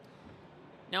you.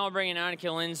 Now we'll bring in Annika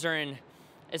Linzer in.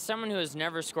 As someone who has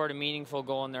never scored a meaningful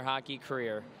goal in their hockey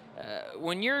career,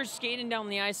 when you're skating down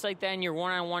the ice like that and you're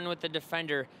one-on-one with the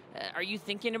defender, are you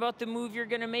thinking about the move you're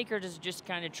going to make, or does it just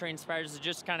kind of transpire? Does it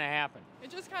just kind of happen? It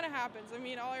just kind of happens. I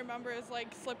mean, all I remember is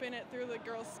like slipping it through the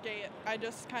girl's skate. I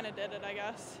just kind of did it, I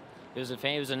guess. It was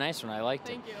a nice one. I liked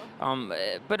it. Thank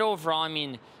you. But overall, I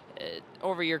mean,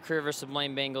 Over your career versus the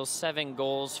Blaine Bengals, 7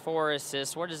 goals, 4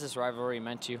 assists. What has this rivalry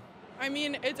meant to you? I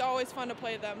mean, it's always fun to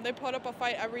play them. They put up a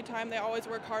fight every time. They always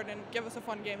work hard and give us a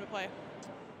fun game to play.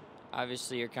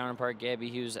 Obviously, your counterpart, Gabby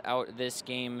Hughes, out this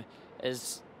game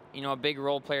as, you know, a big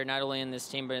role player, not only in this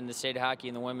team, but in the state of hockey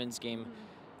in the women's game.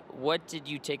 What did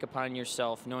you take upon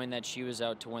yourself knowing that she was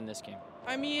out to win this game?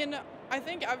 I mean, I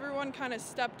think everyone kind of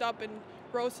stepped up and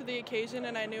rose to the occasion,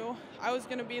 and I knew I was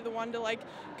going to be the one to, like,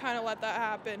 kind of let that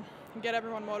happen and get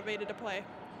everyone motivated to play.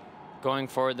 Going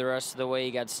forward the rest of the way,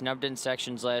 you got snubbed in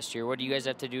sections last year. What do you guys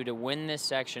have to do to win this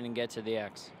section and get to the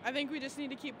X? I think we just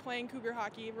need to keep playing Cougar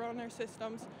hockey, run our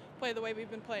systems, play the way we've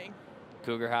been playing.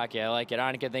 Cougar hockey, I like it.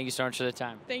 Annika, thank you so much for the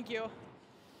time. Thank you.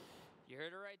 You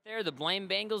heard it right there. The Blaine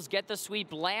Bengals get the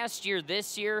sweep last year.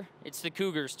 This year, it's the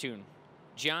Cougars' tune.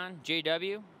 John,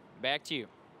 JW, back to you.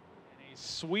 A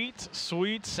sweet,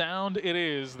 sweet sound it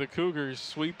is. The Cougars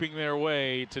sweeping their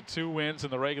way to 2 wins in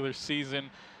the regular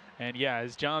season. And yeah,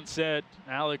 as John said,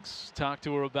 Alex talked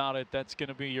to her about it. That's going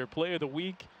to be your play of the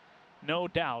week, no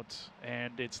doubt.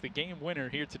 And it's the game winner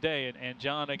here today. And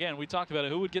John, again, we talked about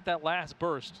it. Who would get that last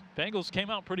burst? Bengals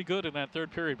came out pretty good in that third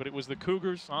period, but it was the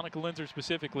Cougars, Annika Linzer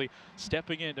specifically,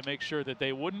 stepping in to make sure that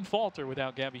they wouldn't falter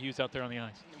without Gabby Hughes out there on the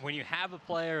ice. When you have a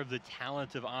player of the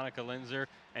talent of Annika Linzer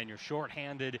and you're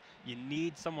shorthanded, you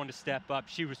need someone to step up.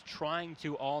 She was trying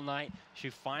to all night. She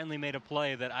finally made a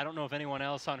play that I don't know if anyone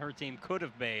else on her team could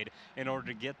have made in order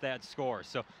to get that score.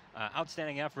 So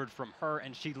outstanding effort from her,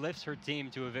 and she lifts her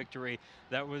team to a victory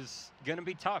that was going to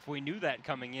be tough. We knew that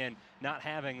coming in, not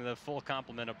having the full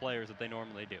complement of players that they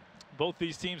normally do. Both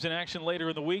these teams in action later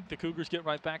in the week. The Cougars get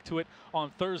right back to it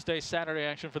on Thursday, Saturday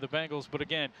action for the Bengals. But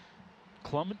again,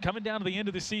 coming down to the end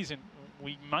of the season,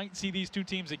 we might see these two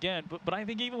teams again, but I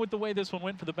think even with the way this one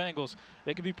went for the Bengals,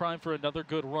 they could be primed for another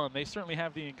good run. They certainly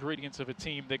have the ingredients of a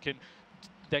team that can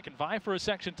vie for a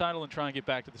section title and try and get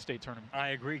back to the state tournament. I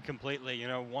agree completely. You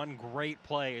know, one great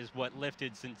play is what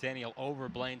lifted Centennial over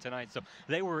Blaine tonight. So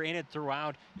they were in it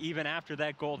throughout. Even after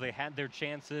that goal, they had their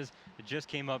chances. It just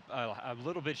came up a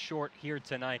little bit short here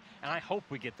tonight, and I hope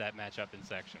we get that matchup in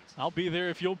sections. I'll be there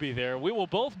if you'll be there. We will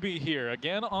both be here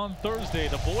again on Thursday.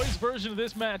 The boys' version of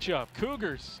this matchup,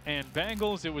 Cougars and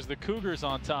Bengals. It was the Cougars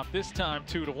on top this time,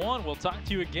 2-1. We'll talk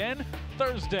to you again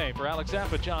Thursday. For Alex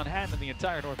Zappa, John Hatton, and the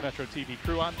entire North Metro TV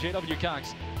crew, I'm JW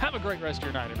Cox. Have a great rest of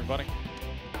your night, everybody.